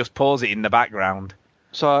again. It'll just pause it in the background.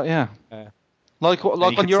 So yeah, like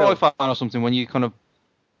on your iPhone or something, when you kind of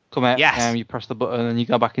come out, Yes. you press the button and you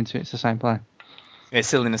go back into it. It's the same play. It's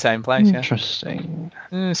still in the same place. Yeah. Interesting.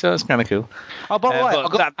 So that's kind of cool. Oh, by the way, but I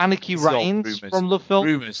got this Anarchy is all Reigns rumours. from the film.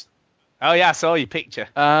 Rumours. Oh yeah, I saw your picture.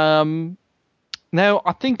 Now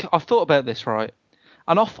I think I've thought about this, right?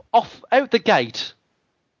 And off out the gate,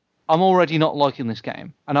 I'm already not liking this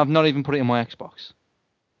game, and I've not even put it in my Xbox.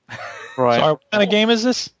 Right. Sorry, what kind of game is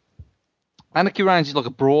this? Anarchy Reigns is like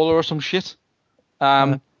a brawler or some shit.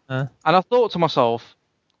 And I thought to myself,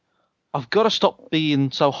 I've got to stop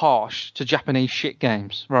being so harsh to Japanese shit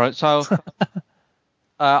games, right? So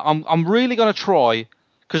I'm really going to try,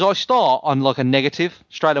 because I start on like a negative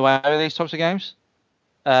straight away with these types of games.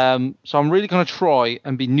 So I'm really going to try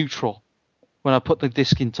and be neutral when I put the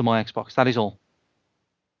disc into my Xbox. That is all.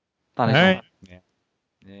 That is all. Alright.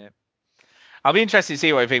 Yeah. I'll be interested to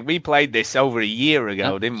see what you think. We played this over a year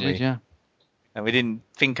ago, didn't we? Yeah. And we didn't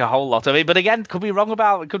think a whole lot of it. But again, could be wrong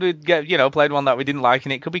about it. Could we get, played one that we didn't like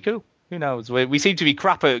and it could be cool. Who knows? We seem to be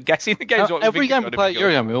crap at guessing the games. What Every we game think we is play at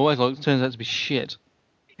gonna be Eurogame, it always turns out to be shit.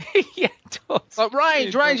 Yeah, it does. Like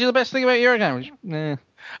Rage is the best thing about Eurogame. Nah.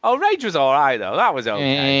 Oh, Rage was alright though. That was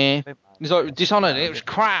okay. Yeah. It's like Dishonored. It was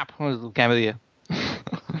crap. It was the game of the year.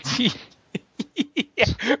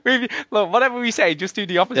 Look, whatever we say, just do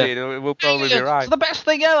the opposite. Yeah. We'll probably be right. It's the best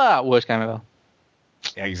thing ever. Worst game ever.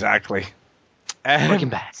 Yeah, exactly. Breaking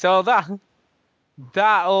Bad. So that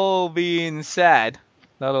all being said,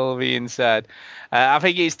 I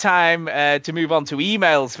think it's time to move on to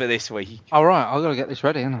emails for this week. All right, I've got to get this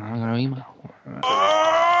ready, and I'm going to email.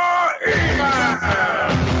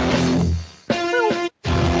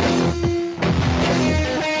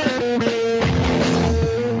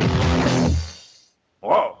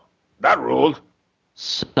 Whoa, that ruled.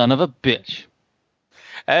 Son of a bitch.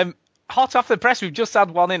 Hot off the press, we've just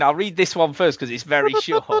had one in. I'll read this one first because it's very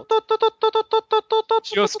short.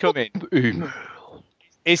 Just come in.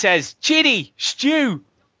 It says, Chitty, Stu,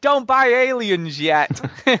 don't buy Aliens yet.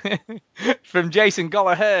 From Jason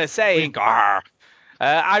Gallagher saying,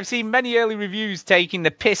 I've seen many early reviews taking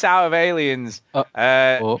the piss out of Aliens.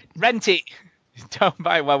 Rent it. Don't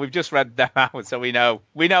buy it. Well, we've just read them out, so we know.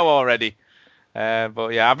 We know already. But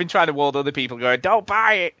yeah, I've been trying to warn other people going, don't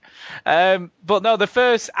buy it. But no, the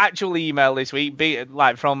first actual email this week,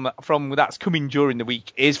 from that's coming during the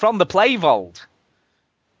week, is from the Play Vault.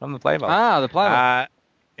 From the Play Vault. Ah, the Play Vault.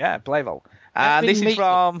 Yeah, Play Vault. And this is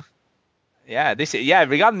from...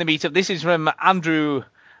 regarding the meetup, this is from Andrew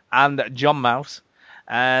and John Mouse.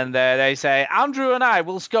 And they say, Andrew and I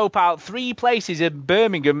will scope out 3 places in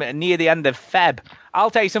Birmingham near the end of Feb. I'll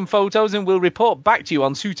take some photos and we'll report back to you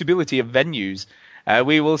on suitability of venues.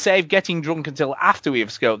 We will save getting drunk until after we have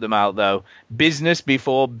scoped them out, though. Business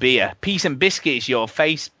before beer. Peace and biscuits, your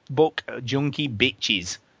Facebook junkie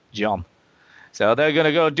bitches. John. So they're going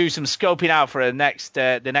to go do some scoping out for the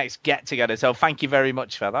next get-together. So thank you very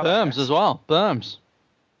much for that. Berms as well. Berms.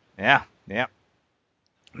 Yeah.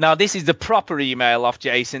 Now, this is the proper email off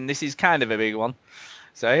Jason. This is kind of a big one.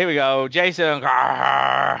 So here we go. Jason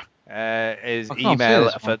is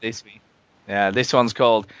email for this week. Yeah, this one's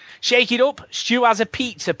called Shake It Up. Stu has a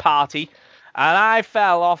pizza party, and I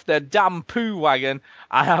fell off the damn poo wagon,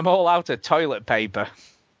 and I'm all out of toilet paper.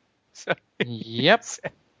 So, yep.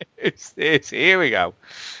 It's this. Here we go.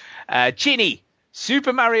 Chinny,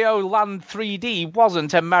 Super Mario Land 3D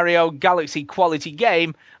wasn't a Mario Galaxy quality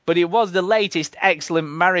game, but it was the latest excellent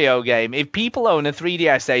Mario game. If people own a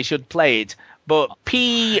 3DS, they should play it. But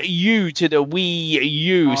PU to the Wii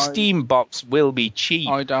U, Steambox will be cheap.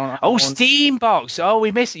 Steambox. Oh,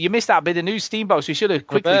 you missed that bit of news. Steambox. We should have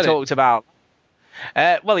quickly talked about.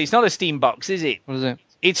 Well, it's not a Steambox, is it? What is it?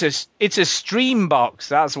 It's a Streambox.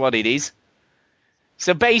 That's what it is.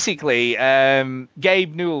 So basically,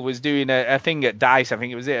 Gabe Newell was doing a thing at DICE. I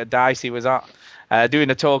think it was at DICE he was at. doing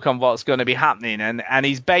a talk on what's going to be happening, and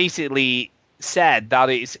he's basically said that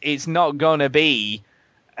it's not going to be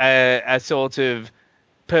a sort of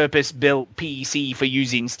purpose-built PC for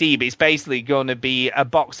using Steam. It's basically going to be a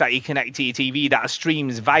box that you connect to your TV that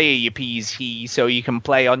streams via your PC, so you can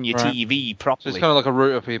play on your TV properly. So it's kind of like a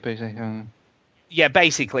router for your PC. Yeah,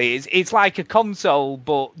 basically, it's like a console,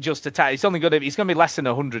 but just it's going to be less than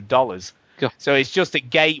 $100. So it's just a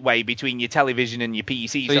gateway between your television and your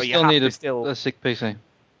PC. So you still need a sick PC.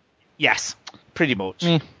 Yes, pretty much.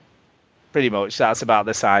 Pretty much. That's about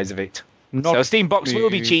the size of it. So Steam Box will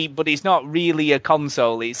be cheap, but it's not really a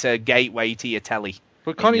console. It's a gateway to your telly.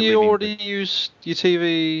 But can't you already use your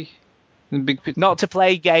TV in big? Not to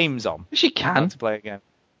play games on. Yes, you can. Not to play a game.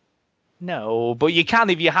 No, but you can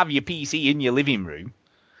if you have your PC in your living room.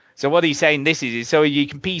 So what he's saying so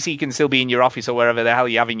PC can still be in your office or wherever the hell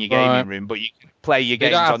you're having your gaming room, but you can play your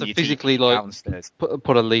games on your physically TV downstairs.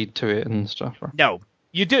 Put a lead to it and stuff. Right? No.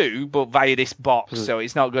 You do, but via this box, so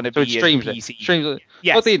it's not going to be it streams a PC. It streams it.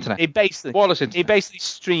 Yes, like the internet. Wireless internet. It basically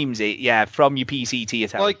streams it, from your PC to your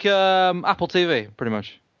television. Like Apple TV, pretty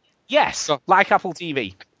much. Yes, like Apple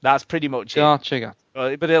TV. That's pretty much it. Gotcha.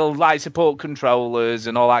 But it'll support controllers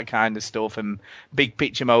and all that kind of stuff, and big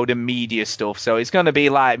picture mode and media stuff. So it's going to be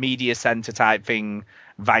like media center type thing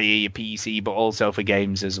via your PC, but also for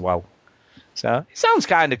games as well. So it sounds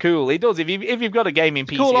kind of cool. It does if you've got a gaming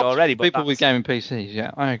PC already. But people with gaming PCs,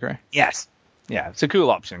 yeah, I agree. Yes, yeah, it's a cool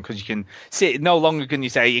option because you can sit. No longer can you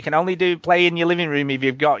say you can only play in your living room if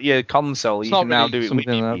you've got your console. You can now do it with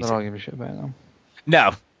your PC. I don't give a shit about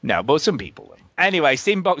that. No, but some people will. Anyway,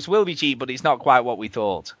 Steambox will be cheap, but it's not quite what we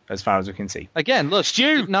thought, as far as we can see. Again, look,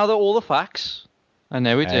 Stu. Now that all the facts, and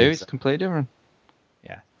now we do, it's completely different.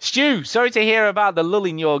 Yeah. Stu, sorry to hear about the lull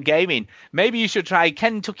in your gaming. Maybe you should try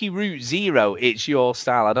Kentucky Route Zero. It's your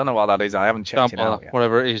style. I don't know what that is. I haven't checked it out yet.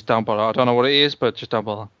 Whatever it is, don't bother. I don't know what it is, but just don't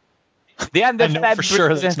bother. The end of I know for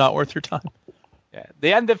sure that it's not worth your time. Yeah.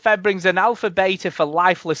 The end of Feb brings an alpha beta for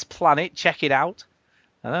Lifeless Planet. Check it out.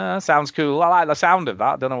 Sounds cool. I like the sound of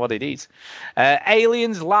that. I don't know what it is.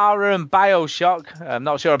 Aliens, Lara, and Bioshock. I'm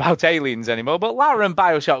not sure about Aliens anymore, but Lara and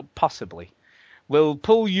Bioshock possibly will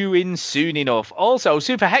pull you in soon enough. Also,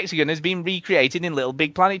 Super Hexagon has been recreated in Little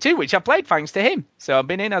Big Planet 2, which I played thanks to him. So I've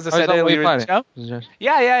been in, as I said earlier in the show.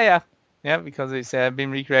 Yeah. Yeah, because it's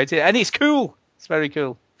been recreated. And it's cool. It's very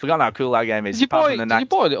cool. Forgotten how cool that game is. Did you buy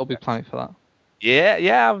Little Big Planet for that?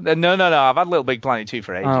 Yeah. No. I've had Little Big Planet 2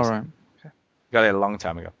 for ages. Oh, right. Got it a long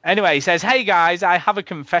time ago. Anyway, he says, "Hey guys, I have a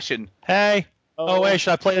confession." Hey. Oh wait,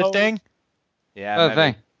 should I play the thing? Yeah. The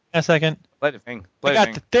thing. A second. Play the thing. I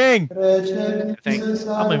got the thing.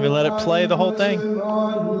 I'm even let it play the whole thing.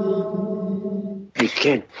 Hey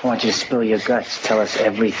kid, I want you to spill your guts. Tell us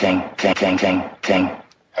everything. Thing.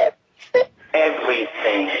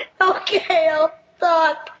 Everything. Okay, I'll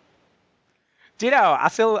talk. Do you know, I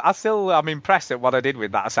still am impressed at what I did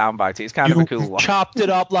with that soundbite. It's kind of a cool one. Chopped it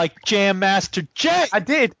up like Jam Master Jay. I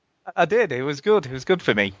did. It was good. It was good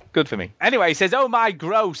for me. Anyway, he says, "Oh my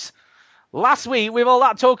gross. Last week, with all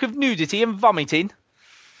that talk of nudity and vomiting,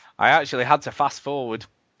 I actually had to fast forward.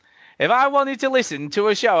 If I wanted to listen to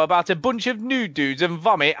a show about a bunch of nude dudes and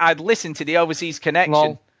vomit, I'd listen to the Overseas Connection.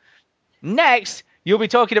 Lol. Next, you'll be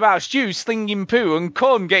talking about Stu slinging poo and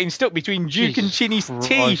corn getting stuck between Duke and Chinny's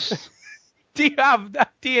teeth. Do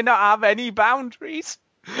you not have any boundaries?"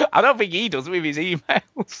 I don't think he does with his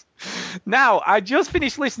emails. Now, I just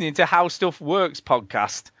finished listening to How Stuff Works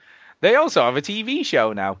podcast. They also have a TV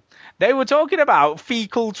show now. They were talking about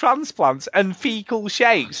fecal transplants and fecal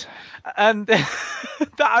shakes and that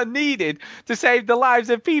are needed to save the lives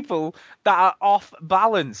of people that are off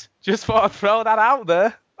balance. Just thought I'd throw that out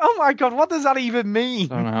there. Oh my God, what does that even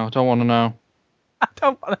mean? I don't want to know. I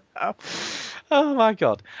don't want to know. Oh my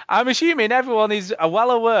God. I'm assuming everyone is well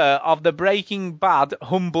aware of the Breaking Bad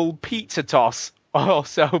humble pizza toss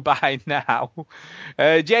also by now.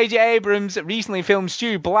 J.J. Abrams recently filmed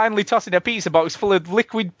Stu blindly tossing a pizza box full of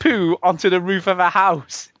liquid poo onto the roof of a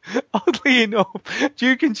house. Oddly enough,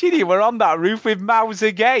 Duke and Chinny were on that roof with mouths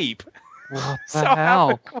agape. What the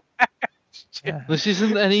hell? This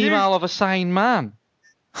isn't an email of a sane man.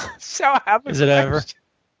 So I have a Is it ever?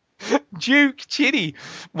 Duke, Chinny,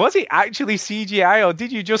 was it actually CGI or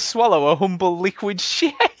did you just swallow a humble liquid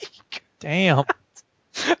shake? Damn.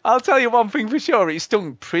 I'll tell you one thing for sure, it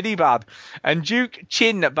stunk pretty bad. And Duke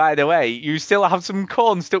Chin, by the way, you still have some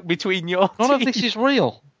corn stuck between your teeth. None of this is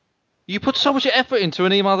real. You put so much effort into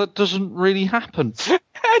an email that doesn't really happen.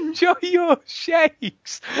 Enjoy your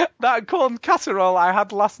shakes. That corn casserole I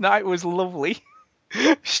had last night was lovely.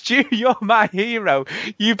 Stu, you're my hero.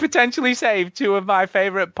 You potentially saved two of my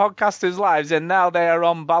favourite podcasters' lives, and now they are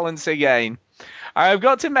on balance again. I've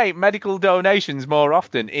got to make medical donations more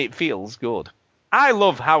often. It feels good. I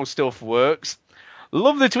love how stuff works.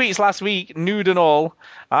 Love the tweets last week, nude and all.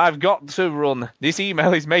 I've got to run. This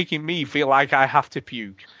email is making me feel like I have to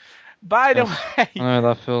puke. By the way, I know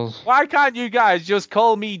that feels. why can't you guys just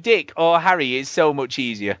call me Dick or Harry? It's so much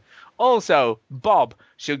easier. Also, Bob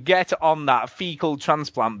should get on that fecal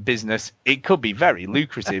transplant business. It could be very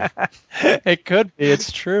lucrative. It could be.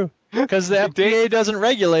 It's true. Because the FDA doesn't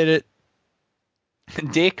regulate it.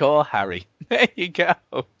 Dick or Harry. There you go.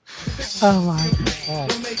 Oh, my God.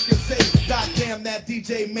 Goddamn, that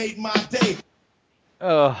DJ made my day.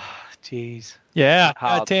 Oh, jeez. Yeah,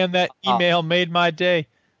 Hard. damn, that email made my day.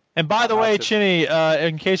 And by the way, Chinny,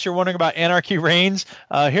 in case you're wondering about Anarchy Reigns,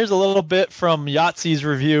 here's a little bit from Yahtzee's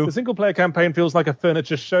review. The single-player campaign feels like a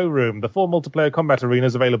furniture showroom. The 4 multiplayer combat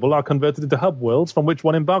arenas available are converted into hub worlds from which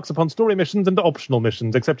one embarks upon story missions and optional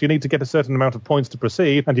missions, except you need to get a certain amount of points to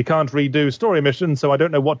proceed, and you can't redo story missions, so I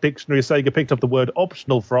don't know what dictionary Sega picked up the word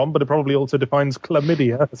optional from, but it probably also defines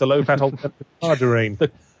chlamydia as a low-fat alternative to margarine.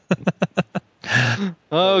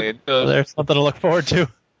 Oh, there's something to look forward to.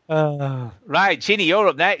 Right, Chinny, you're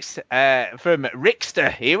up next from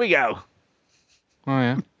Rickster. Here we go. Oh,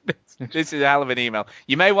 yeah. This is a hell of an email.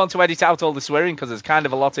 You may want to edit out all the swearing because there's kind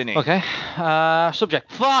of a lot in it. Okay.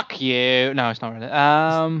 Subject. Fuck you. No, it's not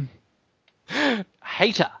really.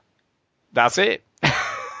 Hater. That's it.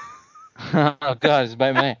 Oh, God, it's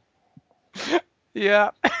about me.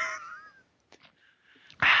 Yeah.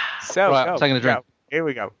 So, right, go, taking a drink. Go. Here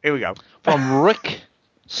we go. From Rick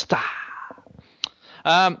Star.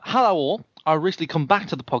 Hello all. I recently come back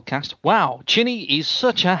to the podcast. Wow, Chinny is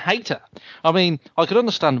such a hater. I mean, I could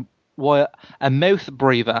understand why a mouth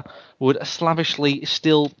breather would slavishly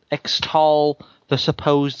still extol the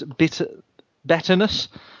supposed betterness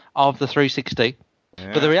of the 360.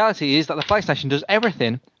 Yeah. But the reality is that the PlayStation does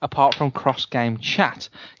everything apart from cross-game chat.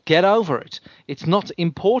 Get over it. It's not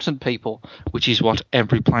important, people, which is what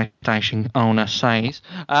every PlayStation owner says.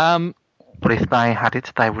 But if they had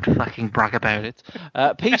it, they would fucking brag about it.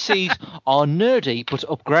 PCs are nerdy but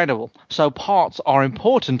upgradable, so parts are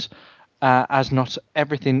important as not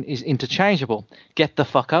everything is interchangeable. Get the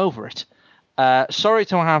fuck over it. Sorry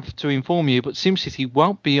to have to inform you, but SimCity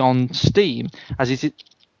won't be on Steam as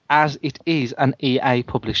it is an EA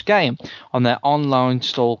published game on their online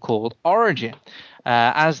store called Origin.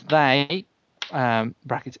 As they...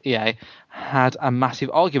 brackets EA, had a massive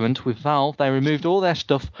argument with Valve. They removed all their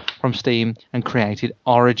stuff from Steam and created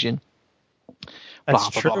Origin. That's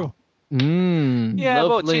true. Yeah,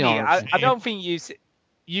 but Chinny, Origin. I don't think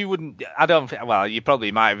you wouldn't. I don't think. Well, you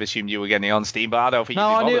probably might have assumed you were getting it on Steam, but I don't think.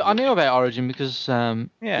 No, you'd be I knew about Origin because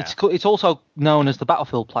it's also known as the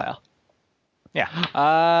Battlefield player.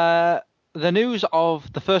 Yeah. The news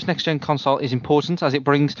of the first next-gen console is important as it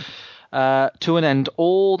brings to an end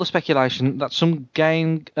all the speculation that some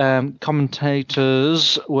game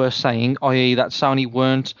commentators were saying, i.e. that Sony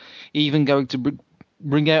weren't even going to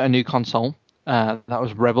bring out a new console. That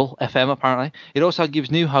was Rebel FM, apparently. It also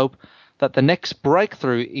gives new hope that the next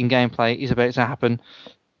breakthrough in gameplay is about to happen.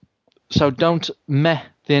 So don't meh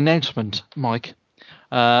the announcement, Mike.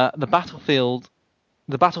 The battle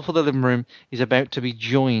for the living room is about to be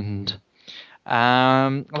joined.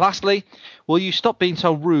 Lastly, will you stop being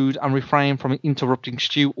so rude and refrain from interrupting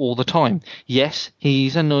Stu all the time? Yes,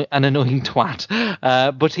 he's an annoying twat,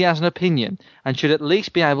 but he has an opinion and should at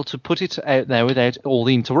least be able to put it out there without all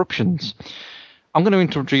the interruptions. I'm going to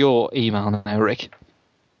interrupt your email now, Rick.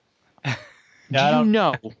 Do you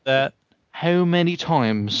know how many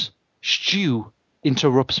times Stu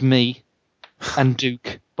interrupts me and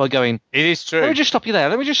Duke by going, it is true. Let me just stop you there.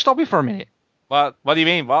 Let me just stop you for a minute. What do you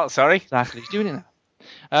mean? What? Sorry? Exactly. He's doing it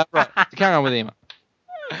now. Right, to carry on with the email.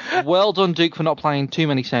 Well done, Duke, for not playing too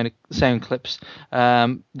many sound clips.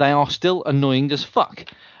 They are still annoying as fuck.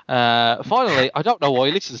 Finally, I don't know why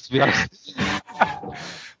he listens, to be honest.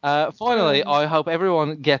 Finally, I hope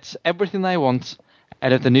everyone gets everything they want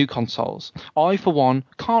out of the new consoles. I, for one,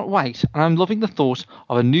 can't wait, and I'm loving the thought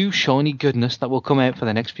of a new shiny goodness that will come out for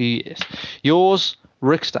the next few years. Yours,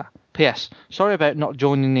 Rickster. P.S. Sorry about not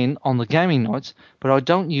joining in on the gaming nights, but I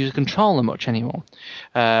don't use a controller much anymore.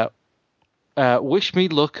 Wish me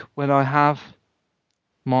luck when I have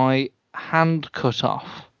my hand cut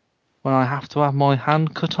off. When I have to have my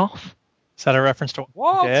hand cut off? Is that a reference to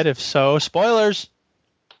what? Dead? If so, spoilers.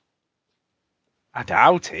 I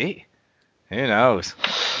doubt it. Who knows?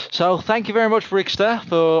 So, thank you very much, Rickster,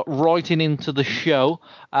 for writing into the show.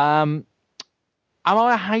 Am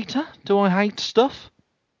I a hater? Do I hate stuff?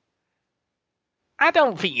 I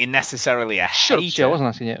don't think you're necessarily a hater. Shut up, Joe. I wasn't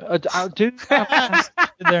asking you. I do.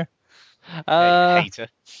 there. Hater.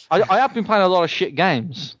 I have been playing a lot of shit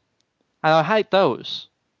games, and I hate those.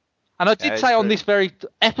 And I did say on this very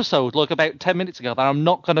episode, like about 10 minutes ago, that I'm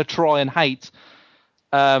not going to try and hate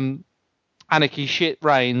Anarchy Shit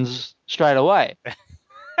Reigns straight away.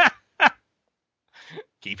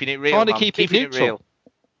 Keeping it real, Trying to man. keep Keeping it neutral.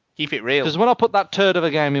 Keep it real. Because when I put that turd of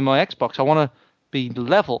a game in my Xbox, I want to be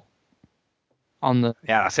level on the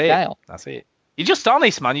that's it. scale. That's it. You're just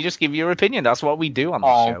honest, man. You just give your opinion. That's what we do on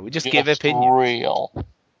this show. We just give opinions. Real.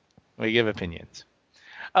 We give opinions.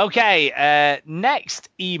 Okay, next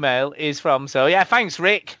email is from... So, yeah, thanks,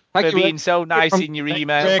 Rick, for being so nice in your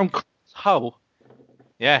email. From Chris Ho.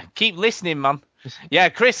 Yeah, keep listening, man. Yeah,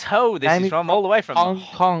 Chris Ho, this is from all the way from... Hong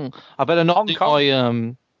Kong. I better not do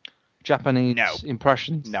my Japanese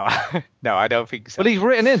impressions. No, no, I don't think so. But he's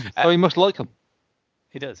written in, so he must like them.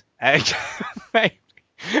 He does.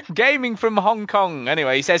 Gaming from Hong Kong.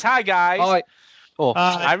 Anyway, he says, "Hi guys. Hi.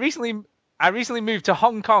 I recently moved to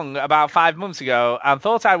Hong Kong about 5 months ago and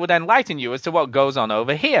thought I would enlighten you as to what goes on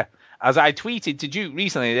over here. As I tweeted to Duke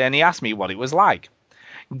recently, and he asked me what it was like.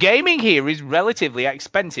 Gaming here is relatively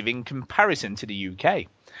expensive in comparison to the UK.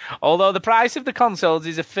 Although the price of the consoles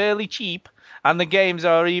is fairly cheap, and the games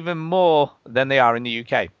are even more than they are in the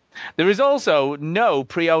UK. There is also no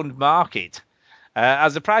pre-owned market,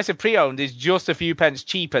 as the price of pre-owned is just a few pence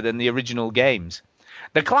cheaper than the original games.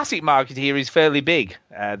 The classic market here is fairly big,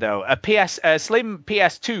 though. A slim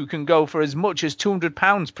PS2 can go for as much as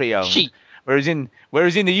 £200 pre-owned, whereas in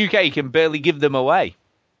the UK you can barely give them away.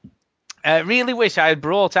 Really wish I had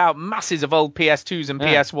brought out masses of old PS2s and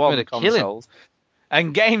PS1 consoles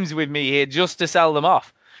and games with me here just to sell them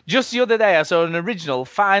off. Just the other day, I saw an original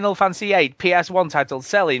Final Fantasy VIII PS1 title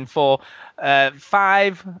selling for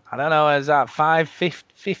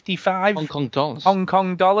 $555 Hong Kong dollars. Hong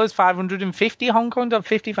Kong dollars, 550 Hong Kong dollars,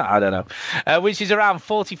 55, I don't know, which is around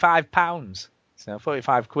 £45. So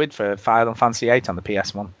 45 quid for Final Fantasy VIII on the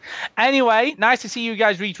PS1. Anyway, nice to see you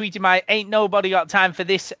guys retweeting my Ain't Nobody Got Time for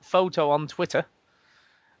This photo on Twitter.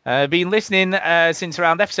 Been listening since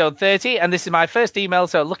around episode 30, and this is my first email,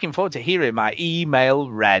 so looking forward to hearing my email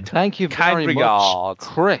read. Thank you very much,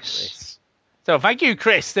 Chris. So thank you,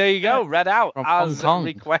 Chris. There you go, read out as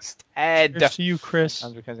requested. Cheers to you, Chris.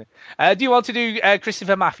 Do you want to do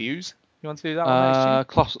Christopher Matthews? You want to do that one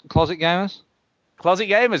next? Closet Gamers? Closet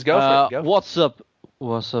Gamers, go for it. Go. What's up,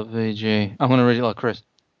 VG? I'm going to read it like Chris.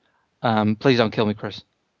 Please don't kill me, Chris.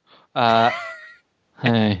 Hey,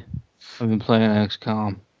 I've been playing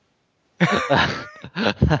XCOM.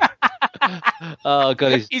 Oh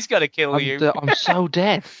god, he's gonna kill you. I'm so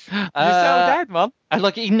dead. You're so dead, man. And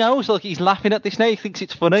like he knows, like he's laughing at this now. He thinks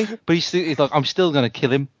it's funny, but he's like, I'm still gonna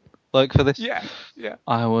kill him, like for this. Yeah.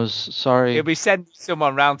 I was sorry. He'll be sending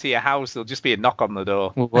someone round to your house. There'll just be a knock on the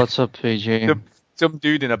door. What's up, PG? Some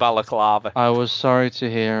dude in a balaclava. I was sorry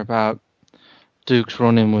to hear about Duke's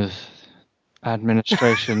run-in with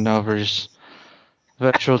administration over his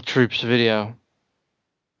Virtual Troops video.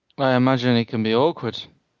 I imagine it can be awkward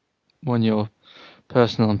when your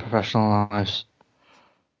personal and professional lives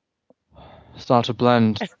start to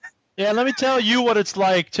blend. Yeah, let me tell you what it's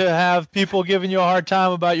like to have people giving you a hard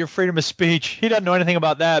time about your freedom of speech. He doesn't know anything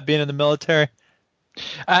about that, being in the military.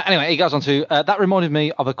 Anyway, he goes on to, that reminded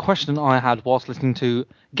me of a question I had whilst listening to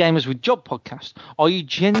Gamers with Job podcast. Are you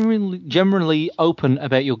generally open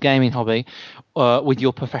about your gaming hobby with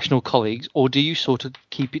your professional colleagues, or do you sort of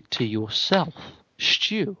keep it to yourself?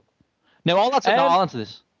 Stu. No, I'll answer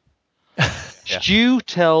this. Stu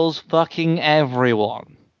tells fucking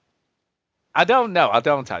everyone. I don't know. I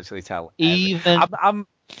don't actually tell. Even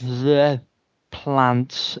the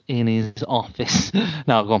plants in his office.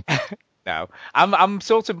 No, go on. No, I'm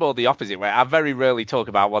sort of more the opposite way. I very rarely talk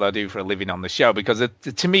about what I do for a living on the show because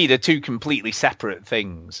to me they're two completely separate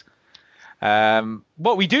things.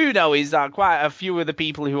 What we do know is that quite a few of the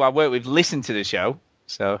people who I work with listen to the show.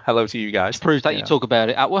 So hello to you guys. Which proves that you talk about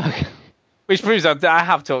it at work. Which proves that I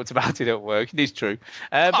have talked about it at work. It is true.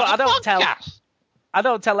 But I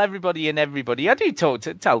don't tell everybody and everybody. I do tell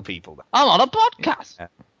people that. I'm on a podcast. Yeah.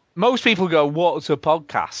 Most people go, "What's a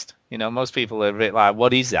podcast?" You know, most people are a bit like,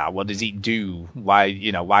 "What is that? What does it do? Why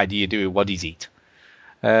do you do it? What is it?"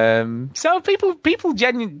 So people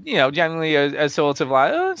generally are sort of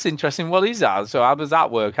like, "Oh, it's interesting. What is that? So how does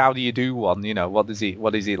that work? How do you do one? You know, what is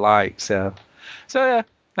it like?" So yeah.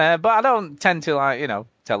 But I don't tend to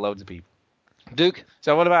tell loads of people. Duke.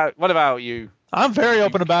 So what about you? I'm very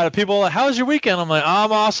open about it. People are like, "How was your weekend?" I'm like,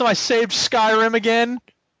 "I'm awesome. I saved Skyrim again."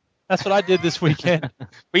 That's what I did this weekend.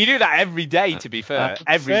 Well, you do that every day, to be fair.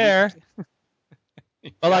 Fair.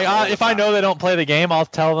 But like, if I know they don't play the game, I'll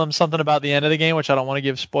tell them something about the end of the game, which I don't want to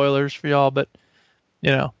give spoilers for y'all. But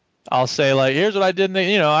I'll say like, here's what I did.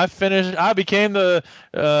 I became the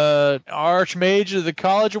Archmage of the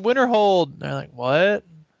College of Winterhold. And they're like, what?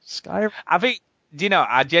 Skyrim? I think,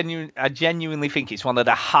 I genuinely think it's one of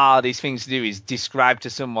the hardest things to do is describe to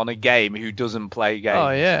someone a game who doesn't play games.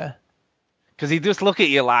 Oh yeah. Because he just look at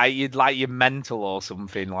you like you're mental or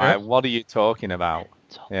something. Like, what are you talking about?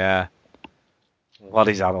 Yeah. What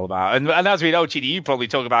is that all about? And as we know, Chidi, you probably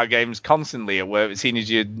talk about games constantly at work, seeing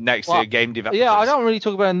as you're next to a game developer. Yeah, I don't really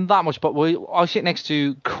talk about them that much, but I sit next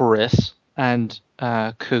to Chris and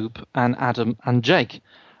Coop and Adam and Jake,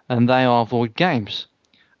 and they are Void Games,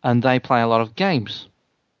 and they play a lot of games.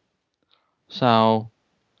 So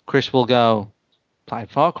Chris will go,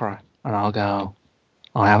 played Far Cry, and I'll go,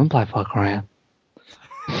 I haven't played Far Cry yet.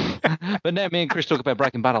 But now me and Chris talk about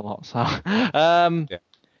Breaking Bad a lot, so...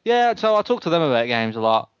 Yeah, so I talk to them about games a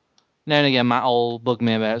lot. Now and again, Matt will bug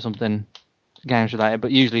me about something games related, but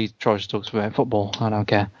usually he tries to talk about football. I don't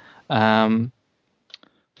care.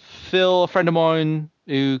 Phil, a friend of mine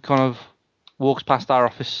who kind of walks past our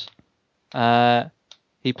office,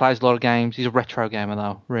 he plays a lot of games. He's a retro gamer,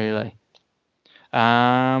 though, really.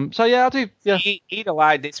 So, yeah, I do. Yeah. He'd have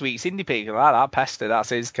liked this week's Indie Peak. Like that pester, that's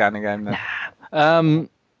his kind of game. Then.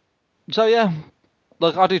 So, yeah,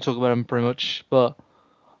 look, I do talk about them pretty much, but...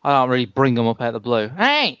 I don't really bring them up out of the blue.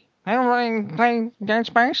 Hey, I'm playing Game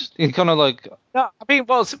Space. It's kind of like... No, I mean,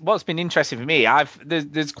 what's been interesting for me,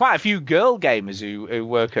 there's quite a few girl gamers who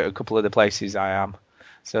work at a couple of the places I am.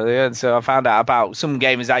 So I found out about some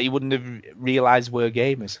gamers that you wouldn't have realised were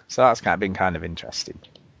gamers. So that's been kind of interesting.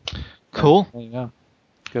 Cool. There you go.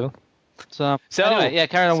 Cool. So anyway, yeah,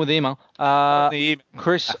 carrying on with the email.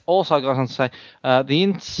 Chris also got on to say, the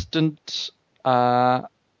instant on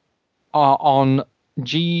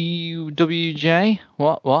GWJ?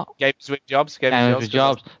 What? Games with Jobs. Games with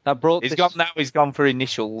Jobs. That brought. He's gone for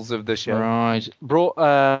initials of the show. Right.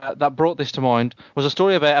 That brought this to mind was a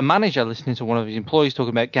story about a manager listening to one of his employees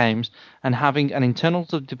talking about games and having an internal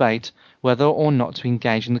debate whether or not to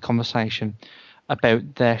engage in the conversation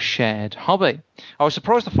about their shared hobby. I was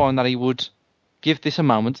surprised to find that he would give this a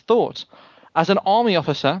moment's thought. As an army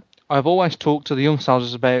officer, I've always talked to the young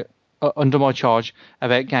soldiers about under my charge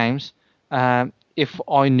about games. If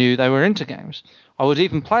I knew they were into games, I would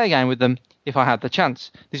even play a game with them if I had the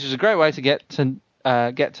chance. This was a great way to get to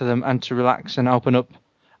them and to relax and open up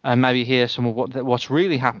and maybe hear some of what's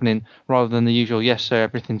really happening rather than the usual yes sir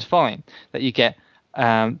everything's fine that you get.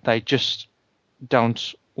 They just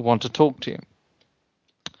don't want to talk to you.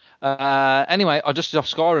 Anyway, I just did off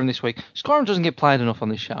Skyrim this week. Skyrim doesn't get played enough on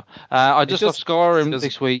this show. I just off Skyrim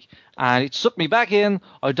this week and it sucked me back in.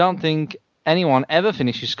 I don't think anyone ever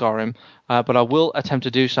finishes Skyrim, but I will attempt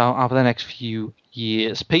to do so over the next few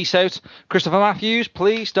years. Peace out. Christopher Matthews,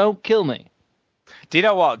 please don't kill me. Do you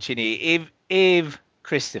know what, Chinny? If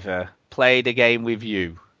Christopher played a game with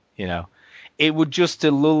you, it would just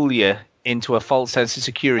to lull you into a false sense of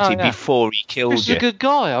security before he kills Chris you. He's a good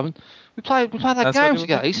guy. We played that game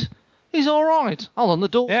together. He's all right. I'll on the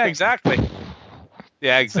door. Yeah, exactly.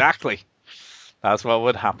 That's what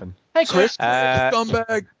would happen. Hey, Chris.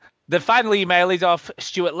 Scumbag. The final email is off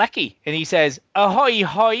Stuart Leckie, and he says, ahoy,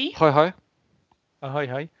 hoy. Hoy, hoy. Ahoy,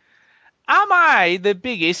 hoy. Am I the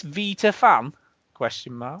biggest Vita fan?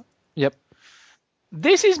 Question mark. Yep.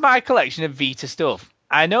 This is my collection of Vita stuff.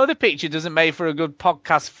 I know the picture doesn't make for a good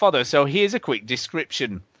podcast fodder, so here's a quick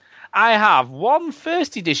description. I have one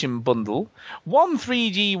first edition bundle, one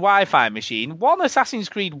 3G Wi-Fi machine, one Assassin's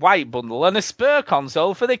Creed White bundle, and a spare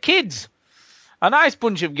console for the kids. A nice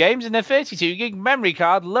bunch of games and a 32GB memory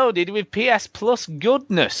card loaded with PS Plus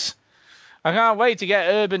goodness. I can't wait to get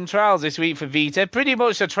Urban Trials this week for Vita. Pretty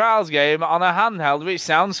much a Trials game on a handheld, which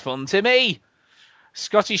sounds fun to me.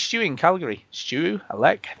 Scottish Stew in Calgary. Stew,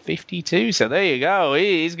 Alec, 52. So there you go.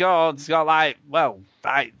 He's got like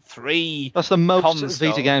 3 That's the most consoles.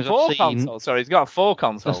 Vita games I've seen. Consoles. Sorry, he's got 4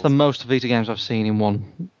 consoles. That's the most Vita games I've seen in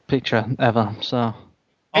one picture ever. So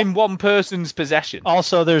in one person's possession.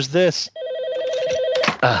 Also, there's this.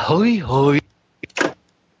 Ahoy, hoy.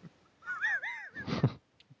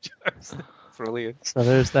 Brilliant. So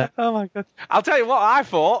there's that. Oh my god. I'll tell you what I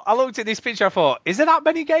thought. I looked at this picture, I thought, is there that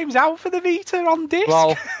many games out for the Vita on disc?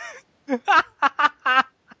 Well,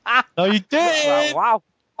 no, you did. Wow.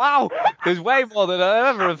 There's way more than I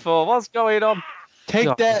ever have thought. What's going on?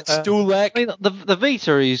 Take that, Stulek. I mean, the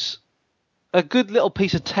Vita is a good little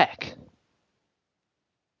piece of tech.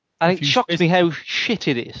 And it shocks me how shit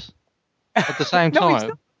it is at the same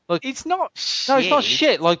time. It's not shit. No, it's not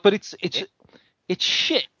shit. But it's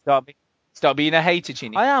shit. Stop being a hater,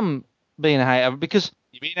 Chinny. I am being a hater because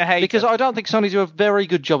you're being a hater. Because I don't think Sony do a very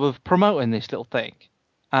good job of promoting this little thing.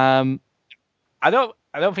 I don't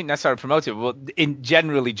necessarily promoting it, but in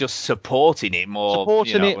generally just supporting it more.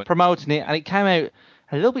 Supporting it, promoting it, and it came out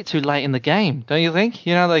a little bit too late in the game, don't you think?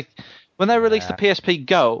 You know, like when they released the PSP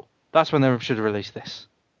Go, that's when they should have released this.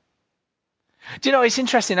 Do you know, it's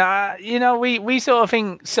interesting. We sort of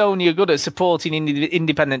think Sony are good at supporting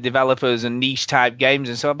independent developers and niche type games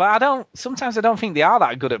and so on, but sometimes I don't think they are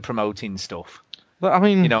that good at promoting stuff. But I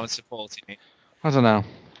mean, and supporting it. I don't know.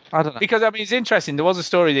 Because, it's interesting. There was a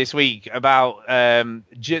story this week about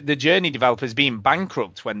the Journey developers being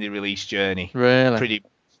bankrupt when they released Journey. Really?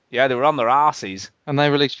 Yeah, they were on their arses. And they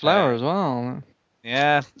released Flower as well.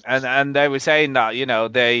 Yeah, and they were saying that,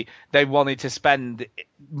 they wanted to spend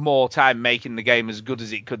more time making the game as good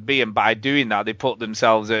as it could be, and by doing that, they put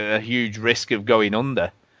themselves at a huge risk of going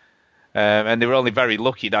under. And they were only very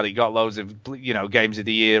lucky that it got loads of, Games of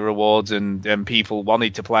the Year awards and people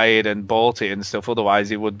wanted to play it and bought it and stuff.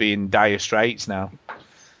 Otherwise, it would be in dire straits now.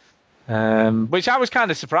 Which I was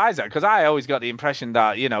kind of surprised at, because I always got the impression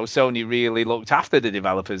that, Sony really looked after the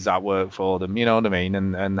developers that work for them, you know what I mean,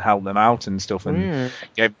 and helped them out and stuff, and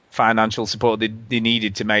gave financial support they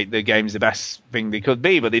needed to make the games the best thing they could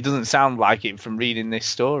be. But it doesn't sound like it from reading this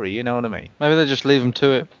story, you know what I mean? Maybe they just leave them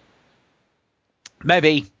to it.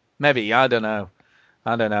 Maybe, I don't know,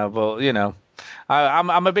 but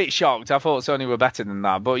I'm a bit shocked. I thought Sony were better than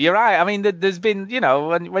that, but you're right. I mean, there's been,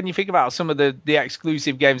 when you think about some of the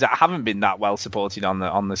exclusive games that haven't been that well supported on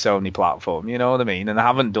the Sony platform, you know what I mean, and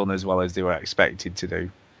haven't done as well as they were expected to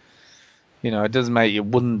do. It does make you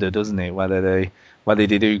wonder, doesn't it, whether they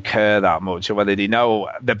do care that much, or whether they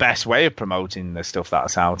know the best way of promoting the stuff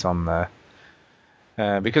that's out on there.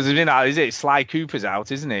 Because is it Sly Cooper's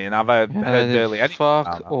out, isn't it? And I've heard barely anything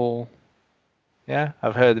about that. Yeah,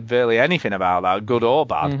 I've heard barely anything about that, good or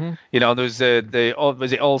bad. Mm-hmm. There's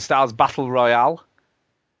was it All Stars Battle Royale?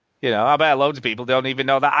 I bet loads of people don't even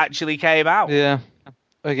know that actually came out. Yeah,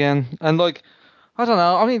 again, and I don't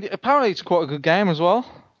know. I mean, apparently it's quite a good game as well,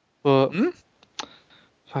 but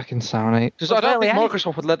fucking Sony. I don't think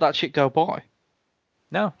Microsoft would let that shit go by.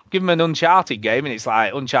 No, give them an Uncharted game, and it's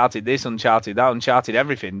like Uncharted this, Uncharted that, Uncharted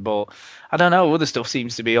everything. But I don't know, other stuff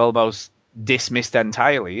seems to be almost dismissed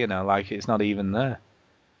entirely. Like it's not even there.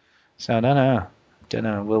 So I don't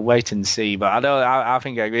know. We'll wait and see. But I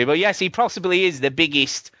think I agree. But yes, he possibly is the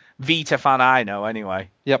biggest Vita fan I know. Anyway.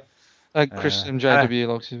 Yep. Chris MJW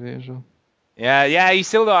likes his Vita as well. Yeah. He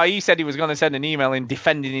said he was going to send an email in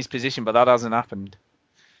defending his position, but that hasn't happened.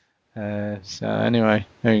 So anyway,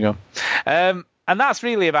 there you go. And that's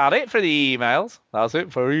really about it for the emails. That's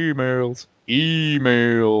it for emails.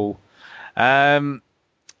 Email.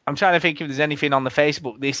 I'm trying to think if there's anything on the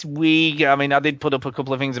Facebook this week. I mean, I did put up a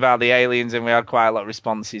couple of things about the aliens, and we had quite a lot of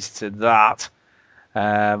responses to that.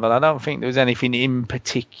 But I don't think there was anything in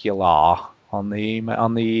particular on the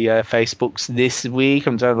Facebooks this week.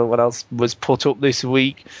 I'm trying to look what else was put up this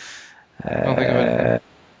week. I don't think of anything.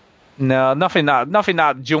 No, nothing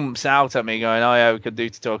that jumps out at me going, oh yeah, we could do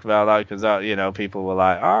to talk about that, because people were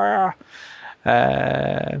like,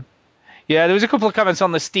 yeah, there was a couple of comments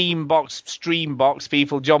on the Streambox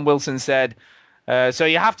people. John Wilson said, so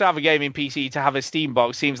you have to have a gaming PC to have a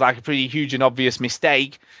Steambox. Seems like a pretty huge and obvious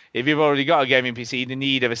mistake. If you've already got a gaming PC, the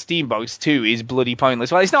need of a Steambox too is bloody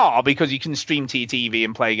pointless. Well, it's not, because you can stream to your TV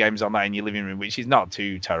and play games on that in your living room, which is not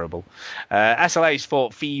too terrible. SLA's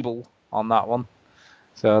fought feeble on that one.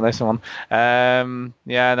 So that's one. I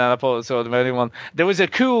thought sort of only one. There was a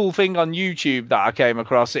cool thing on YouTube that I came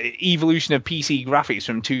across: evolution of PC graphics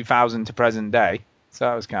from 2000 to present day. So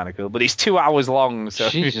that was kind of cool. But it's 2 hours long, so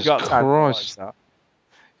Jesus you've got time Christ. to watch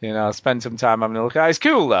that. Spend some time having a look at it. It's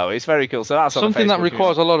cool though. It's very cool. So that's something that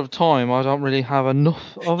requires a lot of time. I don't really have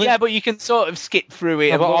enough of it. Yeah, but you can sort of skip through it.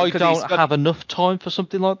 Yeah, but I don't have enough time for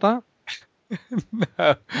something like that.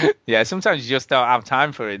 No. Yeah, sometimes you just don't have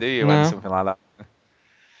time for it, do you? No. When something like that.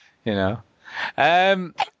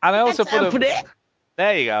 And I also put up.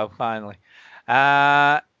 There you go. Finally.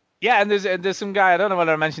 And there's some guy. I don't know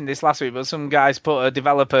whether I mentioned this last week, but some guys put a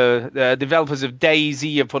developers of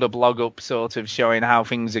DayZ have put a blog up, sort of showing how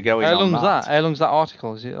things are going. How long's that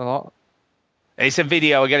article? Is it a lot? It's a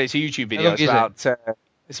video. Again, it's a YouTube video.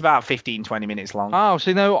 It's about 15-20 minutes long. Oh,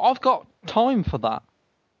 so I've got time for that.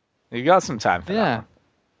 You got some time for that. Yeah.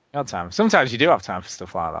 Got time. Sometimes you do have time for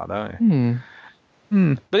stuff like that, don't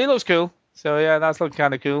you? But it looks cool. So yeah, that's looking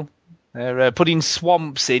kind of cool. They're putting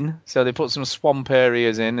swamps in, so they put some swamp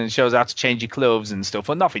areas in, and it shows how to change your clothes and stuff.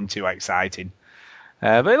 But nothing too exciting.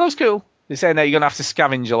 But it looks cool. They're saying that you're gonna have to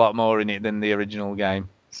scavenge a lot more in it than the original game.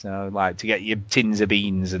 So like to get your tins of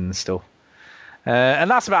beans and stuff. And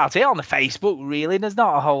that's about it on the Facebook. Really, there's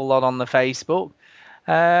not a whole lot on the Facebook.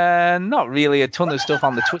 Not really a ton of stuff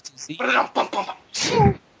on the Twitter. It's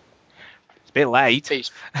a bit late.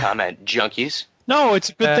 Face comment, junkies. No, it's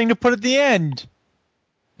a good thing to put at the end.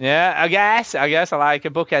 Yeah, I guess I like a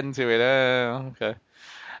bookend to it. Okay.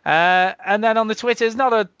 And then on the Twitters,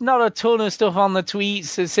 not a ton of stuff on the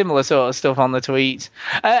tweets, similar sort of stuff on the tweets.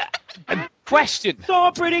 Question. Saw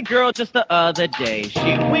a pretty girl just the other day.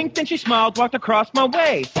 She winked and she smiled, walked across my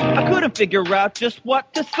way. I couldn't figure out just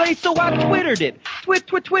what to say, so I twittered it.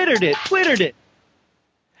 Twittered it.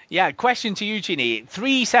 Yeah, question to you, Chinny.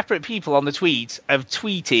 3 separate people on the tweets have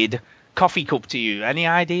tweeted coffee cup to you. Any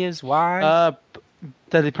ideas why?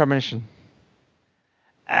 Deadly Premonition.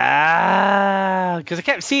 Because I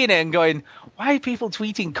kept seeing it and going, why are people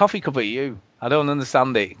tweeting coffee cup at you? I don't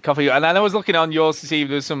understand it. Coffee, and I was looking on yours to see if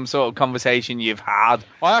there was some sort of conversation you've had.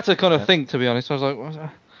 I had to kind of think, to be honest. I was like, what's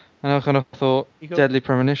that? And I kind of thought, Deadly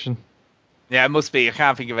Premonition. Yeah, it must be. I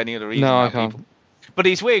can't think of any other reason. No, why I can't. People... But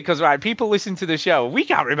it's weird because, right, people listen to the show. We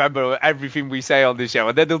can't remember everything we say on the show,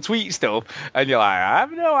 and then they'll tweet stuff, and you're like, I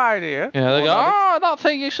have no idea. Yeah, they go, that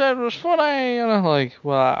thing you said was funny. And I'm like,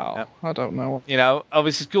 wow, I don't know. You know,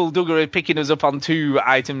 obviously, Skulldugger picking us up on 2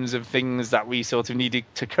 items of things that we sort of needed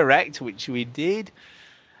to correct, which we did.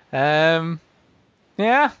 Yeah.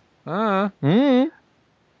 Right in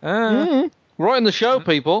the show,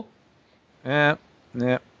 people. Yeah.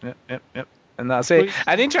 And that's it.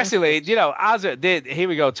 And interestingly, you know, as it did, here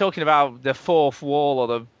we go, talking about the fourth wall or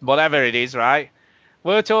the whatever it is, right?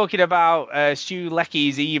 We're talking about Stu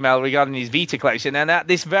Lecky's email regarding his Vita collection, and at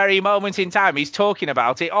this very moment in time, he's talking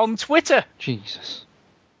about it on Twitter. Jesus.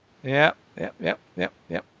 Yep.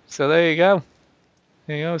 So there you go.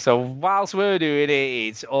 So whilst we're doing it,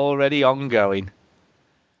 it's already ongoing.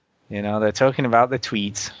 You know, they're talking about the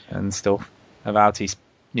tweets and stuff about his,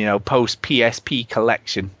 you know, post PSP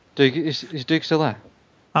collection. Duke, is Duke still there?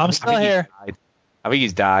 I'm still here. I think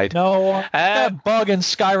he's died. No, that bug in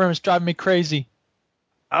Skyrim is driving me crazy.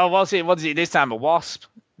 Oh, what's it? What is it this time? A wasp?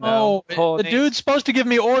 No, the dude's supposed to give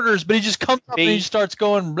me orders, but he just comes up and he starts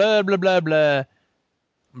going blah, blah, blah, blah.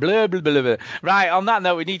 Blah, blah, blah, blah. Right, on that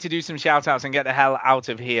note, we need to do some shout-outs and get the hell out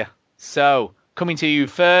of here. So, coming to you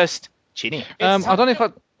first, Chinny. I don't know if I...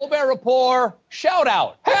 Bear Rapport,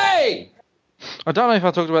 shout-out. Hey! I don't know if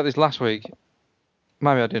I talked about this last week.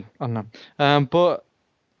 Maybe I did. I don't know. But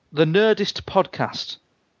the Nerdist podcast.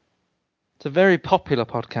 It's a very popular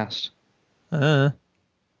podcast. They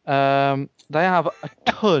have a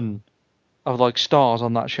ton of like stars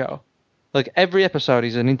on that show. Like every episode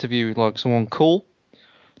is an interview with like someone cool.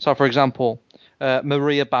 So, for example,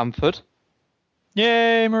 Maria Bamford.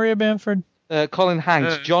 Yay, Maria Bamford. Colin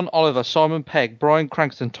Hanks, John Oliver, Simon Pegg, Bryan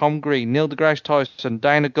Cranston, Tom Green, Neil deGrasse Tyson,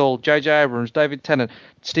 Dana Gould, J.J. Abrams, David Tennant,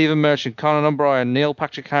 Stephen Merchant, Conan O'Brien, Neil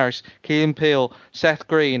Patrick Harris, Keelan Peele, Seth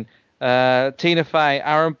Green, Tina Fey,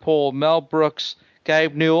 Aaron Paul, Mel Brooks,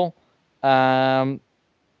 Gabe Newell. Yeah.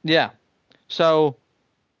 So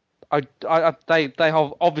they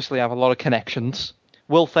obviously have a lot of connections.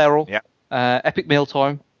 Will Ferrell, Epic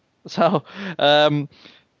Mealtime. So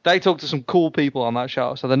they talk to some cool people on that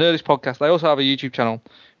show. So the Nerdist podcast, they also have a YouTube channel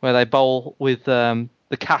where they bowl with the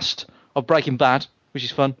cast of Breaking Bad, which is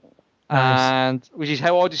fun. Nice. And which is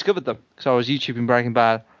how I discovered them. because I was YouTubing Breaking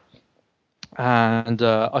Bad. And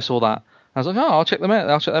I saw that. I was like, oh, I'll check them out.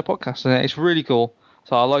 I'll check their podcast. And it's really cool.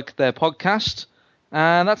 So I like their podcast.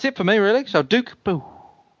 And that's it for me, really. So Duke, boo.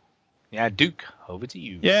 Yeah, Duke, over to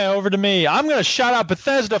you. Yeah, over to me. I'm going to shout out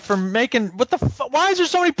Bethesda for making... Why is there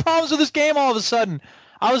so many problems with this game all of a sudden?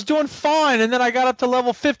 I was doing fine, and then I got up to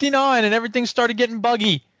level 59, and everything started getting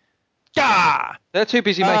buggy. Gah! They're too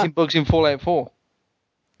busy making bugs in Fallout 4.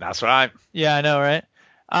 That's right. Yeah, I know, right?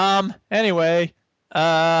 Anyway,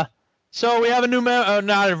 so we have a new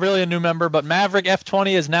not really a new member, but Maverick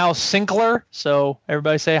F20 is now Sinclair. So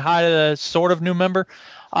everybody say hi to the sort of new member.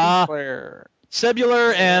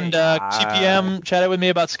 Cebular and GPM chatted with me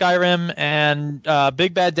about Skyrim, and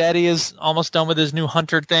Big Bad Daddy is almost done with his new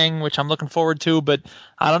Hunter thing, which I'm looking forward to, but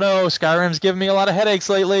I don't know, Skyrim's giving me a lot of headaches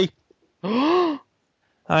lately. I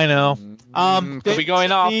know. Could be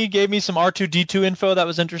going off. He gave me some R2-D2 info that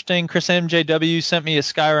was interesting. Chris MJW sent me a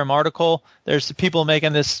Skyrim article. There's the people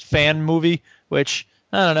making this fan movie, which,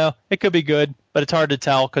 I don't know, it could be good, but it's hard to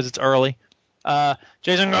tell because it's early.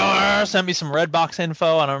 Jason Gore sent me some Redbox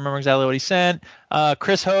info. I don't remember exactly what he sent.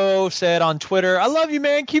 Chris Ho said on Twitter, I love you,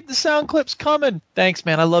 man. Keep the sound clips coming. Thanks,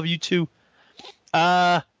 man. I love you, too.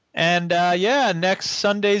 Next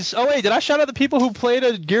Sunday's... Oh, wait, did I shout out the people who played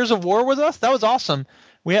a Gears of War with us? That was awesome.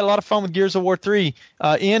 We had a lot of fun with Gears of War 3.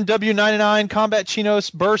 Ian W99, Combat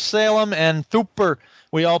Chinos, Burst Salem, and Thooper.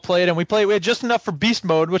 We all played, and we had just enough for Beast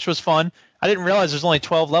Mode, which was fun. I didn't realize there's only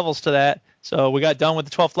 12 levels to that. So we got done with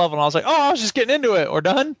the 12th level, and I was like, oh, I was just getting into it. We're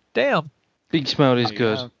done? Damn. Big Smoke is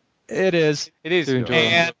good. It is. It is. Do good. enjoy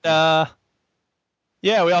it. And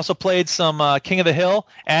yeah, we also played some King of the Hill.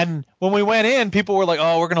 And when we went in, people were like,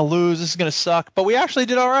 "Oh, we're gonna lose. This is gonna suck." But we actually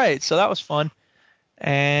did all right, so that was fun.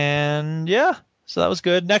 And yeah, so that was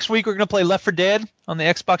good. Next week we're gonna play Left 4 Dead on the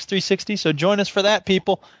Xbox 360. So join us for that,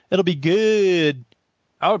 people. It'll be good.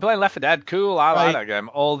 Oh, we're playing Left 4 Dead. Cool. I like that game.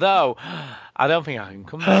 Although, I don't think I can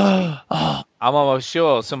come next week. I'm almost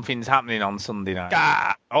sure something's happening on Sunday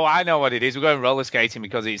night. Oh, I know what it is. We're going roller skating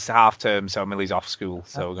because it's half term, so Millie's off school.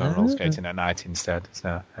 So we're going roller skating at night instead.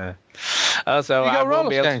 So, so I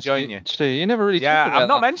won't be able to join you. Steve, you never really Yeah, talked about I've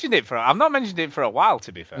not that. mentioned it for a while,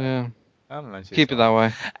 to be fair. Yeah. I haven't mentioned Keep it that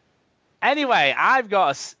way. Anyway, I've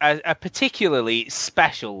got a particularly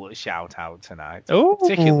special shout out tonight. Oh,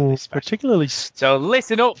 particularly special. So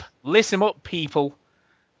listen up, people.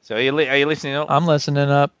 So are you listening up? I'm listening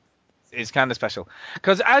up. It's kind of special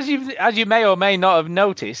because as you may or may not have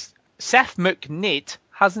noticed, Seth McNitt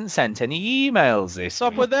hasn't sent any emails this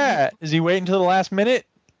What's up with that? Is he waiting until the last minute?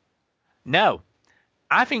 No.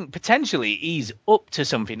 I think potentially he's up to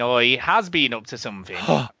something, or he has been up to something.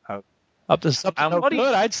 Up to something no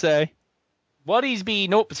good, I'd say. What he's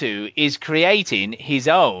been up to is creating his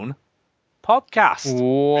own podcast.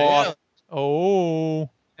 What? Oh.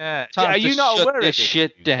 Are you not aware of this this?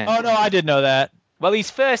 shit down? Oh, no, I did know that. Well,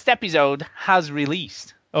 his first episode has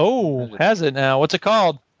released. Oh, has it now? What's it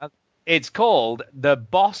called? It's called the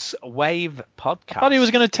Boss Wave Podcast. I thought he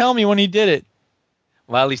was going to tell me when he did it.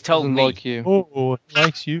 Well, he's told me. Like you. Oh,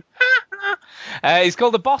 likes you. It's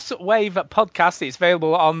called the Boss Wave Podcast. It's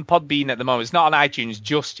available on Podbean at the moment. It's not on iTunes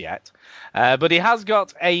just yet. But he has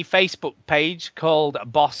got a Facebook page called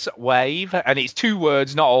Boss Wave, and it's 2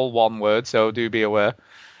 words, not all 1 word, so do be aware.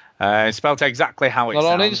 It's spelled exactly how it Not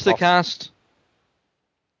on sounds. Instacast.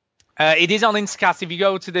 It is on Instacast. If you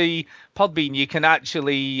go to the Podbean, you can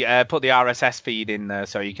actually put the RSS feed in there,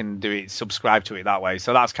 so you can do it, subscribe to it that way.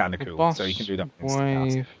 So that's kind of cool. Boss So you can do that on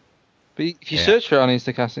Instacast. Wave. But if you search for it on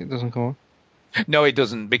Instacast, it doesn't come up. No, it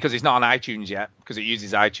doesn't, because it's not on iTunes yet, because it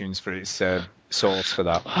uses iTunes for its source for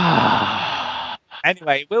that.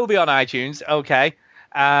 Anyway, it will be on iTunes, okay.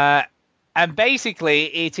 And basically,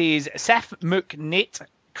 it is Seth McNitt,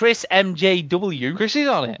 Chris MJW. Chris is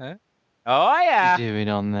on it. Oh, yeah. What's he doing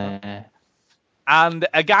on there? And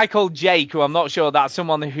a guy called Jake, who I'm not sure, that's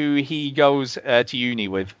someone who he goes to uni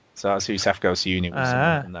with. So that's who Seth goes to uni with.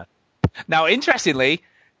 Someone from there. Now, interestingly,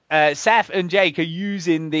 Seth and Jake are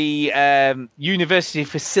using the university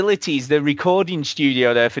facilities, the recording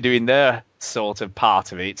studio there for doing their sort of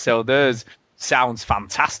part of it. So theirs sounds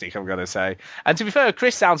fantastic, I've got to say. And to be fair,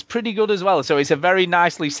 Chris sounds pretty good as well. So it's a very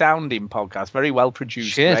nicely sounding podcast, very well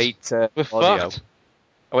produced, great We're audio. fucked.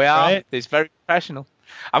 We are. Right. It's very professional.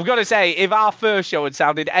 I've got to say, if our first show had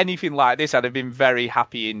sounded anything like this, I'd have been very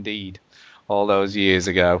happy indeed all those years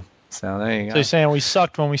ago. So there you go. So you're saying we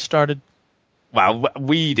sucked when we started? Well,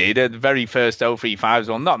 we did at the very first 035's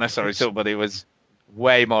one. Not necessarily so, but it was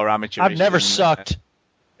way more amateur. I've never sucked.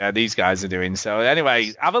 These guys are doing. So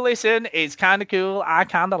anyway, have a listen. It's kind of cool. I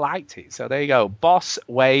kind of liked it. So there you go. Boss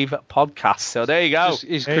Wave Podcast. So there you go.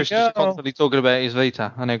 Is Chris just constantly talking about his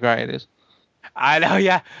Vita and how great it is? I know,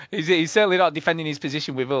 yeah. He's certainly not defending his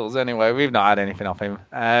position with us anyway. We've not had anything off him.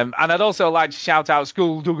 And I'd also like to shout out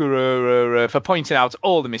School Duggar for pointing out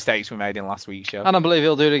all the mistakes we made in last week's show. And I believe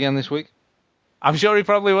he'll do it again this week. I'm sure he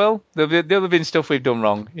probably will. There'll have been stuff we've done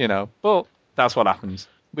wrong, you know. But that's what happens.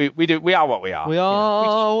 We are what we are. We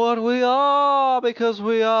are what we are because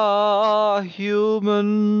we are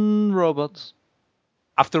human robots.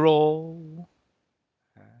 After all.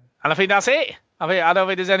 And I think that's it. I don't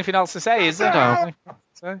think there's anything else to say, is there?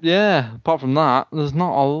 Yeah, apart from that, there's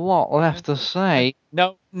not a lot left to say.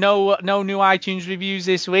 No new iTunes reviews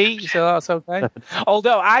this week, so that's okay.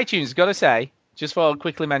 Although iTunes, got to say, just for I'll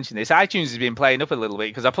quickly mention this, iTunes has been playing up a little bit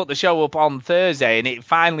because I put the show up on Thursday and it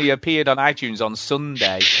finally appeared on iTunes on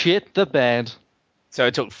Sunday. Shit the bed. So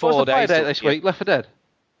it took 4 days. What's the this week? Left 4 Dead?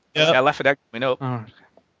 Yeah, Left 4 Dead coming up. All right.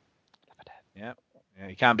 Yeah,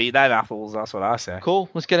 you can't beat them apples, that's what I say. Cool,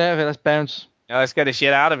 let's get out of it, let's bounce. Yeah, let's get the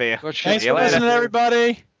shit out of here. Thanks for listening,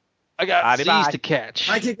 everybody. I got C's bye. to catch.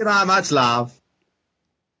 Thank you very much, love.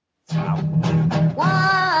 Won't you?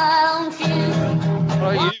 What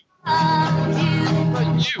are you?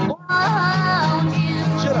 Won't you? Won't you?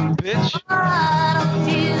 Shut up, bitch.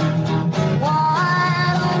 Why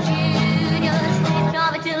don't you just switch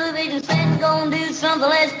off the television set and go and do something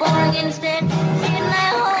less boring instead? Sitting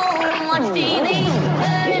at home and watch TV,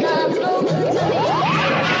 turning up slow moves to me.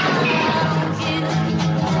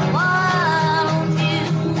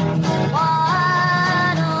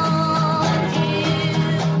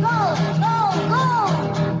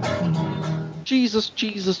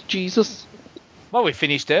 Jesus. Well, we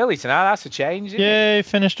finished early tonight. That's a change, isn't it? Yay,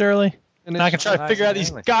 finished early. And Now I can try to figure out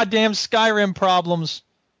these goddamn Skyrim problems.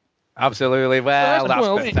 Absolutely. Well, that's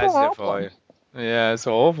well, Bethesda for you. Yeah, it's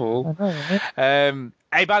awful.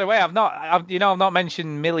 Hey, by the way, I've not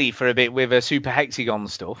mentioned Millie for a bit with her Super Hexagon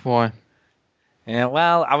stuff. Why? Yeah,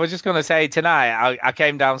 well, I was just going to say tonight, I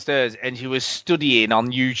came downstairs and she was studying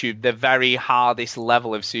on YouTube the very hardest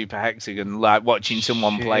level of Super Hexagon, like watching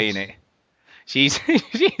someone playing it. She's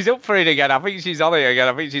up for it again. I think she's on it again.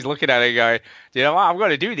 I think she's looking at it going, do you know what? I'm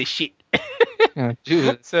going to do this shit. Yeah, do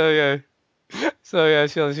it. So yeah,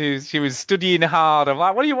 she was studying hard. I'm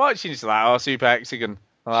like, what are you watching? She's like, oh, Super Hexagon.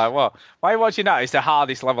 I'm like, what? Why are you watching that? It's the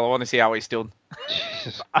hardest level. I want to see how it's done.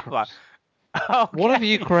 I'm like, okay. What have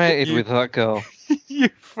you created with that girl? You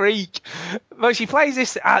freak. Well, she plays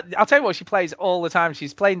this. I'll tell you what she plays all the time.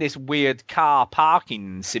 She's playing this weird car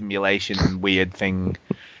parking simulation weird thing.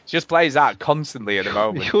 She just plays that constantly at the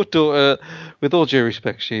moment. Your daughter, with all due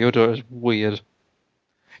respect, your daughter's weird.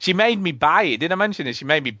 She made me buy it. Did I mention it? She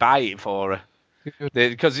made me buy it for her.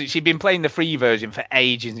 Because she'd been playing the free version for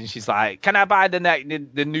ages, and she's like, can I buy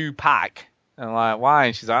the new pack? And I'm like, why?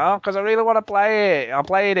 And she's like, oh, because I really want to play it. I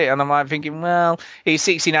played it. And I'm like thinking, well, it's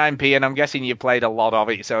 69p, and I'm guessing you played a lot of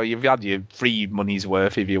it, so you've had your free money's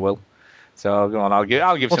worth, if you will. So go on, I'll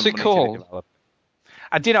give What's some it money called? to the developer.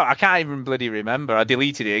 I can't even bloody remember. I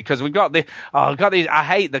deleted it because we've got I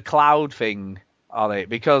hate the cloud thing on it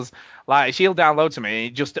because like she'll download something and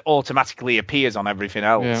it just automatically appears on everything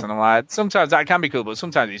else. Yeah. And I'm like, sometimes that can be cool, but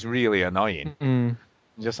sometimes it's really annoying. Mm.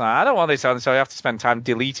 Just like, I don't want this on, so I have to spend time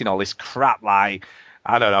deleting all this crap like,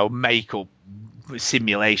 I don't know, Makeup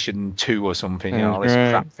Simulation 2 or something, you know, all this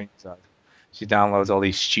crap things. She downloads all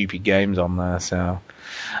these stupid games on there, so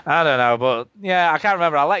I don't know, but yeah, I can't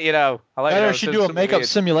remember. I'll let you know. Better she do a makeup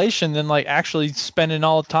simulation than like actually spending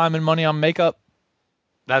all the time and money on makeup.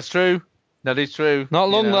 That's true. That is true. Not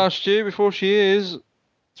long last year before she is.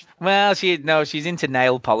 Well, she's into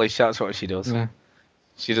nail polish. That's what she does. Yeah.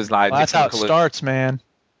 She does like. Well, that's how it colours. starts, man.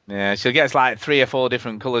 Yeah, she gets like 3 or 4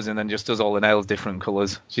 different colours and then just does all the nails different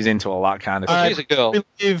colours. She's into all that kind of stuff. She's a girl.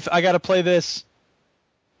 I got to play this.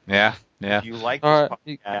 Yeah. Yeah. If you like All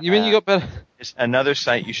this right. You mean you got better? There's another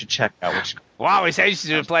site you should check out, which wow, we said you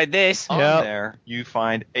should have played this. On there, you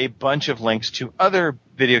find a bunch of links to other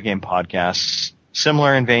video game podcasts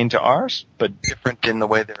similar in vein to ours, but different in the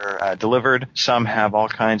way they're delivered. Some have all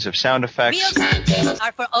kinds of sound effects. Video games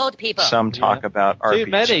are for old people. Some talk about Too RPGs.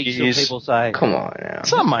 many, some people say. Come on now.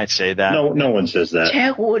 Some might say that. No one says that.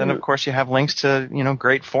 Then, of course, you have links to,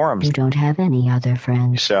 great forums. You don't have any other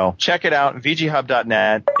friends. So check it out,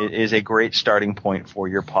 VGHub.net. It is a great starting point for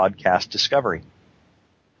your podcast discovery.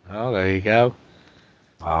 Oh, there you go.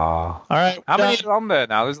 Oh. All right. How many are on there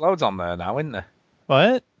now? There's loads on there now, isn't there?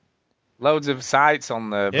 What? Loads of sites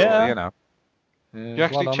on there, but, Yeah. You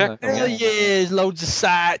actually check them? Hell yeah, loads of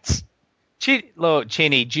sites. Look,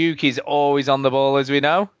 Chinny, Duke is always on the ball, as we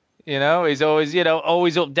know. He's always,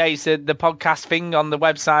 always updates the podcast thing on the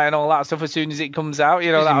website and all that stuff as soon as it comes out.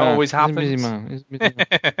 That always happens. He's a busy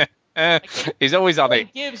man. He's always on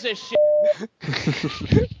it. Gives a shit.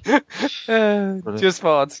 Just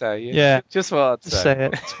thought I'd say. Yeah. Just thought I'd Just say. say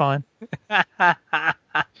it. It's fine. All right.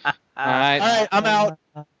 All right, I'm out.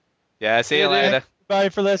 Yeah, see you later. Bye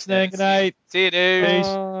for listening. Good night. See you, dude. Peace.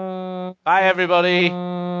 Bye, everybody.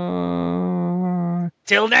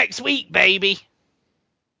 Till next week, baby.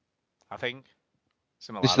 I think.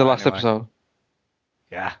 Something This like is the that, last anyway. episode.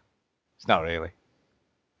 Yeah. It's not really.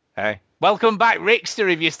 Hey. Welcome back,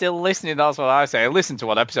 Rickster, if you're still listening. That's what I say. Listen to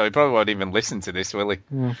one episode. He probably won't even listen to this, will he?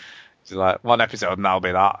 Yeah. It's like one episode and that'll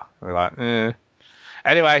be that. We're like, eh.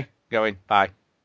 Anyway, going. Bye.